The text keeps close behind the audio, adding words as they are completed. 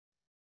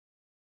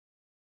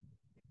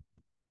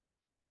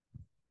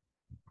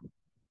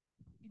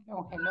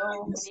Oh,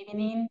 hello. Good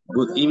evening.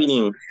 Good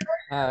evening.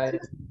 Hi,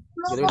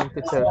 good evening,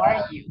 teacher. How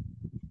are you?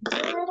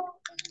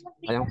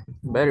 I am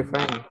very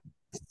fine.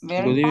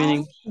 Very Good fine.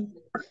 evening.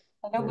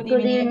 Hello, good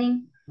Good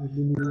evening.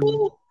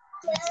 evening.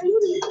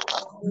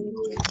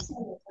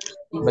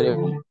 Very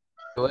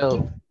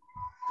well.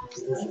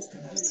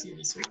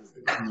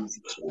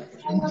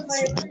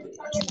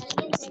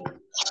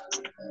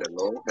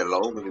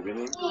 Hello, good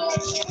evening.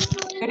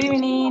 Good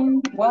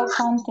evening.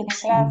 Welcome to the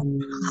class.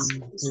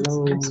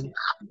 Hello. Okay.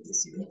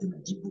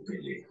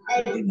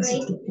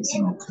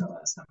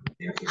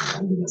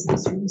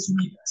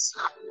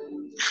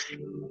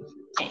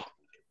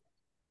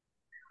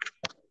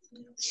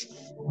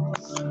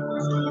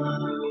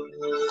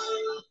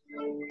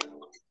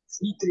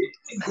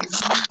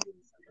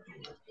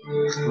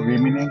 Good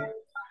evening.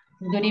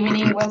 Good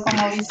evening. Welcome,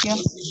 Mauricio.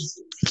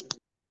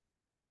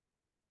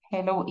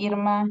 Hello,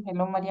 Irma.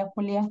 Hello, Maria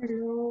Julia.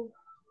 Hello.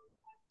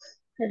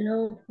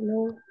 Hello.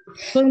 Hello.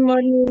 Good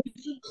morning.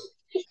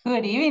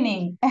 Good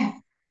evening.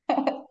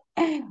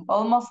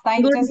 Almost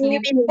time Good to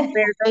sleep. evening,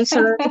 very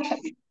sorry.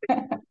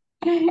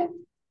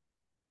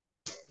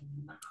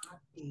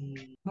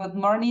 Good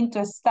morning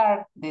to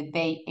start the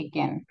day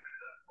again.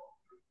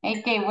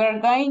 Okay,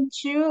 we're going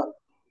to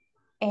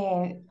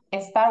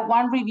start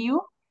one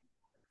review,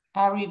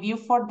 a review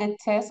for the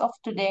test of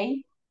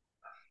today.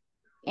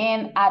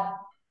 And at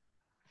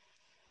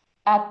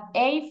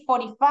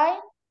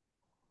 8:45,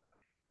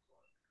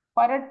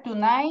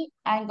 8:45,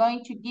 I'm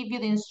going to give you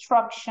the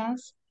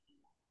instructions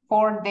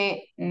for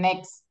the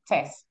next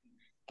test.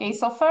 Okay,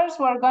 so first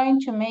we're going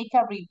to make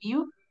a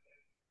review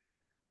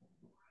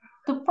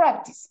to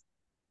practice,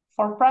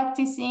 for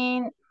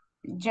practicing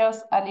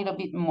just a little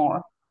bit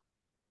more.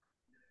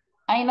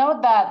 I know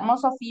that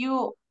most of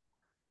you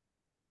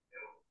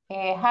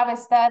have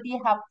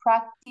studied, have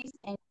practiced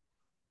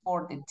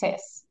for the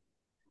test,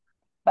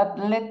 but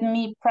let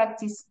me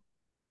practice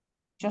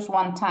just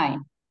one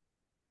time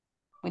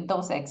with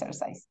those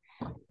exercises.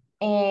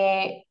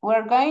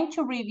 We're going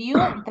to review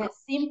the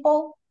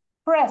simple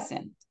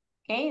present,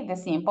 okay? The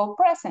simple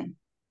present.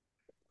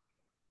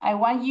 I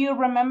want you to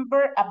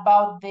remember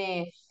about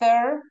the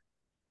third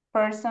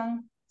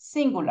person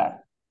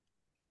singular,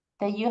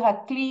 that you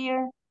have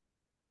clear,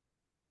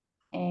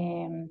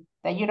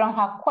 that you don't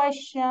have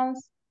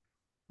questions,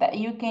 that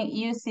you can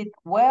use it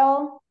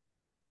well,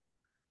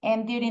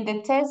 and during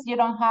the test, you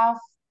don't have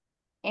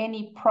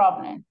any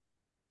problem.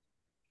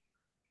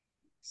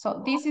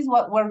 So this is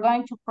what we're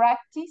going to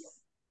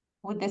practice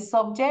with the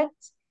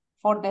subjects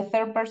for the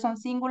third person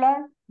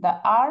singular,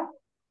 that are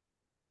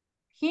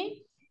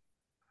he,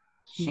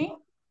 she,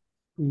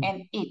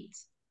 and it.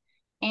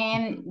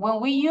 And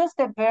when we use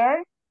the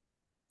verb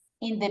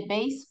in the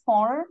base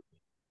form,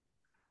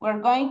 we're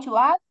going to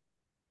add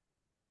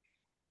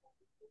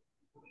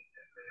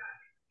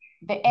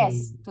the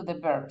S to the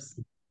verbs.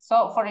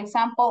 So for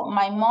example,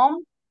 my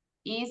mom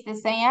is the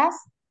same as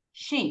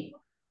she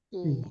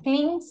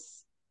cleans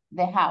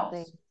the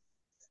house.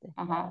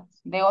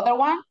 The other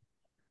one,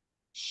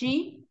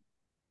 she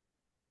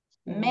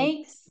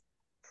makes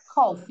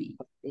coffee.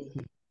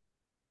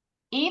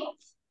 It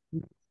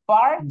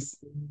barks,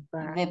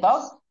 the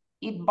dog,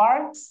 it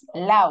barks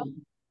loud.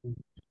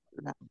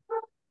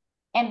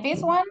 And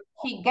this one,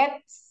 he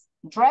gets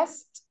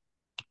dressed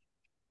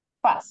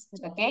fast,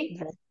 okay?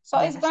 So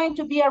it's going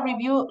to be a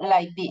review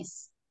like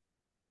this.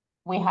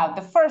 We have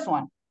the first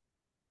one,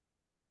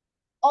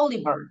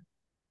 Oliver,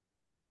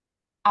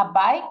 a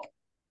bike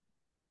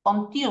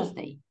on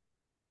Tuesday.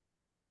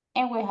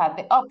 And we have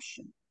the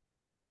option,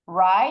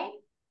 ride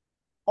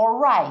or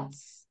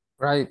rides.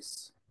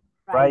 Rights.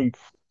 Right.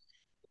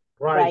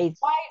 Right.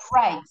 Why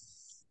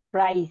rides?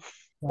 Right.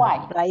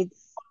 Why? Right.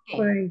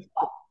 Okay.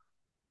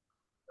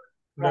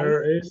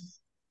 There is.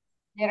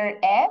 Letter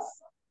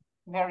S.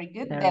 Very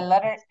good. The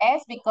letter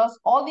S, because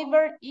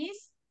Oliver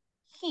is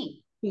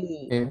he.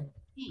 Yeah.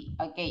 He.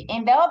 Okay.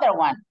 And the other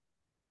one,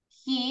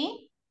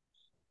 he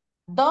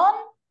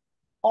don't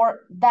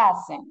or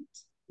doesn't.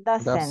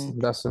 Doesn't.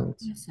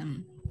 Doesn't.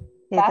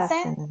 It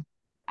Doesn't.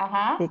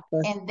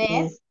 Because And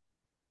then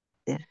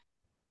it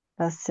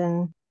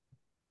doesn't.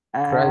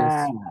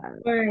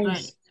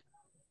 Rights.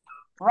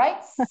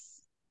 rights.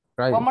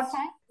 One more Rights.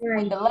 time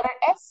with the letter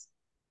S,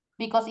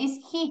 because it's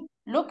he.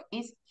 Look,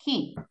 it's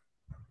he.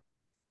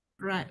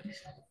 Right.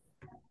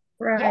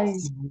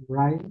 Yes.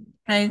 Right.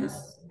 Right.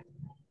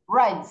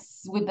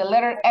 Rights with the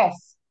letter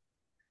S.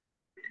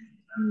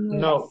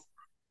 No.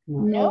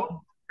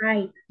 No?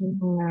 Right.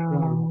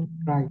 No.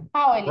 Right.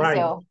 How,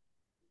 Eliseo?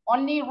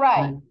 Only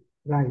right.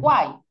 Right.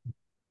 Why?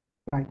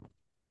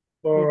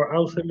 For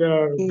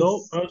auxiliary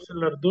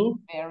do.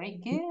 Very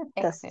good.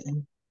 Excellent.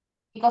 Doesn't.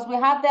 Because we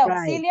have the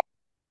auxiliary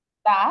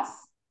does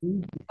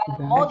that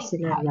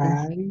modifies.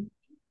 Right.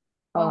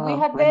 When we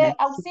have the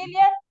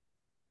auxiliary,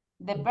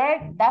 the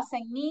verb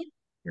doesn't need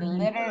the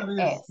letter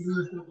S. He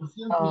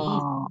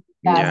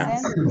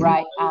doesn't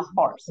ride a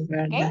horse.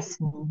 Okay?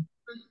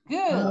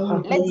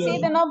 Good. Let's see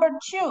the number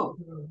 2.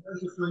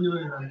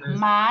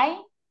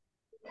 My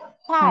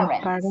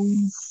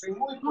parents.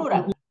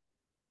 Plural.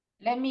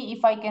 Let me,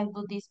 if I can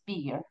do this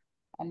bigger,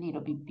 a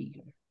little bit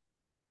bigger.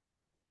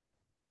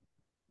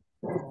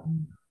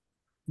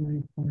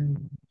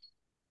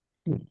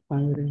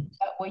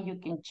 That way you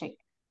can check.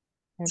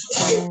 My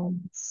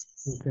parents.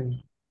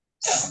 Okay.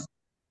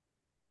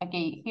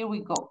 Okay, here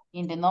we go.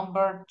 In the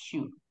number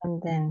 2.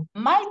 And then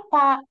My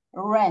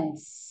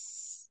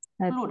parents.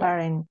 my Plural.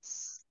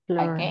 parents.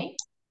 Plural. Okay.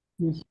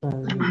 His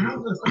parents.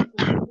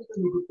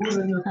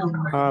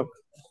 Have.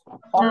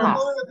 Or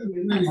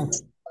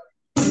has.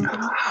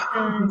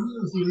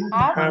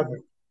 Have.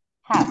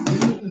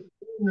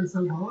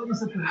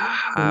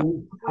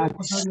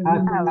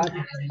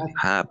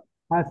 Have.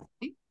 Has.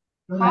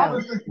 Have.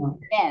 Have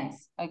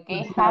dance.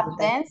 Okay. Have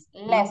dance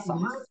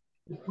lessons.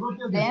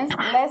 Dance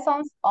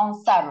lessons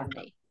on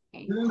Saturday.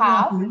 Okay.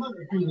 Have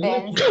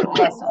dance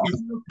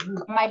lessons.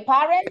 My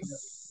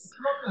parents,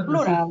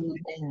 plural. Have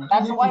dance.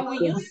 That's why we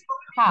use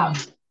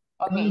have.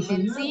 Okay,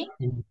 let's see.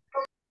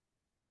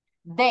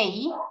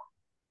 They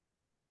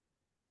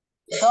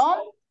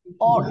don't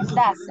or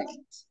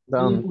doesn't.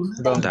 Don't.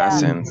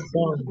 Doesn't.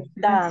 Don't.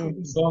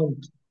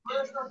 Don't.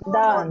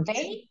 Don't.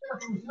 They,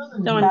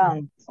 Don't.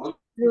 Don't.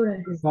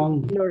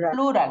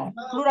 Plural.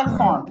 plural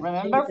form.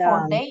 Remember, for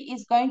Don't. they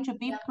is going to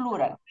be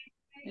plural.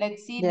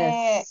 Let's see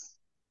Yes.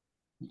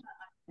 the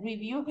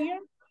review here.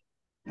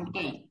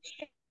 Okay.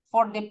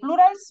 For the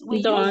plurals, we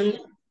use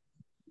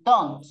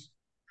don't.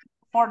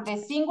 For the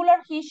singular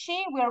he,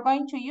 she, we are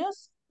going to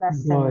use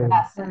Doesn't.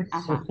 doesn't.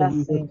 Uh-huh.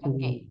 Doesn't.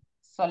 Okay,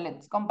 so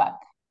let's come back.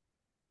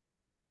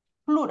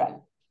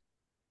 Plural.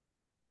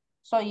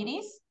 So it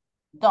is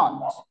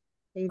don't.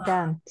 They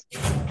don't.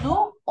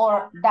 Do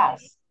or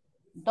does.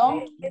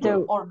 Don't do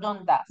Do. or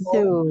don't does.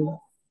 Do.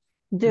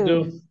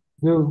 Do.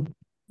 Do.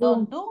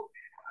 Don't do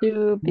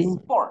Do.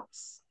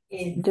 sports.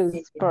 Do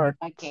sport.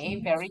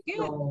 Okay, very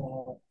good.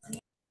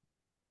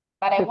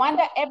 But I want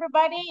that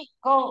everybody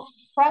go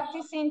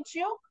practicing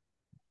too.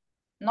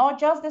 Not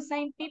just the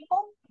same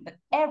people, but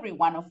every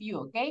one of you,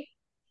 okay?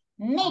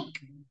 Nick.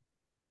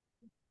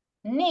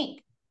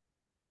 Nick.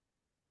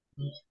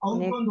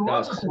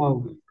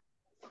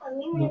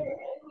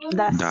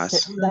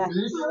 Does.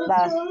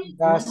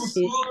 Does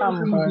his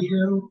homework.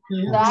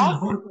 Does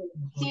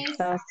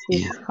Does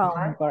his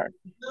homework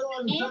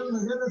in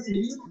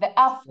the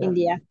afternoon. in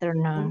the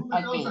afternoon.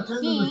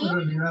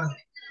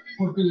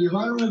 Okay,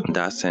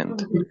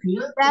 Doesn't.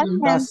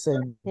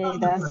 Doesn't. He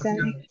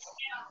doesn't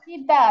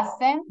he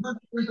doesn't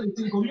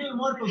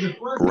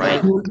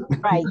Right.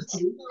 write.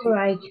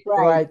 Right.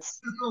 Right.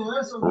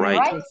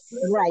 write.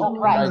 Oh,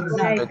 right.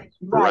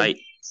 Right.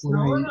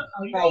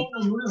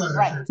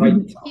 Right.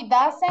 He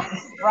doesn't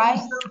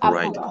write a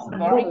Right. book.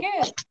 Very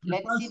good.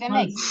 Let's see the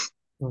next.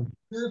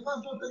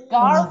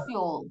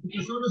 Garfield.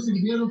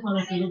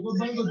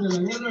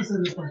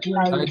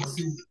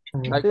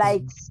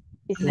 Likes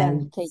pizza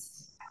and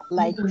cakes.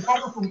 Like Pizza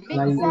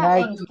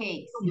and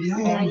cakes.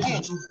 Very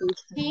good.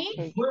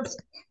 He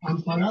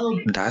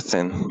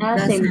Doesn't. He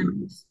doesn't.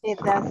 he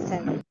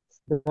Doesn't.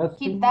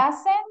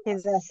 doesn't He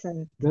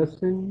doesn't.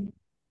 Doesn't.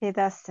 He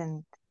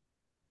doesn't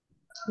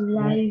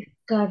Like.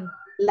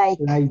 like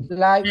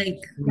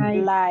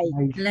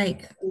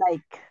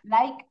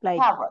like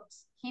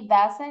carrots. He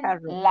doesn't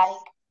Carrots.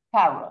 like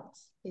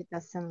carrots. he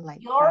doesn't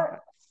like Your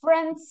carrots.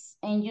 friends,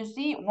 and you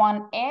see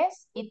one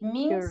S, it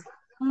means Your-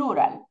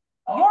 plural.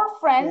 Your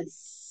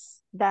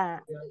friends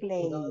that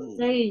play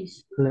Play.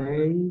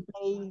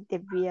 the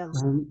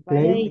violin.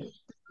 Play.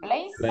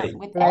 plays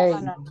with Play.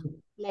 S. No,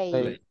 play.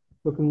 Play.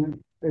 Looking at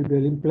the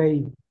violin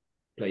play.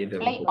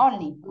 Play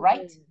only,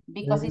 right?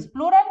 Because it's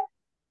plural,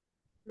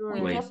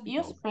 we Play. just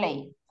use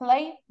play.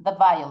 Play the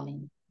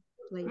violin.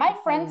 Play My the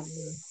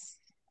friends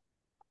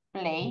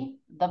play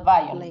the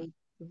violin.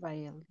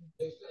 violin.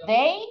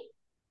 Play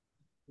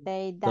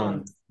the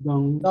violin.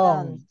 They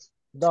Don't.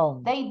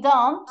 Don't. they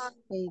don't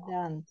They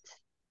don't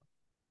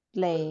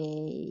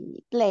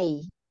play.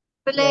 Play.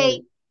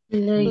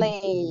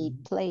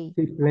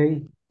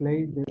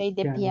 Play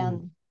the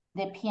piano.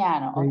 the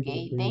piano, Play the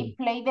okay? piano. They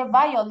play the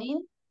violin.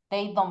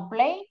 They don't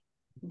play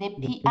the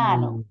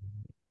piano.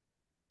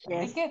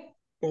 Very Yes, good.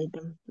 they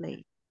don't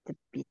play the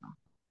piano.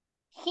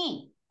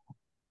 He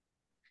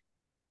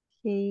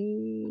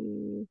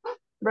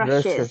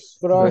Brushes.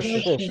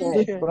 brushes.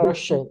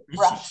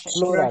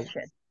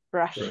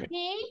 Brushes.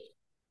 He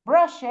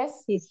brushes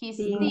His his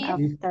teeth teeth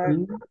after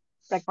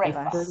breakfast.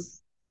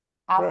 breakfast.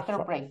 After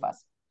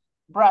breakfast.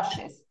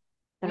 Brushes.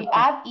 We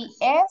add ES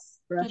to this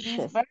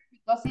Brushes. verb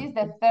because it's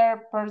the third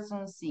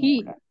person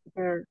singular.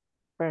 Third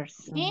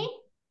person. He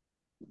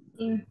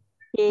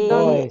He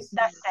Does.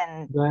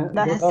 doesn't.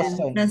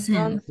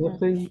 Doesn't.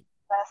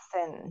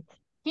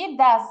 he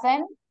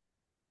doesn't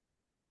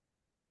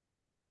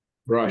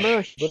Brush.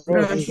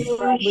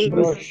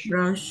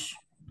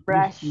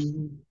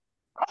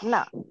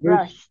 No,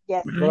 brush.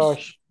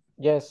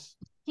 Yes.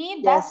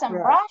 he Yes, doesn't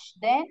brush. brush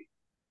them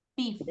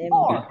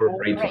before Before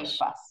breakfast.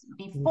 breakfast.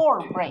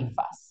 Before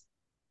breakfast.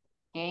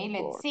 Okay,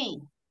 let's see.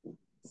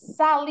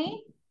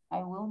 Sally, I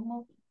will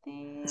move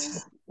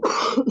this.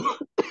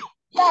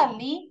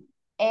 Sally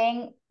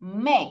and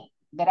Meg.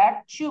 There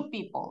are two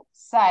people,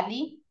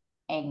 Sally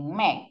and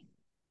Meg.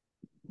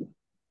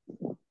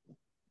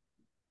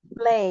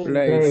 Play.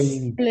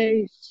 Play.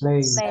 Play.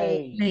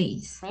 Play.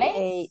 Place.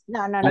 Place?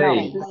 No, no,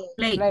 Play. no.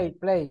 Play.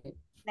 Play.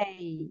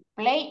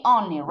 Play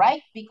only,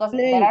 right? Because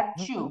there are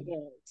two.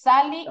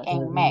 Sally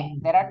and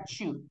Meg, there are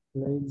two.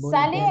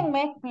 Sally and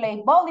Meg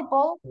play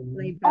volleyball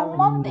on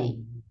Monday.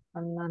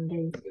 On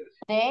Monday.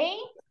 They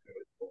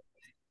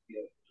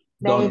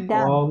They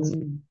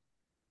don't.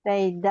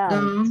 They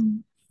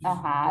Don't.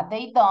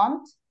 they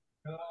don't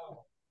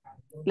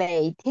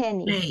play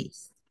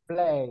tennis.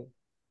 Place.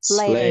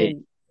 Play.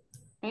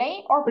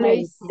 play or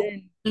place.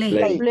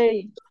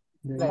 Play.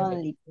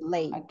 Only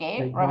play. Okay,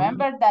 Play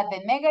remember that the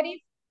negative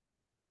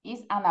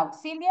is an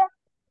auxiliary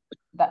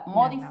that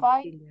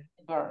modifies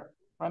the verb.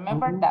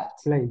 Remember that.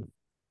 Play.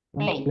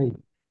 Play. Play.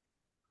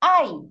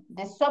 I,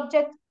 the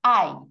subject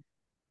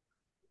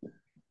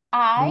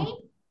I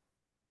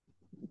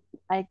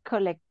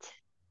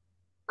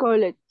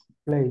collect.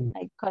 Play.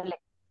 I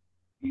collect.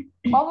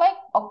 collect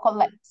or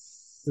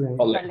collects? Play.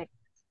 Collect.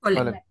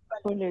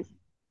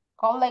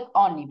 Collect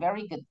only,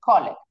 very good,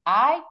 collect.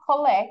 I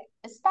collect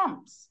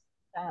stamps.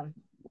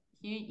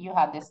 Here you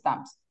have the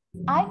stamps.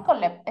 I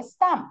collect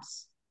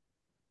stamps.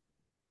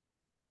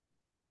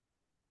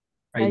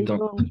 I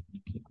don't.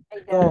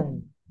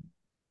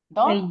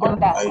 Don't or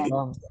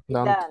doesn't?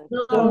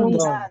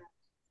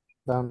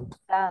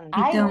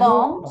 I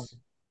don't.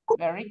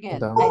 Very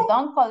good. I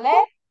don't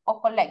collect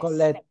or collects?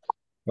 Collect.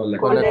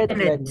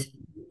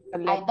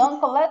 I don't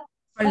collect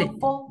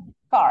football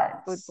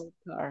cards.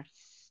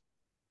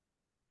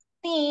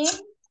 Tim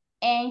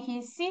and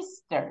his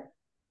sister.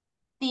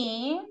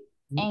 Tim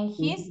and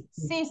his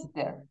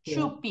sister.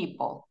 Two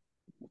people.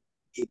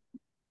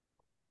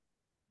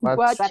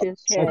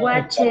 Watches.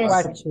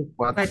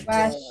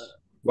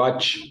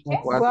 Watch.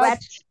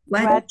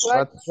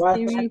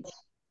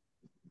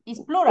 It's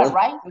plural,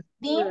 right?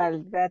 Tim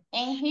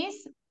and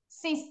his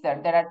sister.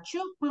 There are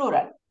two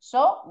plural.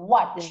 So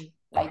watch,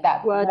 like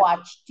that.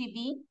 Watch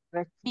TV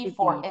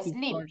before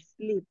sleep.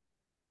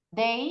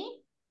 They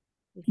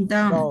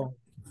Don't.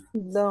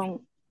 They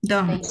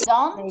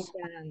don't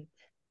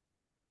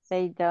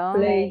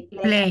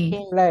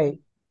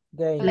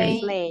Play.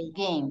 play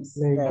games.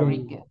 Very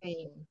good.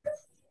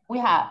 We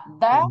have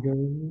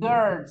the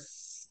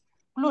girls,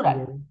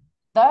 plural.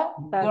 The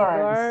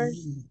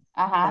girls.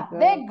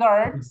 The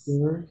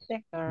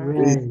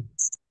girls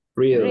Read.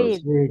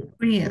 Read.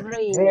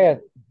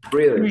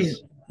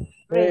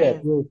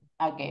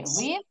 okay,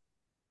 read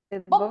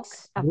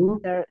books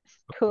after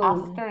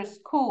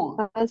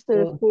school.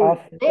 after school.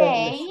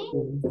 They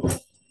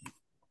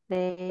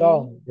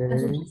Don't.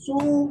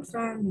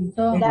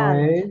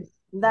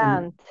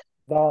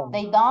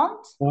 they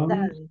don't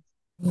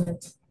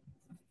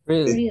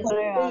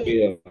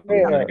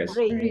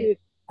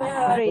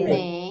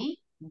they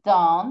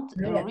don't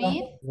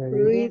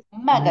read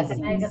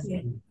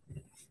magazines.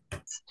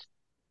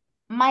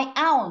 My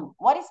aunt,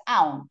 what is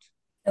aunt?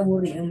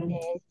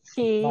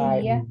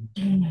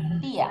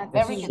 Tia,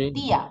 very good.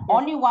 Tia,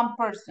 only one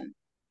person.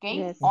 Okay,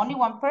 Yes. only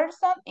one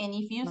person, and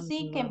if you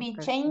see, can be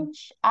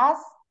changed as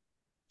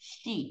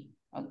she.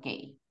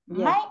 Okay,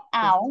 my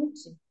aunt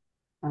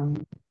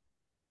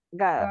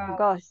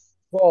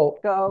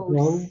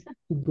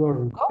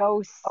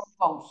goes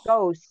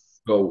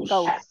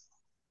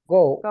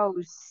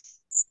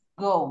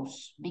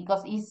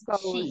because it's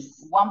she,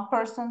 one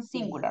person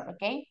singular.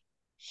 Okay,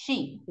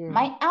 she. Yeah.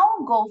 My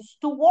aunt goes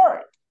to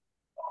work.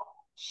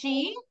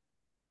 She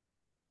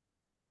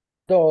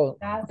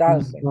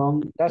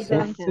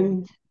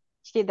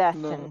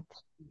Doesn't.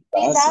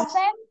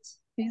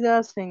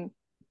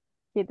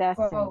 She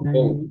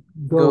doesn't.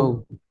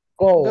 Go.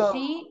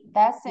 She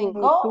doesn't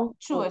go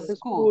to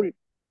school.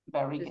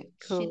 Very good.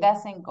 She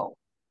doesn't go.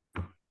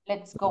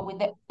 Let's go with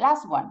the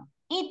last one.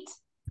 Eat.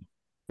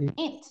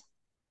 Eat.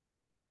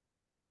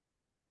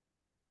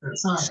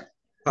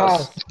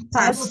 Pass.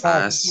 Pass.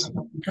 Pass.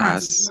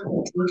 Pass.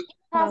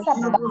 Has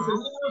a back.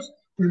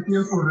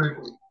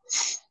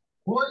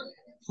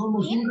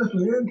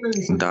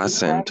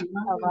 Doesn't.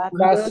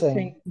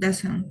 Doesn't.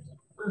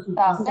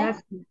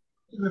 Doesn't.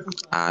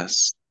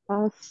 As.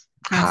 Has.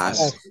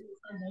 Has.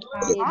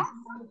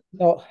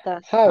 No.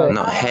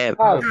 No, have.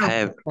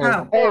 Have.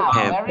 Have.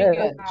 Very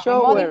good. We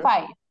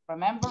modify.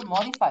 Remember,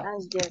 modify.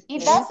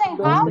 It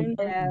doesn't have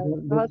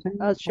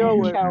A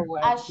shower.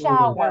 a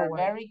shower.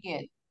 Very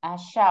good. A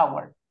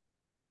shower.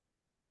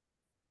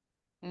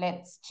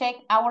 Let's check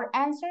our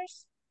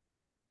answers.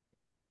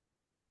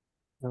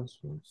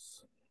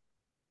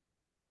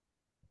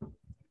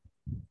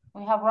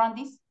 We have run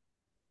this.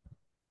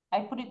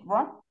 I put it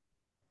wrong.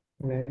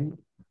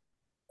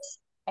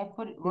 I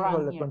put it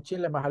wrong here. Con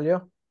chile me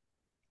salió.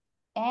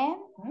 And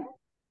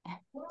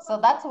so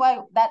that's why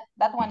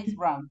that one is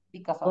wrong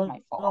because of my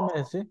fault. No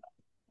me decís.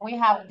 We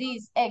have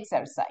this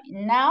exercise.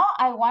 Now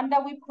I want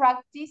that we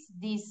practice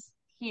this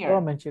here.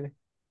 Tome chile.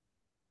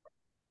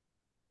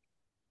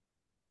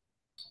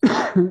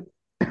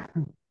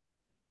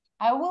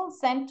 I will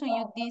send to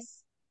you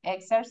this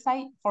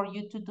exercise for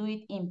you to do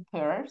it in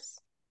pairs.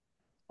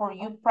 for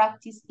you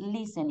practice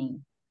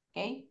listening,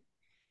 okay?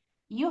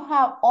 You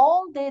have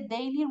all the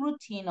daily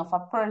routine of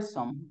a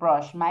person.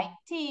 Brush my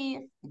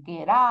teeth,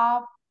 get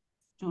up,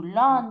 do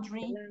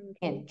laundry,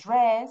 get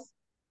dressed.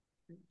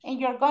 And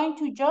you're going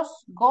to just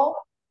go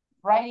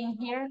writing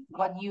here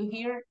what you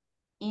hear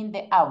in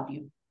the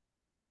audio.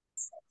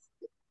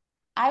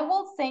 I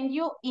will send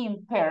you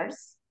in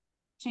pairs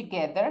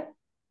together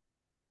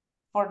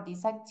for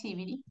this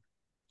activity.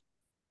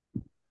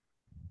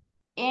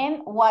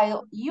 And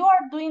while you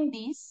are doing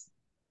this,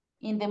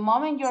 in the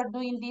moment you're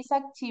doing this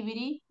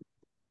activity,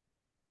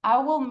 I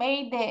will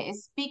make the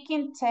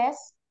speaking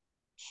test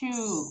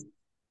to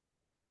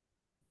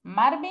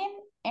Marvin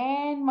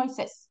and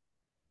Moises.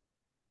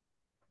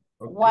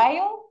 Okay.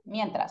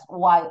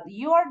 While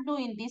you are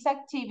doing this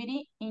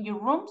activity in your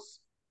rooms,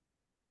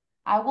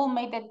 I will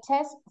make the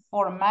test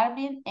for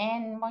Marvin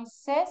and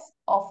Moises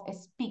of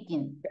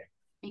speaking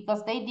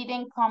because they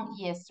didn't come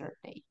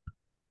yesterday.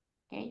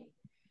 Okay.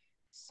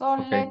 So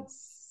Okay.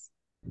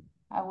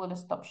 I will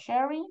stop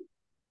sharing.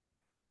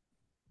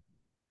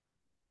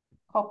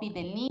 Copy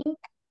the link.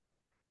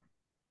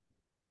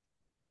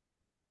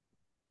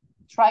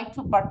 Try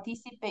to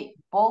participate,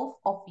 both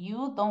of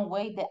you. Don't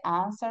wait the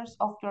answers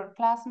of your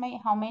classmate.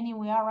 How many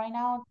we are right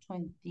now?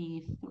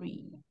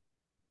 23.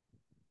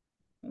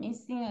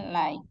 Missing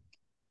like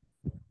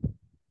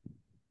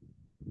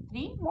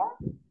 3 more?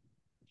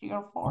 3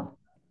 or 4?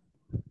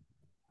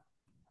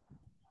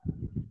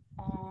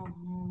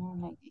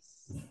 Like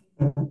this.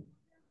 Okay.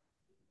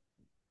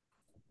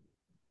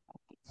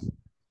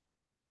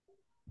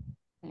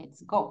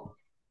 Let's go.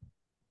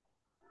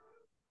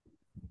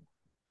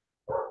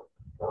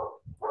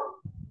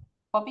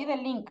 Copy the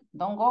link.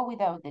 Don't go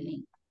without the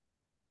link.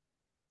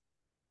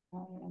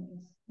 Let me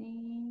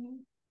see.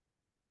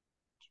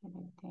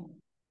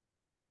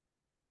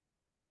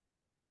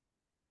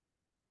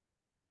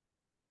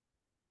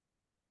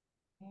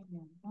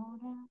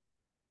 Eleonora.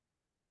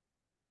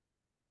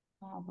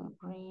 I will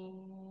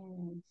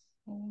bring,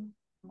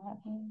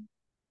 Marvin.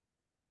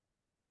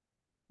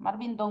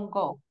 Marvin, don't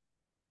go.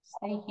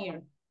 Stay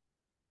here.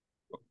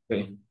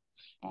 Okay.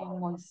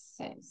 And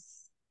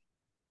Moises.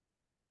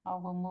 I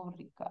will move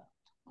Ricardo.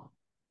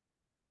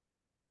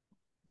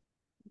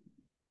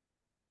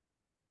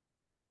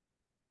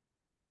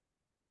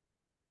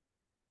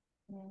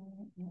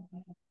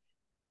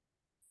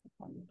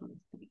 One, two,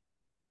 three.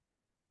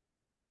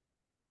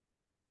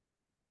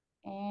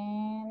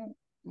 And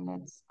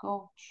let's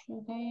go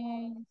to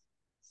the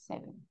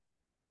 7.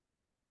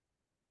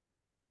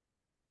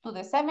 To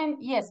the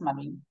 7, yes,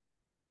 Marvin.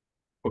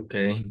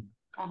 Okay.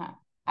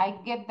 I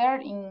get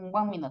there in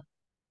 1 minute.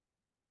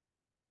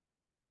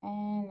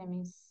 And let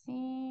me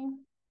see.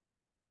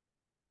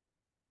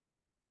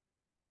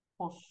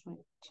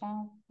 Josué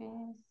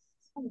Chavez.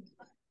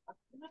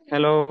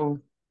 Hello,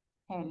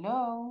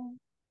 Hello.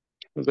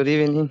 good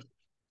evening.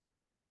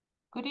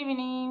 Good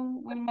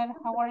evening, Wilmer.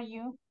 How are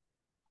you?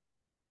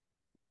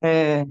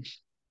 Kind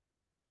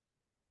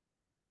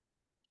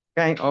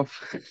of.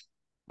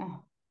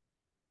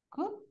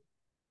 Good.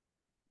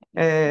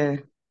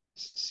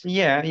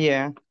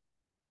 Yeah.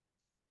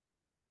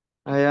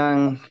 I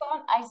am.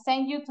 I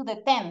send you to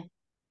the 10.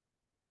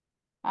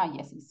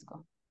 Yes, it's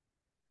gone.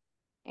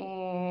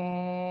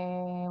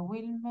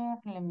 Wilmer,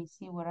 let me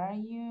see, where are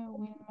you?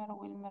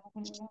 Wilmer.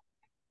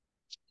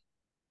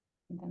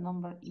 The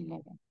number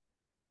 11.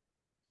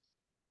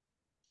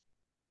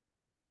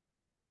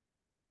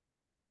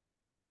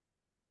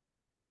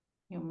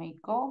 You may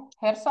go.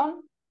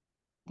 Gerson,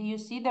 do you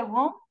see the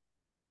room?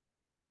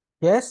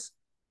 Yes.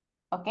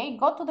 Okay,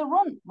 go to the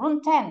room.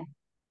 Room 10.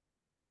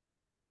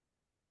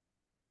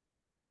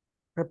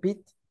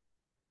 Repeat.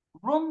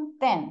 Room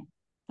 10.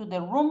 To the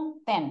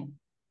room 10.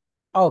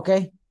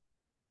 Okay.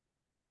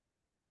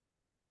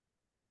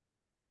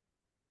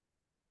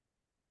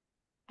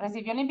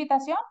 ¿Recibió la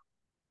invitación?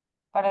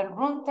 Para el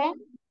room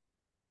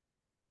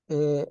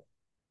 10.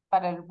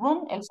 Para el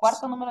room, el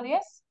cuarto número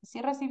 10.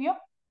 ¿Sí recibió?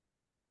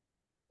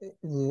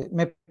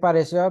 Me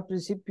pareció al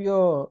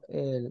principio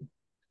el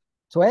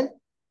Suel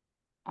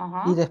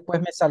y después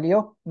me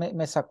salió,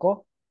 me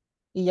sacó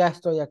y ya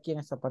estoy aquí en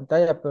esta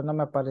pantalla, pero no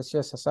me apareció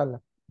esa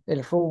sala,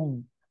 el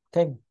room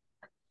 10.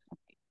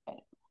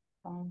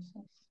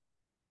 Entonces,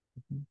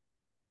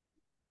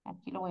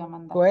 aquí lo voy a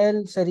mandar.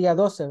 Suel sería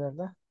 12,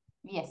 ¿verdad?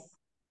 Yes.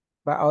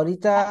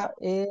 Ahorita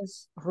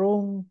es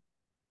room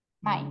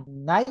 9.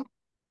 9.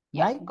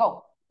 Yeah,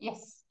 go.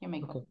 Yes, you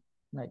may go. Okay.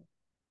 9.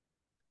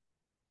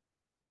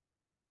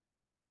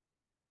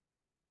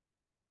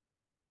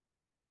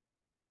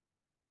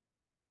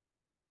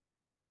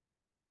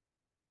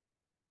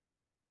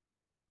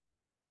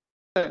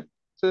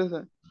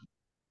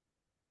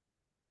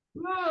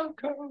 Wow,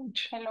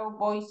 coach. Hello,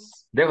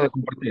 boys. Dejo de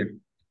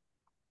compartir.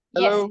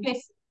 Yes,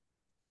 please.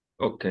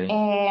 Okay.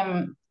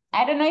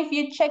 I don't know if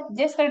you checked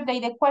yesterday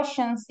the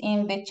questions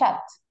in the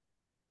chat.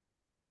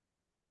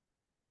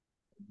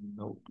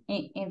 No.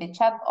 In the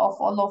chat of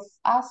all of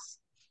us.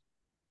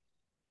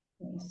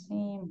 Let me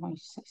see,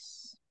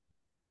 Moises.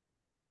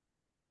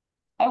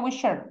 I will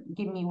share.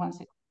 Give me 1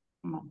 second.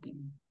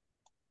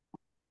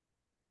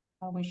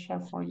 I will share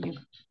for you.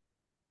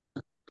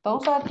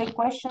 Those are the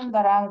questions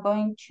that I'm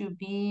going to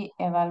be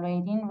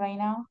evaluating right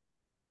now.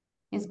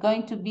 It's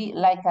going to be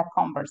like a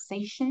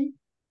conversation,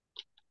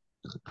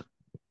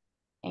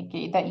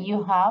 okay, that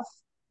you have.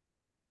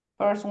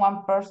 First,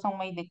 one person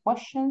made the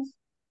questions,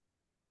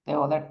 the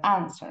other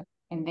answer,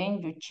 and then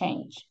you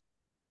change.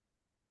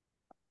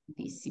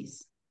 This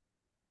is,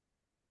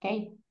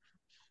 okay,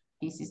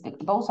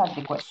 those are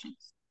the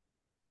questions.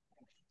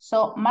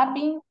 So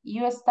Marvin,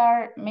 you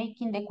start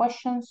making the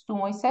questions to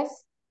Moises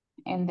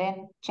and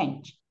then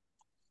change.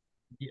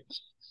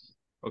 Yes.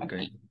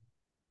 Okay.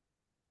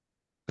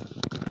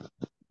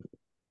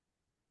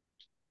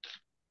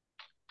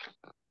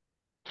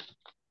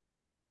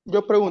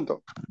 Yo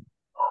pregunto.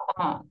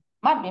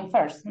 Marvin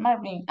first.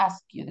 Marvin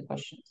ask you the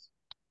questions.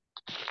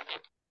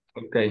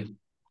 Okay.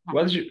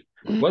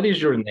 What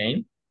is your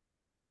name?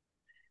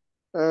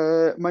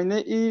 My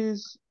name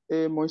is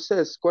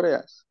Moises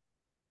Coreas.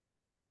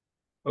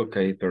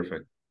 Okay,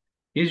 perfect.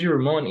 Is your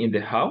mom in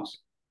the house?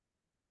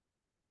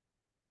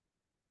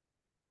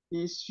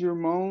 Is your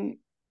mom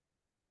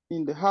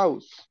in the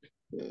house?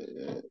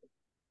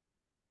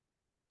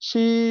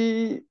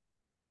 She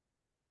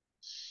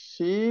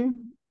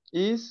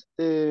is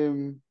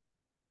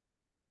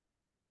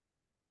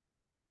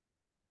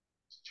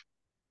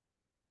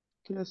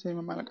 ¿qué hace mi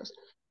mamá en la casa?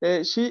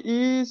 She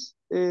is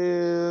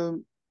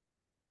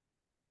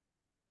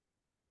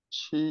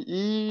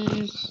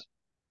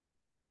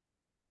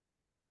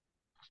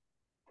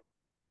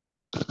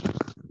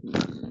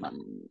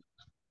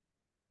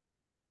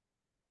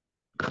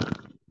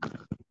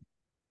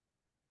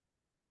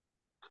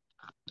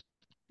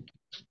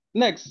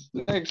next.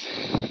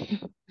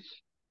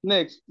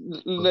 Next.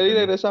 Le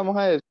regresamos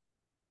a eso.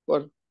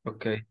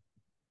 Okay.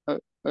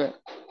 Okay.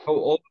 How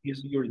old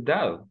is your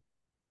dad?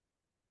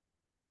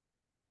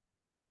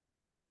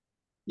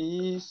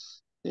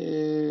 Is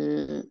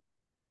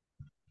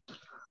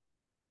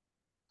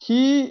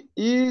he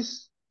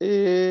is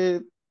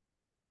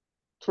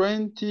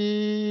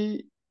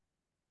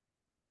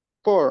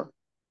 24.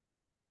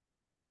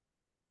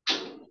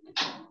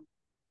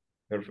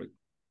 Perfect.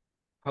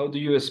 How do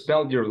you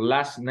spell your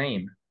last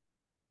name?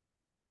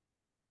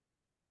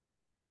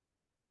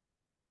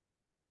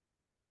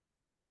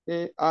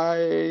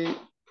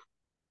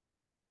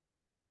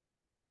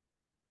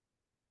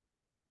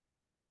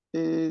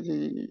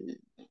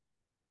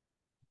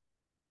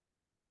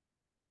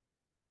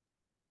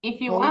 If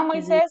you want,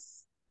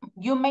 Moises,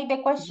 you make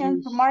the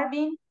question to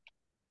Marvin.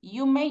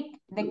 You make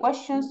the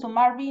questions to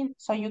Marvin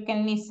so you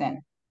can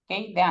listen,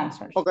 okay, the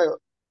answers. Okay.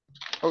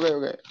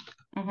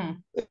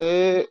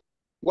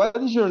 What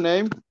is your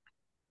name?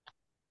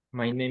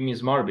 My name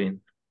is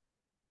Marvin.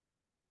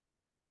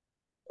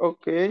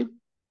 Okay.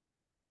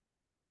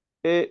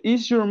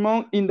 Is your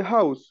mom in the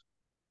house?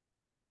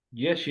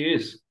 Yes, she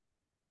is.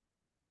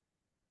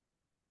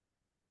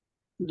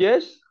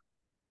 Yes.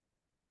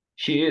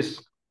 She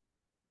is.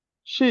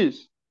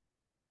 She's.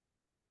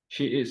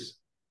 She is.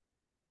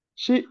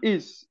 She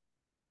is.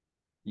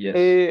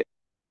 Yes.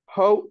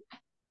 How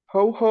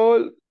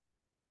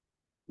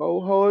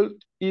old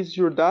is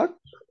your dad?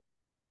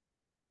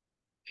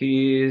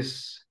 He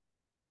is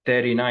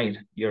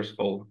 39 years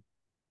old.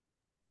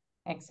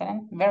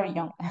 Excellent. Very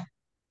young.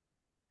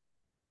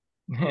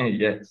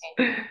 Yes.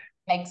 Okay.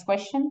 Next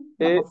question,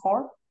 number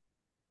 4.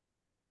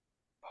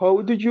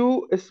 How do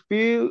you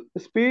spell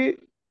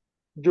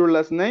your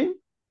last name?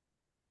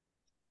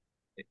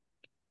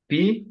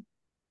 P-I-N-E-N-O.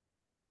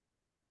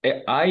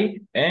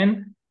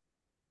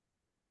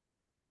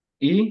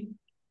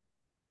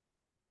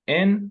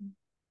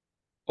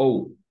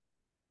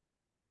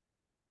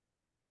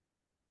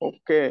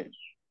 Okay.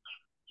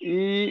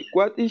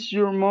 What is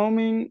your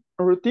morning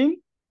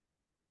routine?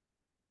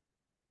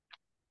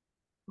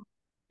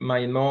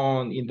 My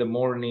mom in the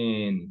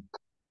morning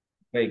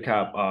wake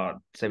up at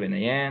 7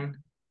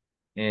 a.m.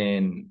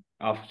 and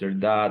after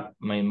that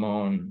my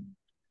mom.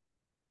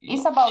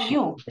 It's about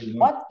you.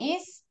 What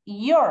is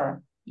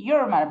your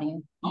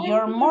Marvin,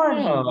 your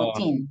morning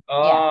routine?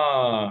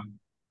 Yeah.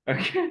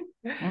 Okay.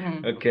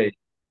 Okay.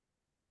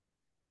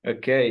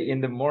 Okay. In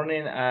the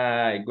morning,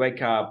 I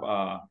wake up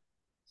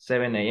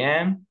 7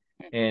 a.m.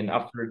 and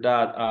after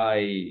that,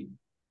 I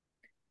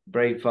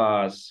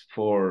breakfast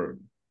for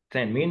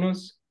 10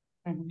 minutes.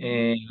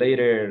 And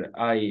later,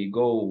 I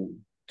go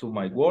to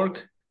my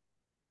work.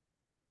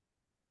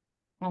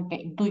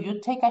 Okay. Do you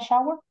take a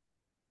shower?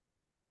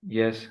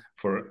 Yes,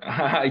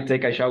 I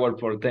take a shower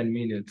for 10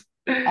 minutes.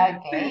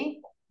 Okay.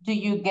 Do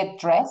you get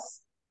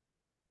dressed?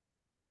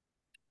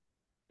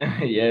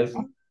 Yes.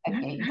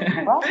 Okay. Do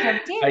you brush your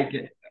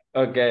teeth?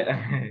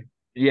 Okay.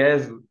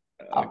 Yes.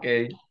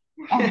 Okay.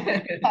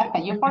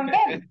 You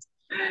forget.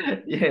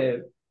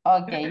 Yes.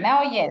 Okay.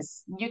 Now,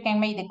 yes, you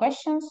can make the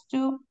questions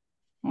to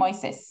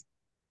Moises.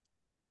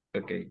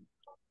 Okay.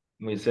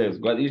 Moises,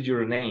 what is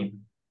your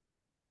name?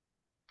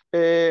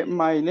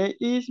 My name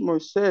is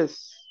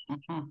Moises.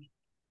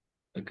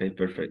 Okay,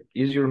 perfect.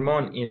 Is your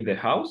mom in the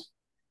house?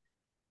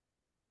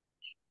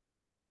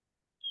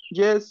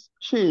 Yes,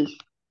 she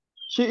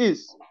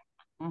is.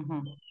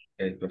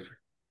 Okay, perfect.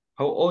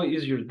 How old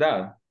is your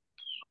dad?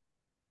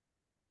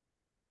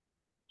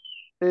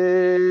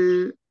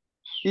 Is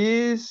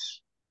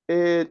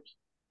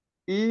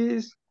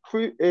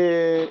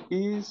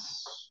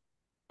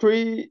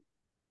three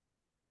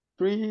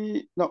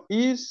no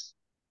is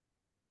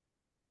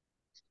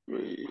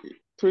three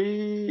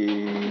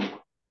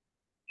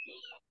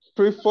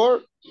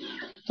 34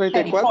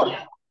 34.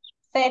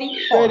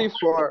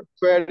 34.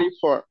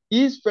 34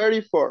 is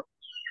 34.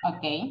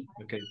 Okay.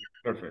 Okay,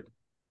 perfect.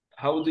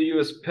 How do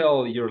you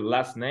spell your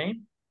last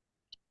name?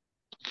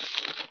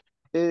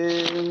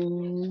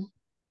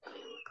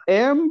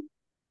 M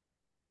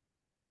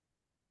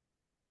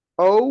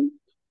O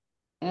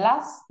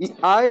Last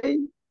I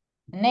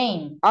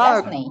name.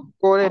 Last name.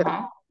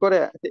 Corea.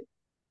 Corea.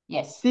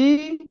 Yes.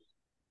 C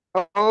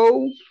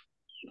O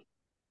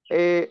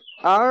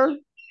R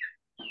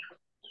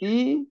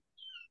E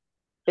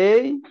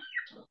A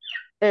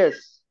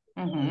S.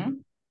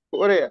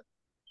 Corea.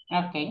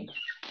 Okay.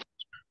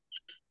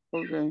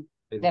 Okay.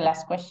 The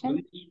last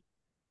question.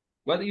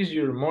 What is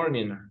your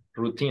morning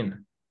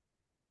routine?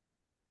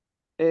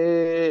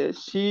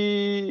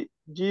 She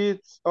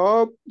gets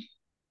up.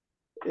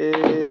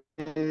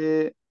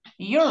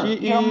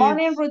 Your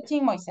morning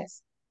routine,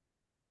 Moises.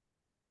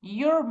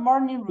 Your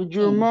morning routine.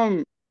 Your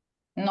mom.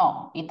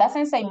 No, it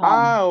doesn't say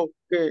mom.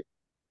 Okay.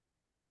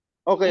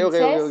 Okay, it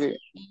says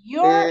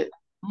your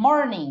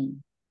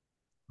morning.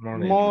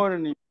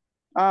 Morning.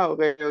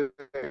 Okay,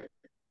 okay.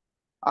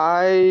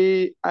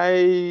 I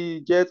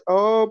get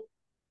up.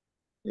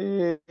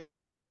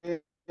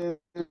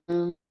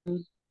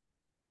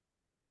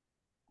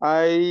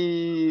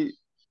 I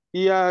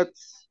eat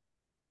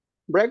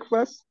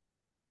breakfast.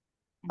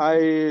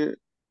 I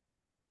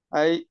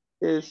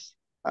is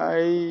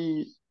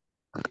I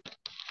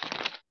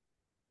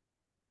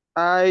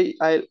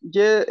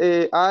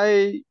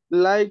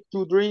like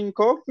to drink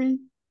coffee.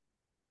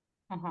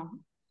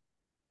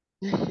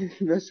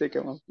 No sé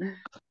qué más.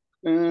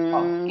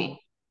 Okay.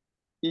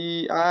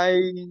 Y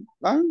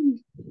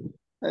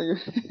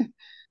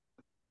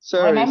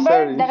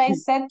Remember that I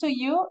said to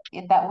you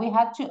that we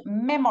had to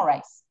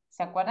memorize.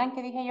 ¿Se acuerdan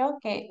que dije yo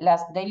que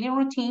las daily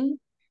routine,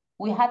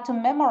 we had to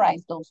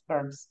memorize those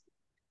verbs?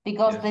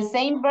 Because the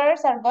same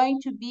verbs are going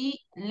to be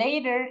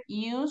later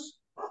used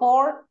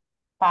for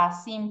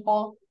past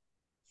simple,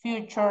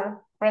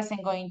 future,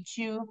 present going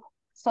to.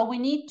 So we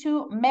need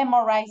to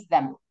memorize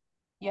them.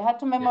 You have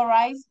to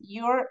memorize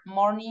your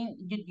morning,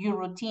 your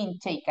routine.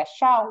 Take a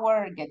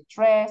shower, get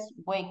dressed,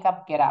 wake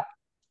up, get up.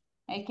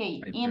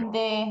 Okay, in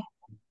the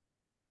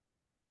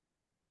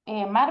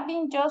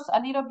Marvin, just a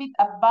little bit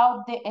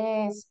about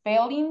the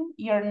spelling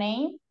your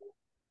name.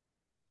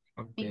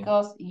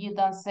 Because you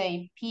don't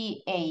say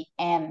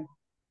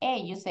P-A-N-A,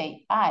 you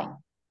say I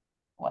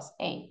was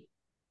A.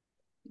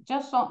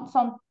 Just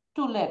some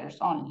 2 letters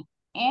only.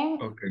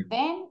 And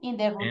then in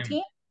the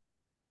routine,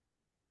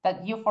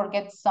 that you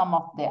forget some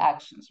of the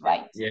actions,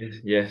 right?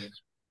 Yes, yes.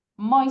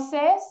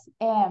 Moises,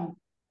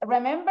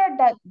 remember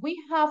that we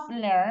have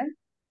learned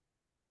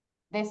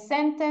the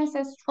sentence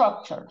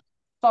structure: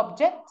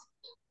 subject,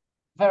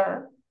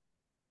 verb,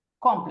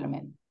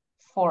 complement,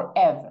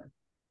 forever.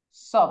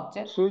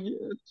 Subject,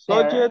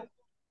 verb,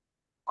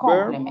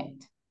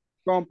 complement.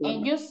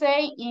 And you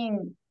say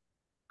in,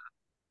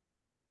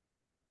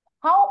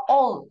 how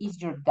old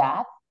is your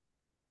dad?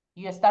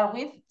 You start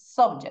with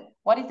subject.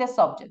 What is the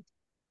subject?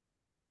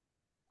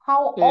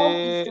 How old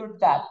is your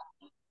dad?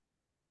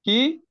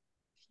 He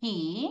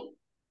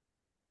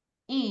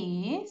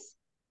is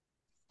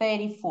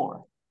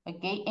 34.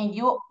 Okay, and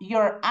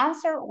your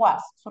answer was,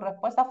 su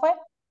respuesta fue,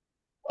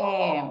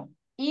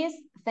 is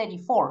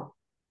 34.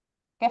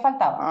 ¿Qué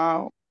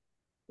faltaba?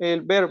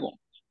 El verbo.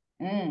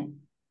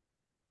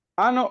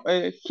 No,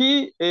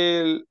 he,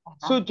 el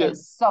subject. El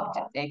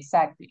subject,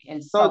 exactly,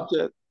 el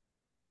subject.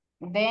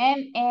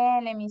 Then,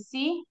 let me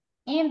see.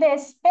 In the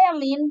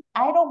spelling,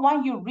 I don't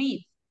want you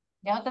read.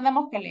 Ya no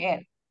tenemos que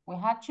leer. We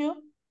have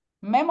to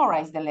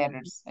memorize the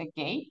letters,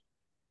 okay?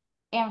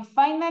 And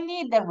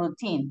finally, the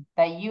routine,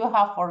 that you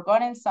have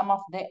forgotten some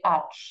of the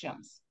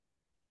actions.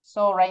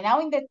 So right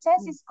now in the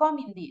test is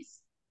coming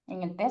this.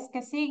 En el test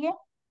que sigue,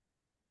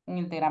 en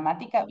el de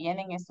gramática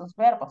vienen estos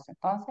verbos.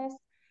 Entonces,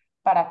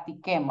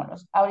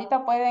 practiquémoslos.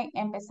 Ahorita pueden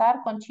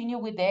empezar, continue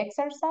with the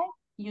exercise.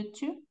 You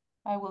too.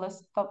 I will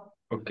stop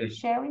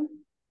sharing.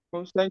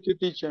 Oh, thank you,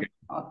 teacher.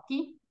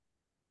 Okay.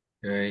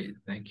 Okay,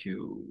 thank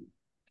you.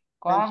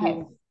 Go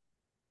ahead.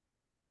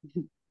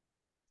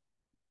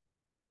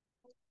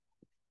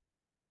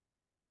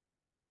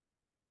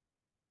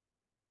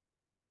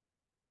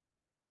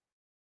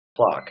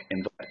 Clock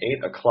in the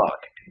 8 o'clock.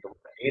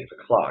 8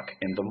 o'clock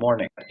in the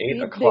morning.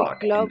 8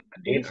 o'clock. 8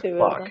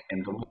 o'clock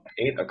in the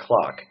 8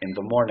 o'clock in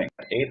the morning.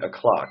 8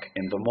 o'clock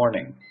in the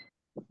morning.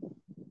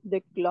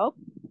 The clock.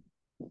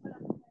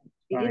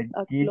 Is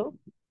a clock.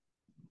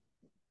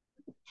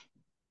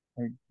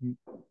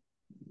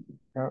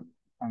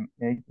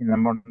 8 in the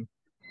morning.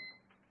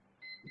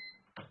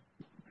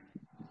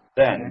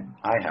 Then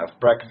I have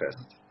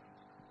breakfast.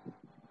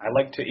 I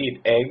like to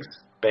eat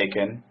eggs,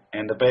 bacon,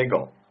 and a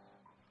bagel.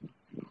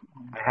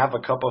 I have a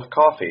cup of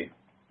coffee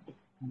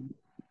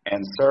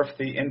and surf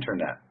the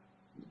internet.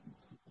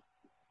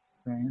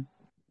 Okay.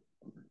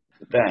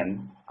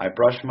 Then I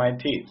brush my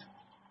teeth.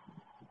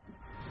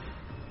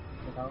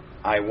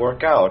 I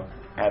work out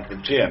at the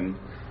gym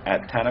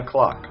at 10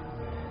 o'clock.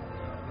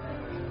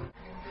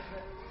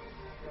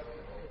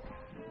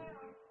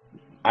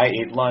 I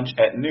eat lunch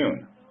at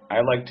noon.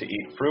 I like to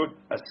eat fruit,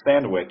 a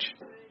sandwich,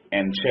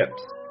 and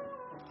chips.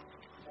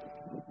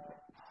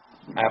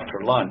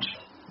 After lunch,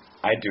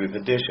 I do the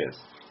dishes.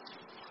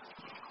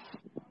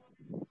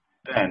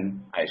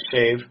 Then I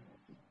shave,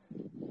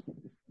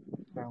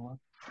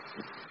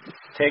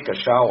 take a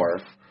shower,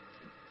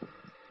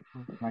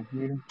 My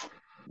hair.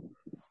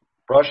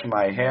 brush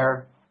my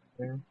hair,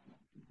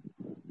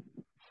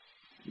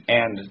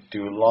 and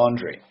do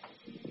laundry.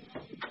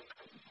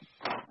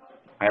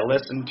 I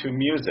listen to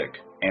music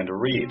and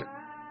read.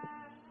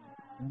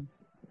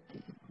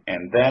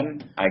 And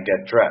then I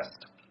get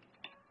dressed.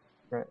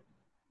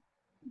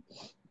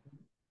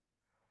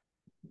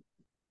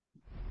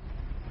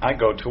 I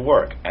go to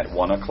work at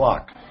 1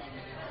 o'clock.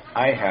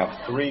 I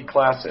have 3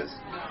 classes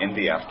in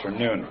the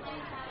afternoon.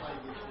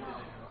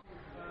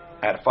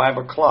 At 5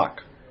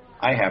 o'clock,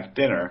 I have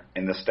dinner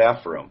in the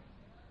staff room.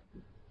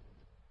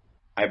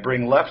 I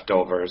bring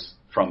leftovers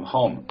from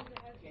home.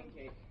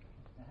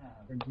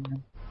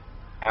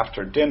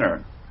 After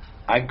dinner,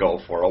 I go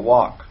for a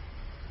walk.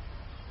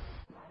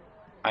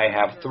 I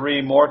have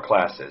 3 more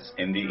classes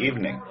in the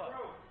evening.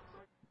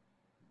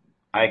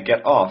 I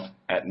get off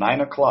at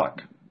 9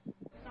 o'clock.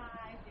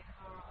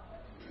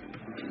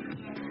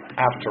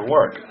 After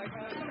work,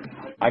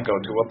 I go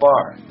to a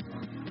bar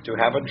to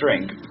have a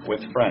drink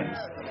with friends.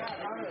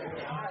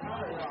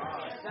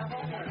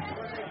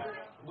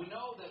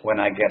 When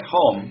I get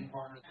home,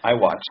 I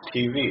watch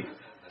TV.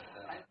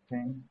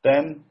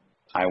 Then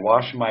I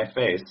wash my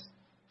face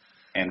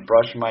and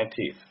brush my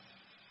teeth.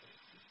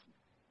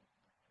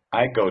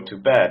 I go to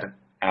bed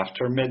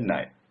after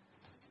midnight.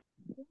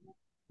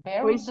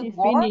 Very good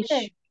work.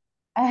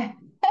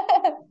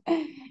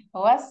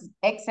 Was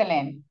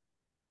excellent.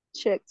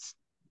 Checks.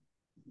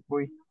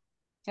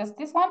 Just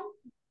this one?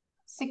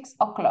 6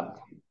 o'clock.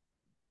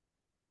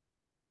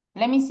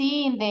 Let me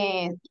see in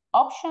the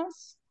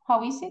options.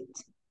 How is it?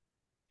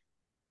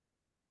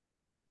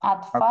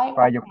 At 5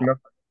 o'clock.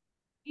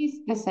 It's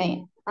the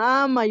same.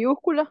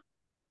 Mayúscula.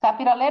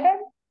 Capital letter?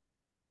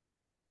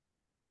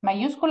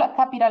 Mayúscula,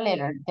 capital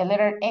letter. The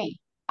letter A.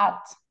 At.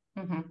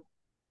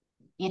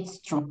 It's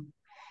true.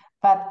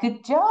 But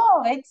good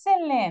job.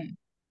 Excellent.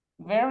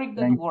 Very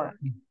good work.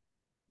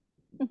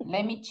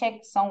 Let me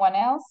check someone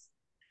else.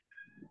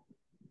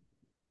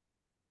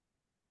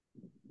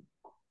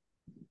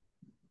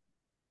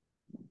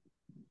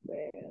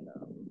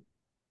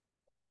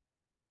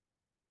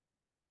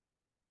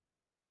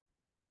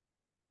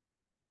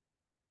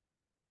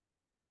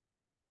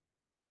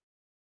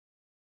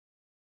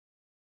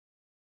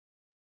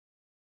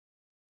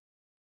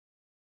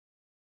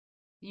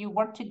 You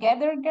work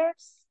together,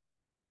 girls?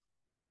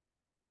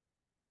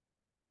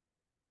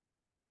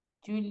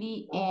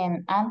 Julie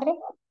and Andre?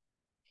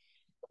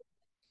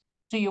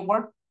 Do you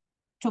work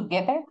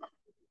together?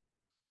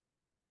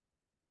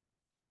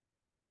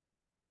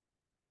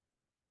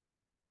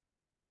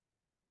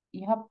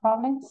 You have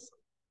problems?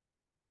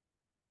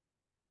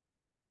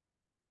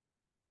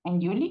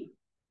 And Julie?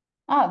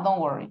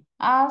 Don't worry.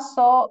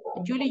 So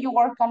Julie, you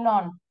work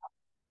alone.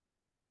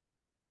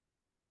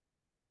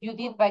 You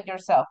did by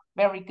yourself.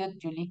 Very good,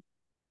 Julie.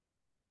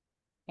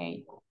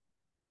 Okay.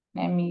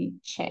 Let me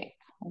check.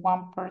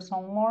 One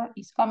person more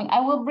is coming. I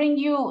will bring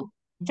you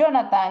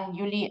Jonathan,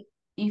 Julie,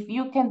 if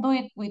you can do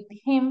it with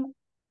him,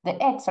 the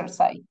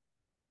exercise.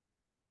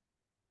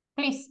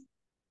 Please.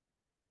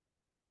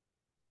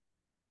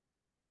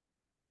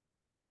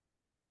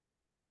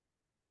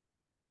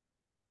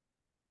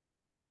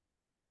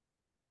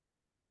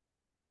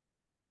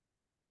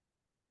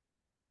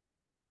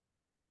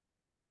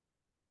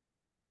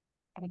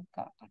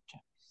 Ricardo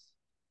Chavez.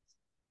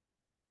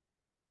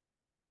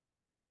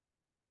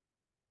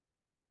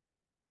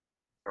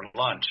 For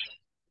lunch,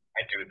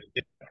 I do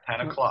the at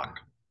 10 o'clock.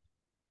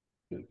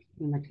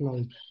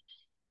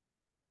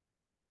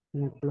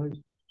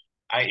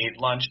 I eat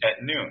lunch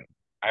at noon.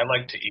 I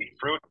like to eat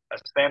fruit, a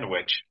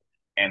sandwich,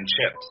 and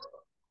chips.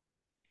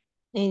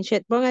 En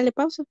chat, póngale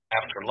pausa.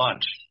 After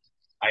lunch,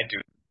 I do.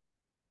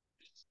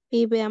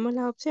 Y veamos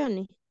las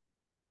opciones.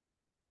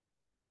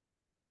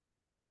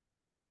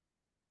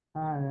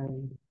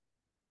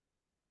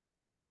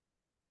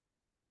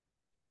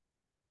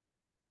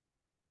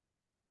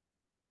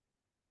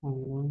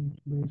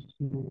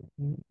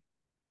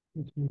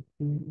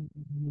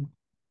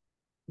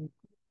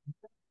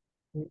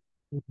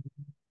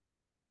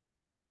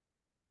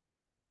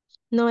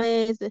 No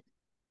es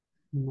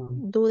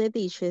do the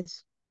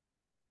dishes.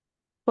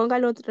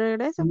 Póngalo otra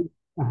regreso.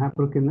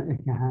 Porque no, es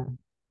que,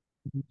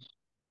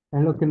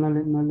 es lo que no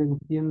le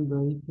entiendo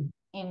ahí.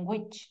 In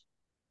which?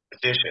 The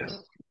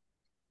dishes.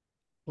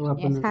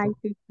 Yes. Hi,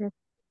 teacher.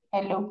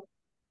 Hello.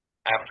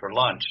 After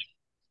lunch,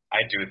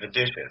 I do the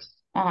dishes.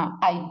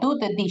 I do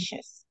the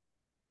dishes.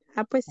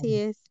 Ah, pues sí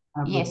es.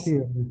 Ah, pues Yes. sí.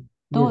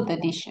 Do Yes. the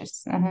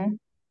dishes. Ujú.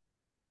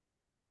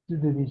 Do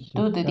the dishes.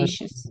 Do the Ah,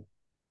 dishes.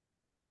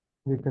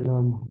 ahorita lo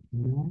vamos a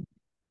poner.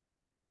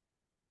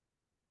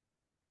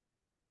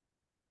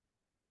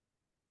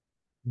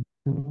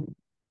 Mm,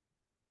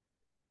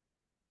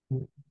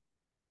 mm,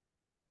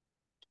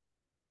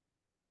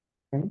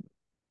 ok,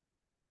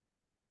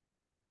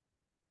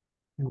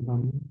 ahí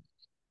vamos.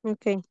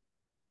 Ok.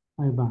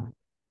 Ahí va.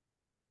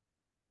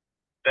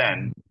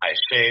 Then I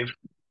shave,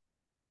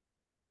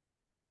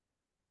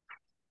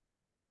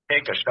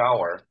 take a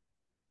shower,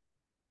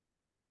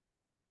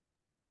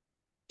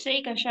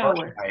 Take a brush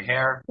shower. my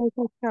hair, Take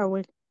a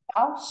shower.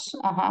 House.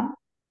 Uh-huh.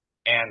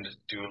 and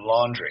do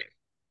laundry.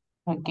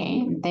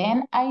 Okay.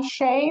 Then I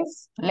shave.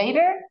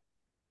 Later,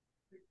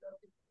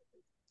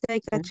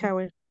 Take a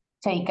shower.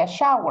 take a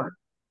shower.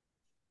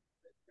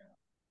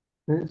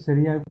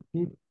 Sería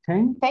aquí,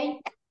 change.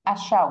 Take a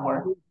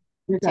shower.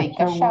 Take a Take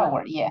a shower.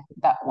 shower. Yeah,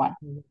 that one.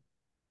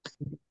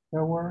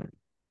 Shower.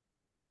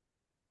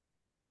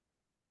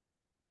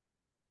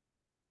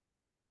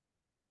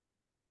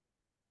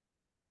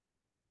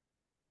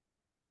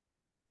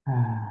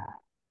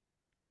 Ah,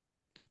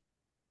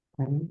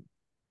 okay.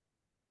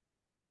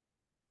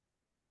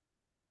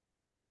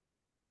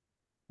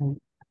 Okay.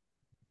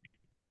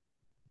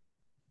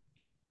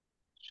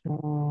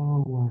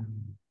 Shower.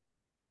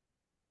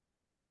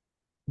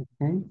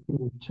 Okay,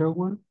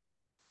 shower.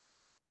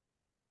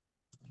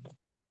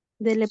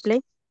 Dele play.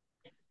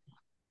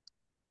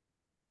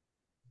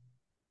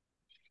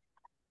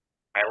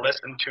 I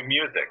listen to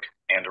music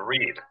and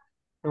read,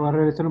 Te voy a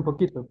regresar un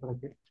poquito para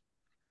que.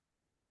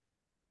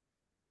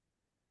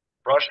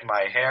 brush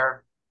my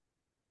hair,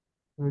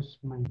 Where's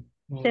my.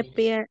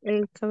 Cepilla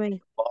el cabello.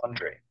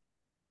 laundry.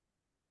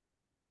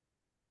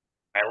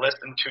 I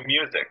listen to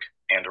music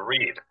and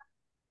read,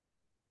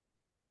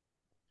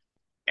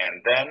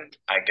 and then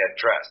I get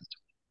dressed.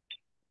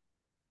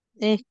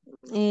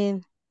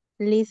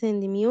 Listen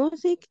the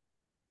music.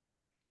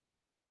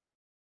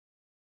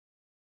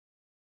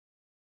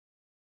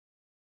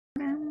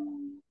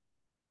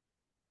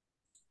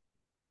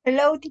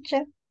 Hello,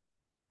 teacher.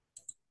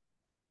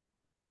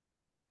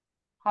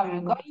 How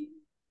you going?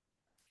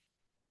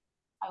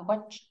 I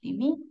watch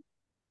TV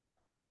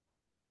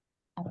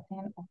at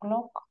 10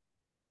 o'clock.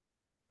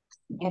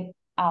 Get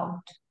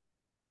out.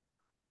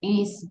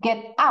 Is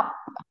get up.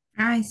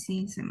 Ay,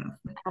 sí, se me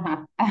fue.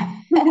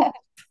 Uh-huh.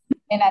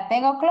 And at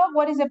 10 o'clock,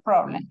 what is the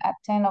problem? At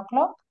 10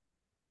 o'clock,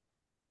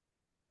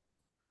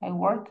 I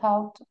work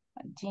out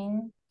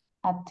gym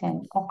at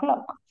 10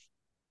 o'clock.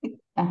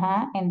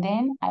 And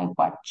then I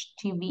watch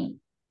TV.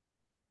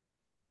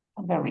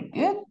 Very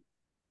good.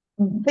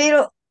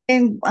 Pero,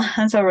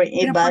 I'm sorry,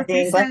 Pero but ¿por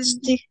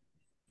qué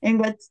in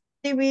what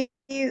TV,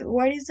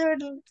 what is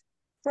the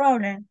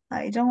problem?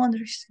 I don't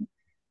understand.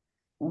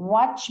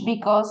 Watch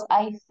because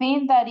I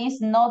think that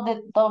is not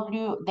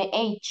the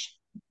H.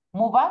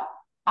 Move up.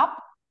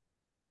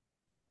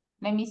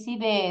 Let me see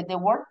the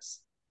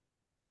words.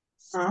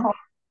 Scroll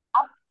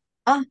up.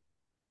 Ah,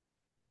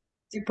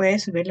 sí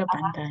puedes subir la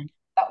pantalla.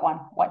 That one,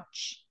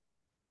 watch.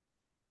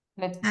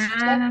 Let's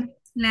check.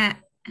 La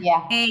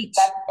Yeah, H.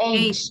 that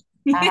H.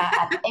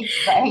 An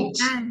extra H.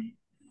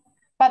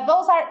 But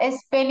those are a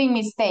spelling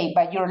mistake,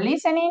 but your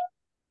listening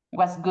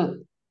was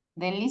good.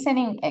 The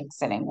listening,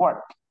 excellent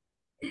work.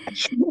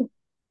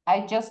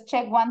 I just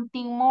check one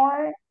thing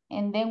more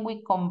and then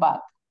we come back.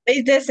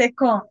 It's the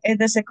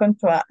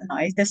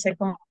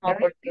second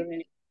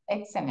opportunity.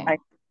 Excellent.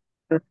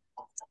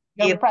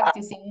 You're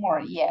practicing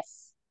more,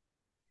 yes.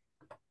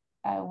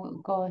 I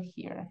will go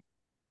here.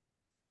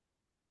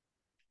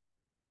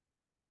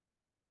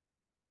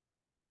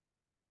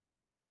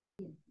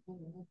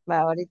 Va,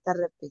 ahorita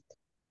repito.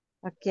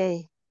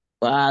 Ok.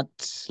 What?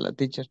 La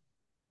teacher.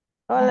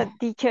 Hola,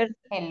 teacher.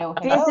 Hello,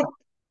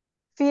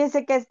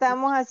 Fíjese que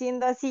estamos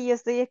haciendo así. Yo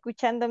estoy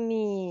escuchando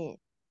mi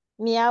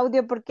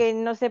audio porque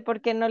no sé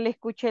por qué no le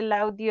escucho el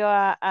audio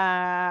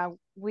a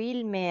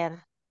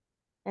Wilmer.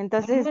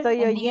 Entonces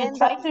estoy And did you oyendo.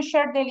 try to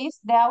share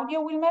the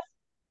audio, Wilmer?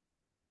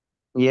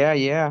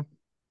 Yeah.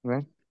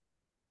 Right.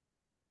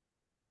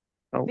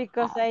 Oh.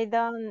 Because I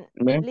don't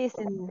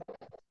listen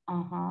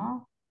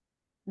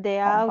the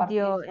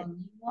audio.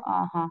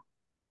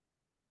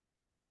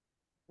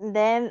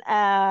 Then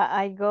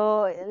I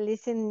go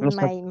listen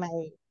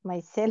my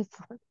cell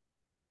phone.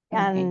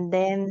 And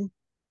then,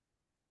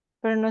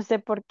 pero no sé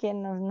por qué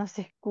no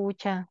se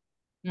escucha.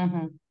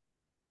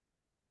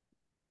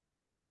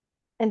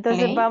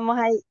 Entonces vamos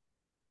ahí.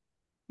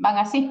 Van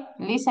así,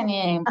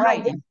 listening and Ajá,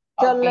 writing.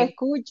 yo lo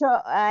escucho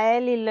a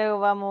él y luego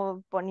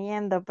vamos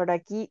poniendo, pero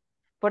aquí,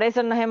 por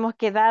eso nos hemos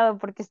quedado,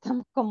 porque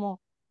estamos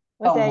como,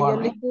 o sea, yo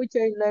lo escucho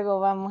y luego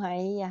vamos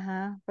ahí,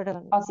 ajá,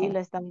 pero sí lo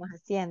estamos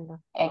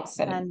haciendo.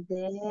 Excellent.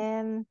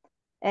 And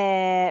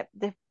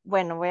then,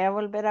 bueno, voy a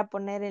volver a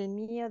poner el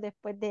mío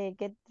después de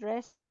Get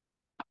Dressed.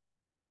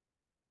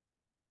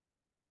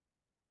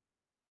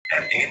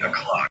 At 8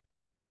 o'clock.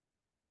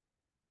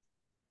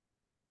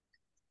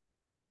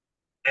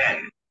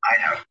 Then I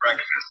have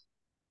breakfast.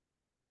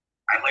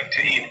 I like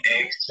to eat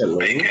eggs,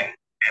 bacon,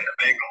 and a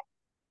bagel.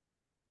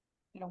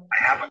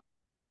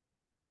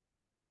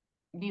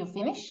 Do you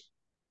finish?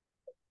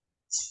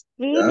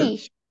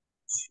 Finish.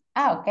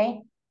 Ah,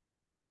 okay.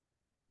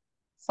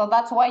 So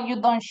that's why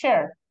you don't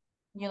share.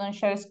 You don't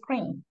share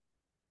screen.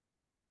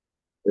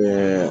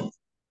 I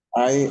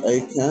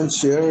can't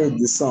share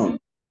the song.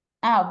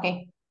 Ah,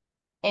 okay.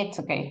 It's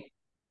okay.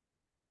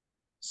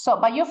 So,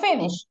 but you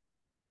finished?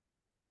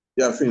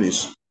 Yeah,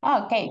 finish.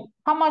 Okay.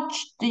 How much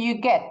do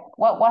you get?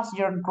 What was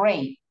your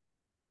grade?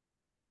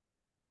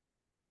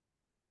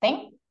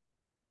 10?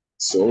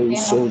 So 10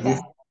 so of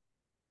 10.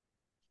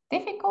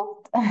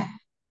 Difficult?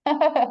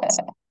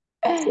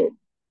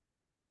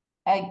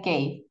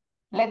 Okay.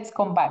 Let's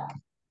come back.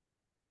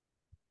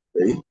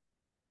 Okay.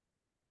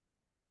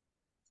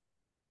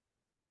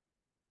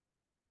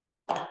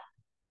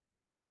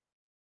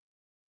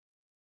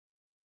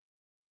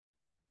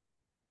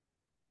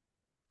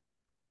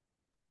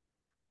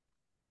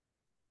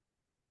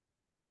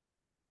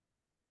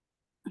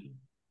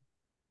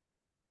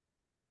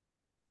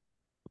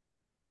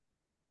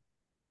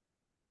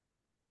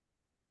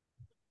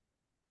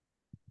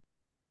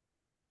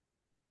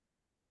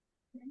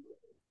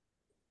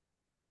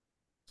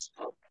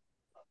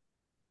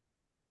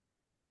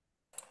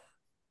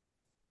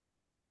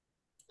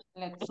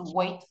 Let's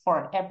wait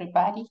for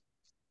everybody.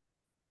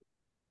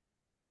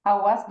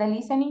 How was the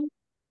listening?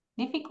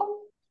 Difficult?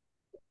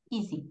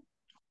 Easy?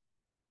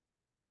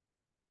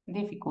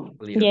 Difficult?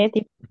 Yeah,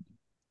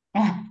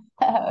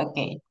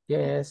 Okay.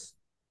 Yes.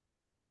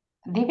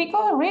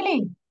 Difficult,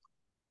 really?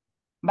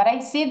 But I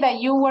see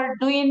that you were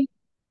doing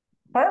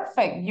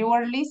perfect. You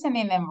were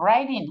listening and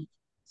writing.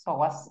 So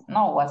wasn't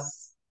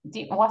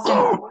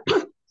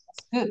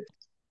good.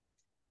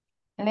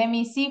 Let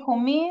me see who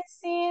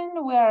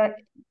missing. We are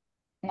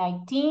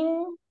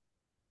 19.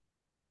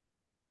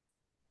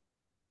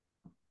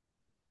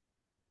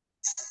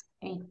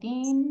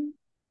 18.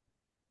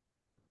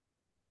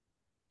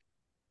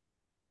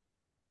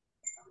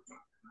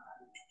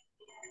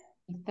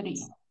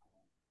 Three.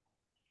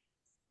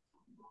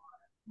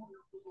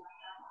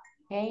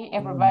 Okay,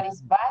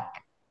 everybody's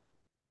back.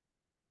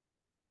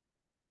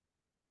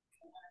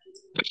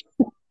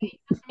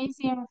 Just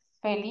missing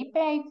Felipe,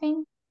 I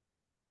think.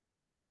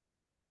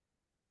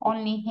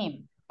 Only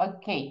him.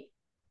 Okay.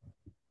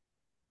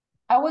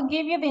 I will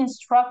give you the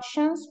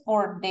instructions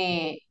for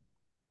the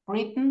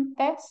written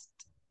test.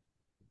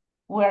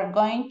 We're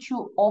going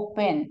to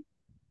open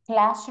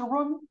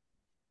Classroom.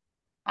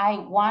 I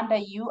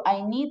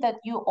need that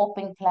you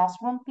open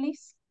Classroom,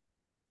 please.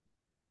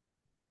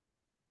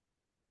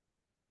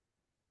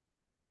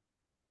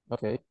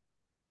 Okay.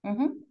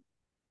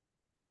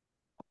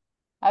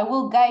 I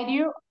will guide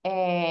you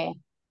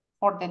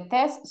for the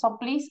test, so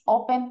please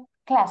open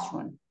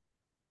Classroom.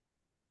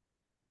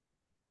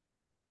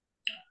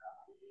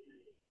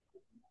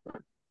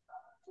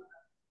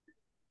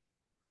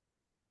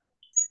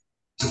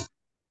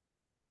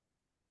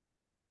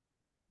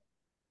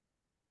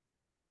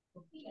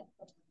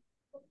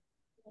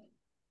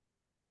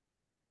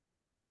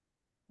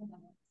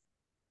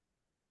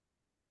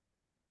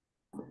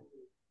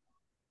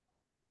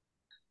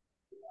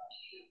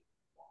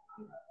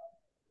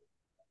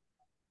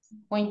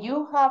 When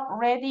you have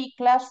ready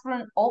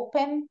Classroom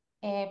open,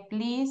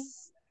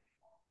 please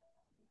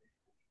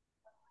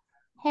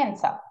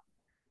hands up.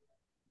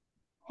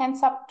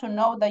 Hands up to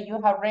know that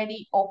you have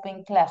ready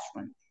open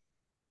Classroom.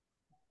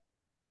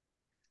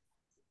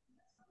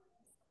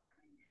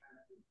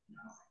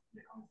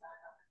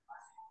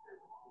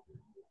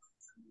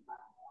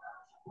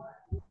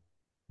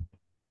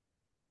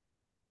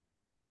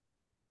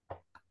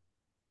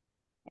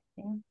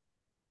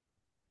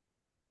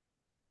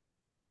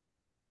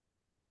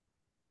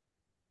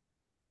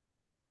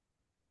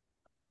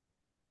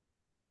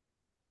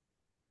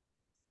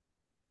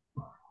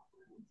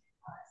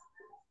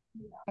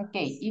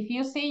 Okay, if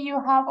you see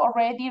you have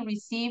already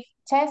received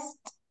test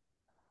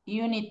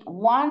unit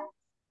 1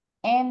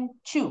 and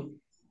 2,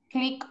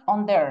 click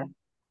on there.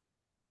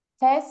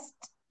 Test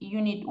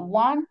unit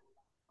 1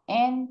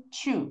 and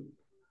 2.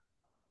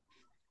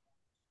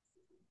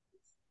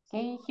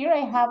 Okay, here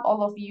I have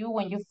all of you.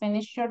 When you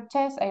finish your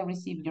test, I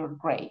receive your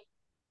grade.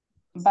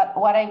 But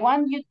what I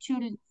want you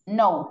to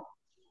know,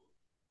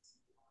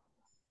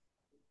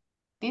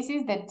 this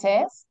is the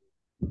test.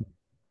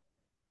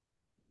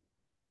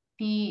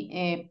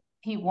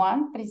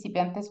 P1,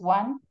 Principiantes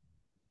 1.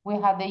 We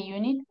have the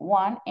unit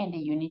 1 and the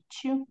unit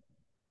 2.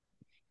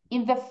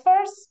 In the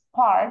first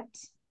part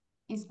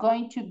is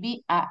going to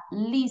be a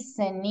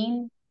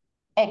listening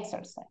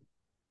exercise.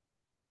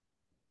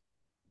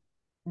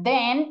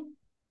 Then,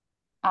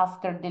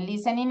 after the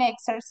listening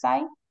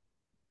exercise.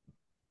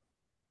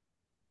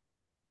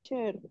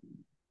 Cher,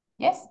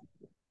 Yes.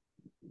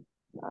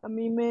 a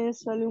mí me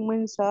sale un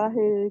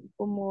mensaje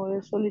como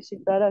de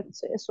solicitar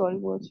acceso,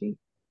 algo así.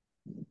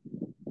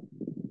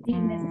 Sí,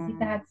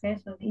 necesitas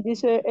acceso.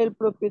 Dice, el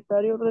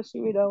propietario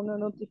recibirá una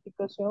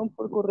notificación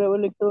por correo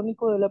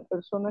electrónico de la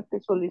persona que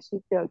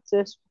solicite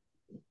acceso.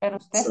 Pero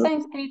usted está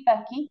inscrita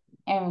aquí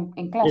en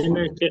clase.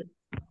 Tiene que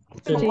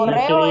Su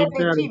correo es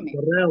irse de al Gmail.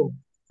 correo.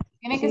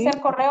 Tiene que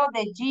ser correo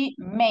de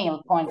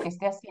Gmail con el que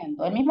esté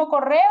haciendo. El mismo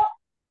correo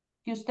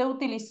que usted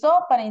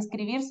utilizó para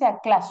inscribirse a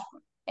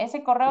Classroom.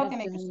 Ese correo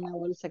tiene que Es usar. una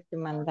bolsa que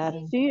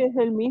mandaron. Sí, es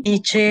el mismo.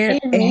 Teacher, Sí,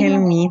 el es el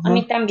mismo. A mismo.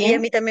 mí también. Y a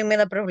mí también me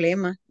da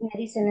problema. Me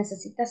dice,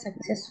 necesitas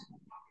acceso.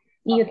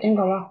 Y yo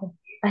tengo abajo.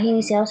 Has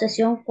iniciado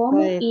sesión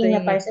como y Estoy me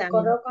en aparece el examen.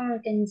 correo con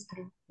el que me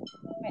inscribo.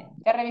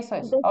 Ya reviso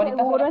eso. De Ahorita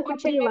solo seguro es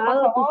escúchenme, por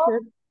privado, favor.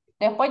 teacher.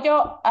 Después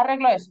yo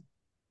arreglo eso.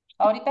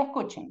 Ahorita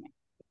escúchenme.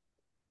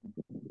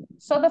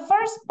 So the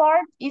first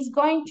part is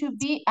going to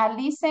be a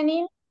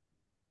listening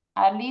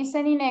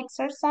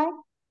exercise.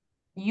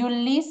 You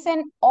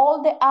listen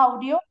all the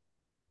audio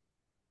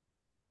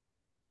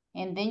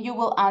and then you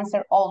will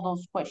answer all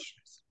those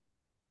questions.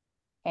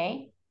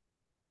 Okay?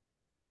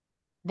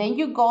 Then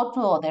you go to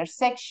other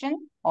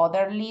section,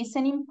 other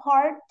listening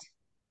part,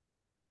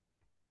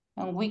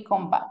 and we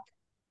come back.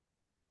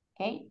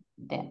 Okay?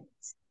 Then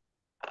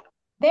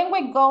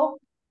we go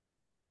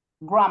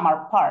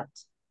grammar part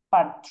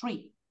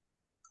 3.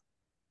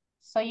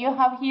 So you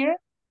have here,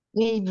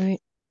 you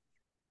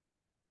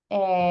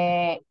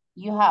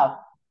have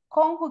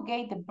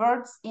conjugate the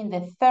verbs in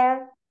the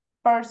third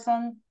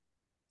person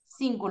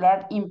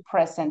singular in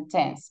present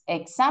tense.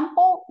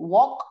 Example,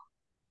 walk,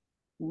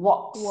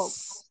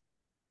 walks.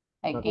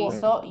 Okay,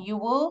 so you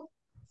will,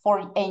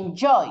 for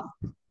enjoy,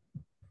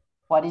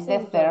 what is the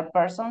third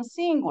person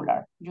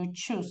singular? You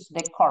choose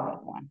the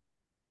correct one.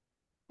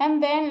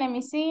 And then, let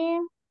me see.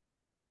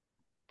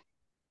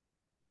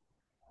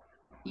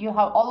 You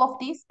have all of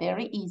this,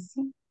 very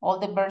easy. All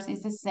the verbs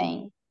is the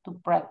same to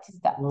practice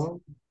that.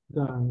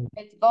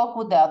 Let's go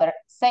with the other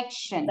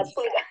section.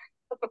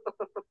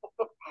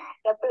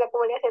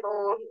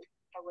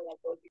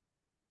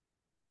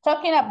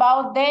 Talking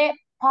about the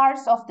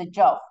parts of the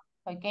job,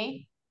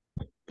 okay?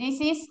 This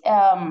is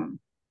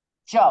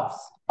jobs,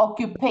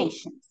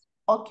 occupations.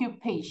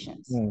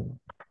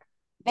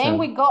 Then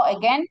we go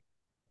again,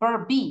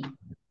 verb B,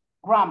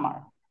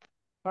 grammar,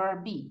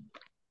 verb B.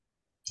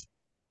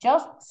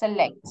 Just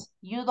select.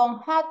 You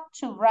don't have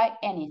to write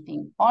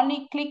anything.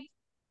 Only click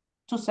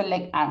to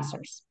select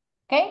answers,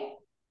 okay?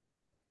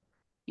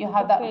 You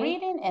have that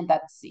reading and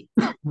that's it.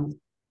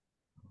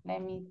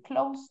 Let me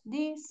close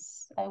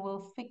this. I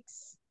will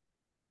fix.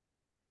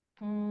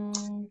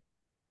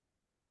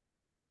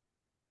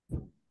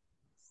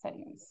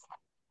 Settings.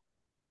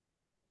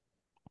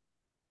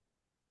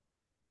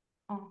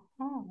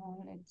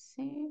 Let's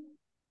see.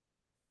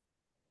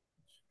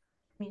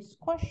 Mis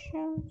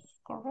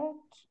questions,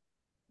 correct.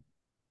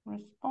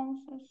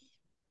 Responses.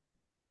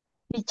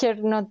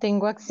 Teacher, no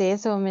tengo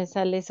acceso, me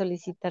sale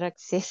solicitar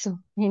acceso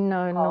y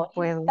no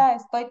puedo. Ahorita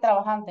estoy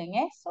trabajando en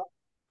eso.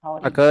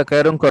 Ahorita. Acaba de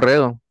caer un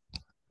correo.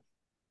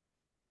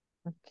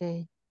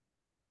 Ok.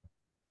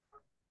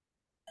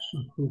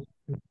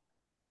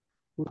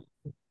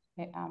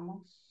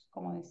 Veamos,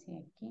 como decía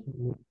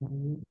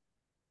aquí.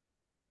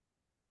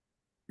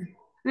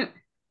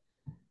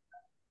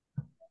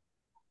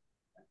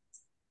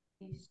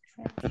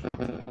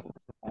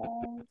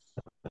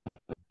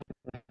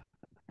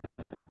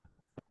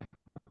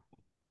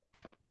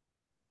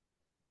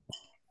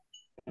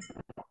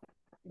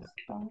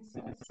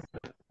 Entonces,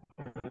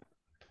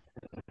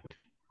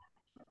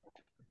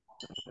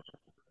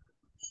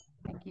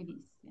 aquí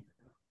dice,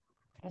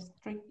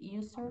 restrict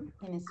user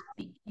in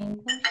speak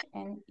English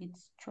and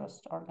its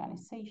trust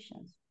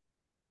organizations.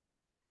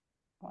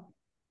 Bueno,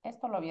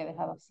 esto lo había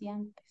dejado así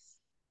antes.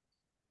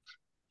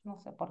 No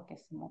sé por qué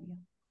se movió.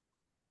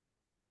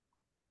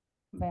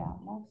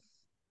 Veamos.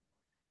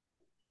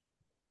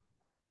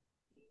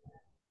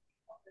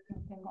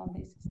 No tengo on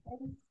this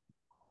stage.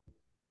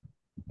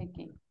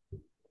 Aquí.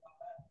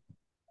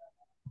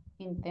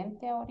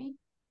 Intente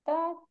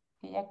ahorita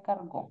que ya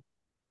cargó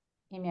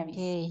y me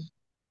avisa.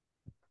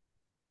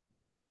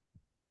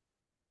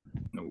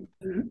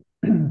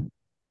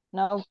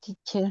 No,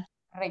 teacher.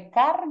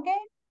 Recargue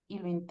y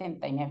lo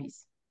intenta y me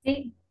avisa.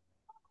 Sí.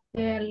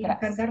 Al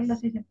recargarlo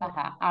sí se puede.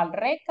 Ajá. Al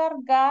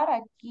recargar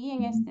aquí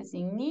en este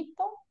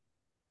signito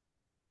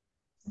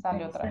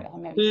sale otra vez.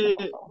 Me avisa, Sí,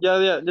 por favor.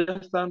 ya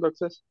está dando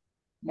acceso.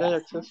 Ya hay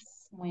acceso.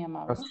 Muy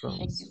amable.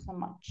 Thank you so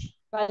much.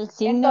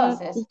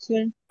 Entonces,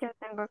 Ya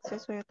tengo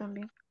acceso yo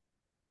también.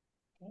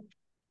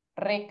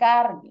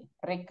 Recargue,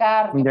 porque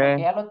Ya.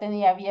 ya lo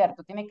tenía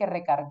abierto. Tiene que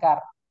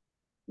recargar.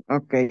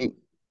 Ok.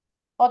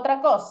 Otra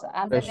cosa,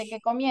 antes de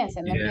que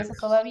comience, no empiece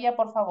todavía,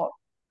 por favor.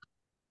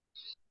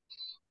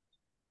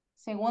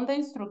 Segunda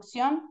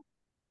instrucción.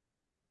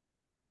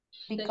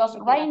 Because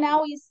right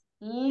now is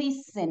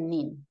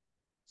listening.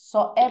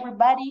 So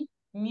everybody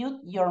mute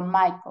your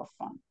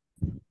microphone.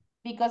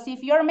 Because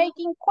if you're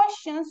making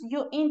questions,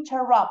 you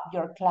interrupt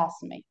your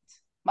classmate.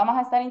 Vamos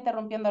a estar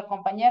interrumpiendo al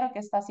compañero que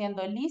está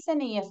haciendo el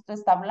listening y esto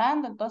está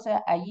hablando, entonces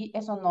allí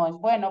eso no es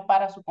bueno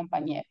para su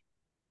compañero.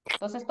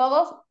 Entonces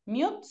todos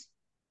mute.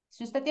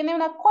 Si usted tiene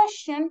una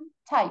question,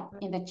 type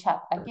in the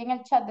chat. Aquí en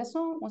el chat de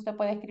Zoom, usted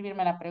puede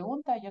escribirme la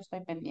pregunta, yo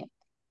estoy pendiente.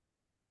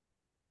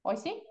 ¿Hoy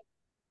sí?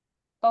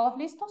 ¿Todos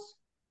listos?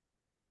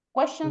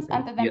 Questions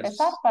antes de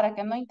empezar para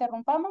que no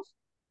interrumpamos.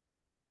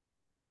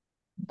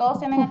 ¿Todos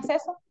tienen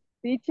acceso?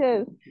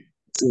 Teacher,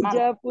 Sí.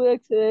 ya pude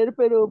acceder,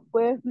 pero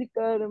puede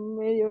explicar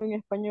medio en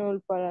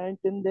español para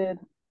entender,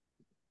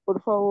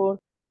 por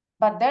favor.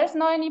 But there's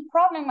no any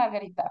problem,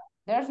 Margarita.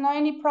 There's no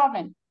any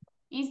problem.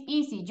 It's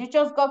easy. You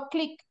just go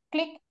click,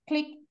 click,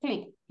 click,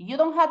 click. You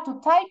don't have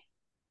to type.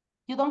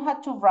 You don't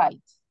have to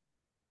write.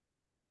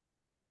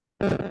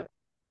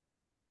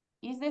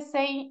 It's the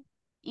same,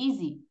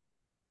 easy.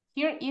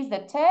 Here is the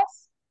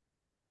test.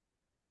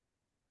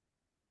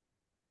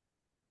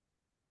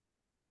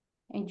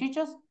 And you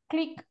just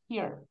click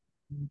here.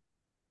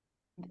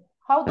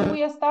 How do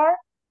we start?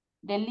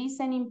 The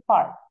listening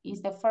part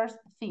is the first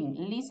thing,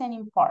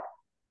 listening part.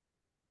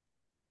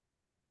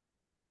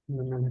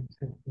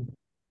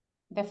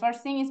 The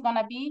first thing is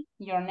gonna be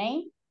your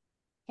name,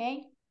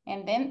 okay?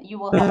 And then you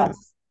will have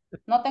access.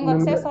 No tengo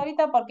acceso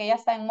ahorita porque ya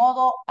está en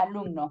modo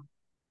alumno.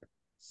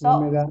 No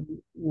So,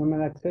 me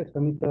da acceso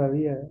a mí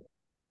todavía,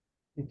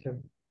 teacher.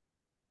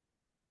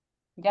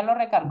 ¿ya lo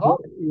recargó?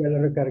 Ya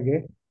lo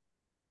recargué,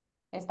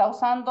 ¿Está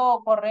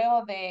usando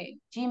correo de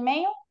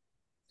Gmail?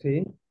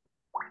 sí.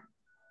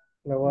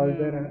 Lo voy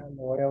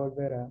a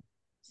volver a.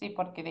 Sí,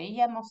 porque de ahí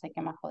ya no sé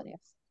qué más podría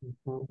hacer.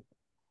 Ujú.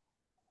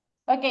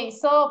 Ok,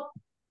 so,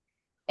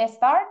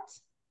 start,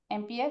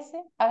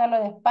 empiece,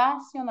 hágalo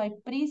despacio, no hay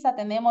prisa,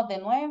 tenemos de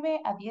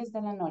 9 a 10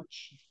 de la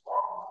noche.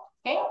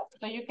 Ok,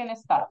 so you can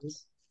start.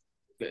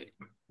 Okay.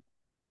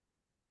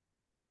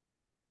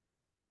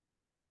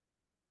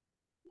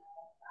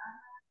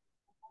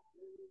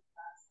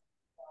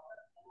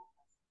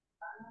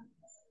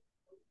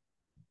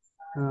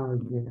 Ah,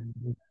 bien.